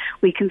 And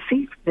we can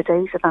see from the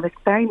data that it's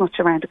very much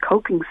around a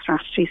coping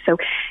strategy. So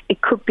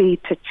it could be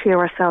to cheer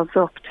ourselves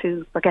up,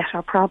 to forget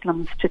our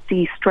problems, to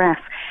de-stress,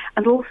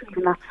 and also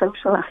even that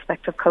social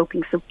aspect of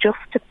coping, so just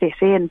to fit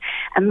in.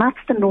 And that's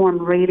the norm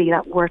really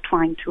that we're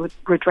trying to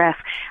redress.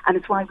 And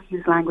it's why we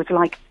use language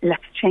like,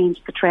 let's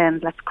change the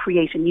trend, let's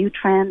create a new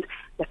trend,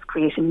 let's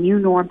create a new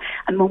norm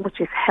and one which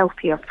is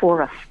healthier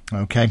for us.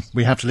 OK,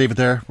 we have to leave it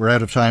there. We're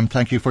out of time.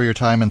 Thank you for your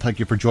time and thank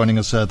you for joining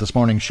us this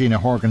morning. Sheena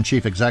Horgan,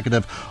 Chief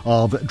Executive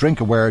of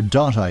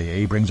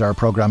drinkaware.ie, brings our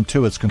programme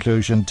to its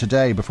conclusion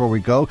today. Before we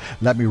go,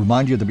 let me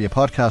remind you there'll be a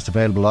podcast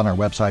available on our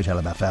website,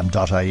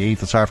 lmfm.ie,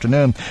 this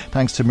afternoon.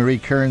 Thanks to Marie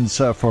Kearns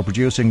for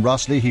producing,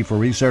 Ross Leahy for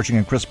researching,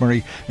 and Chris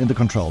Murray in the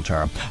control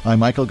tower. I'm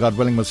Michael. God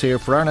willing, we'll see you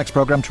for our next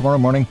programme tomorrow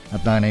morning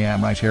at 9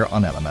 a.m. right here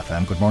on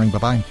LMFM. Good morning.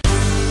 Bye-bye.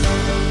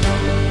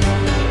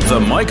 The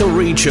Michael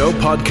Reid Show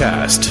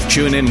podcast.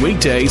 Tune in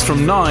weekdays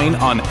from 9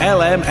 on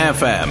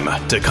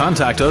LMFM. To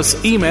contact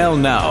us, email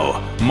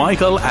now,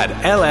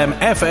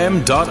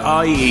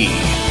 michael@lmfm.ie.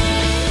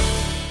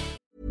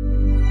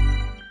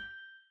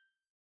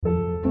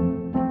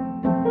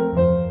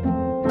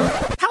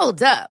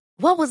 Hold up.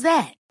 What was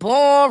that?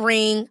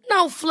 Boring.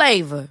 No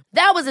flavor.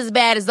 That was as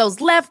bad as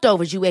those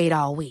leftovers you ate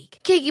all week.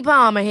 Keke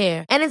Palmer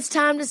here. And it's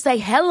time to say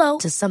hello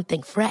to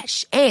something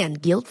fresh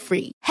and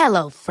guilt-free.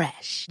 Hello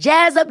Fresh.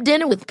 Jazz up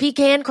dinner with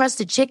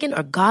pecan-crusted chicken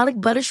or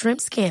garlic butter shrimp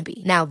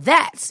scampi. Now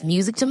that's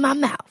music to my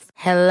mouth.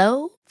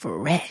 Hello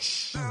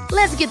Fresh.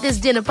 Let's get this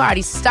dinner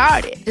party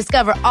started.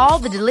 Discover all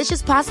the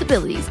delicious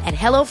possibilities at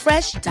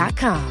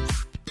HelloFresh.com.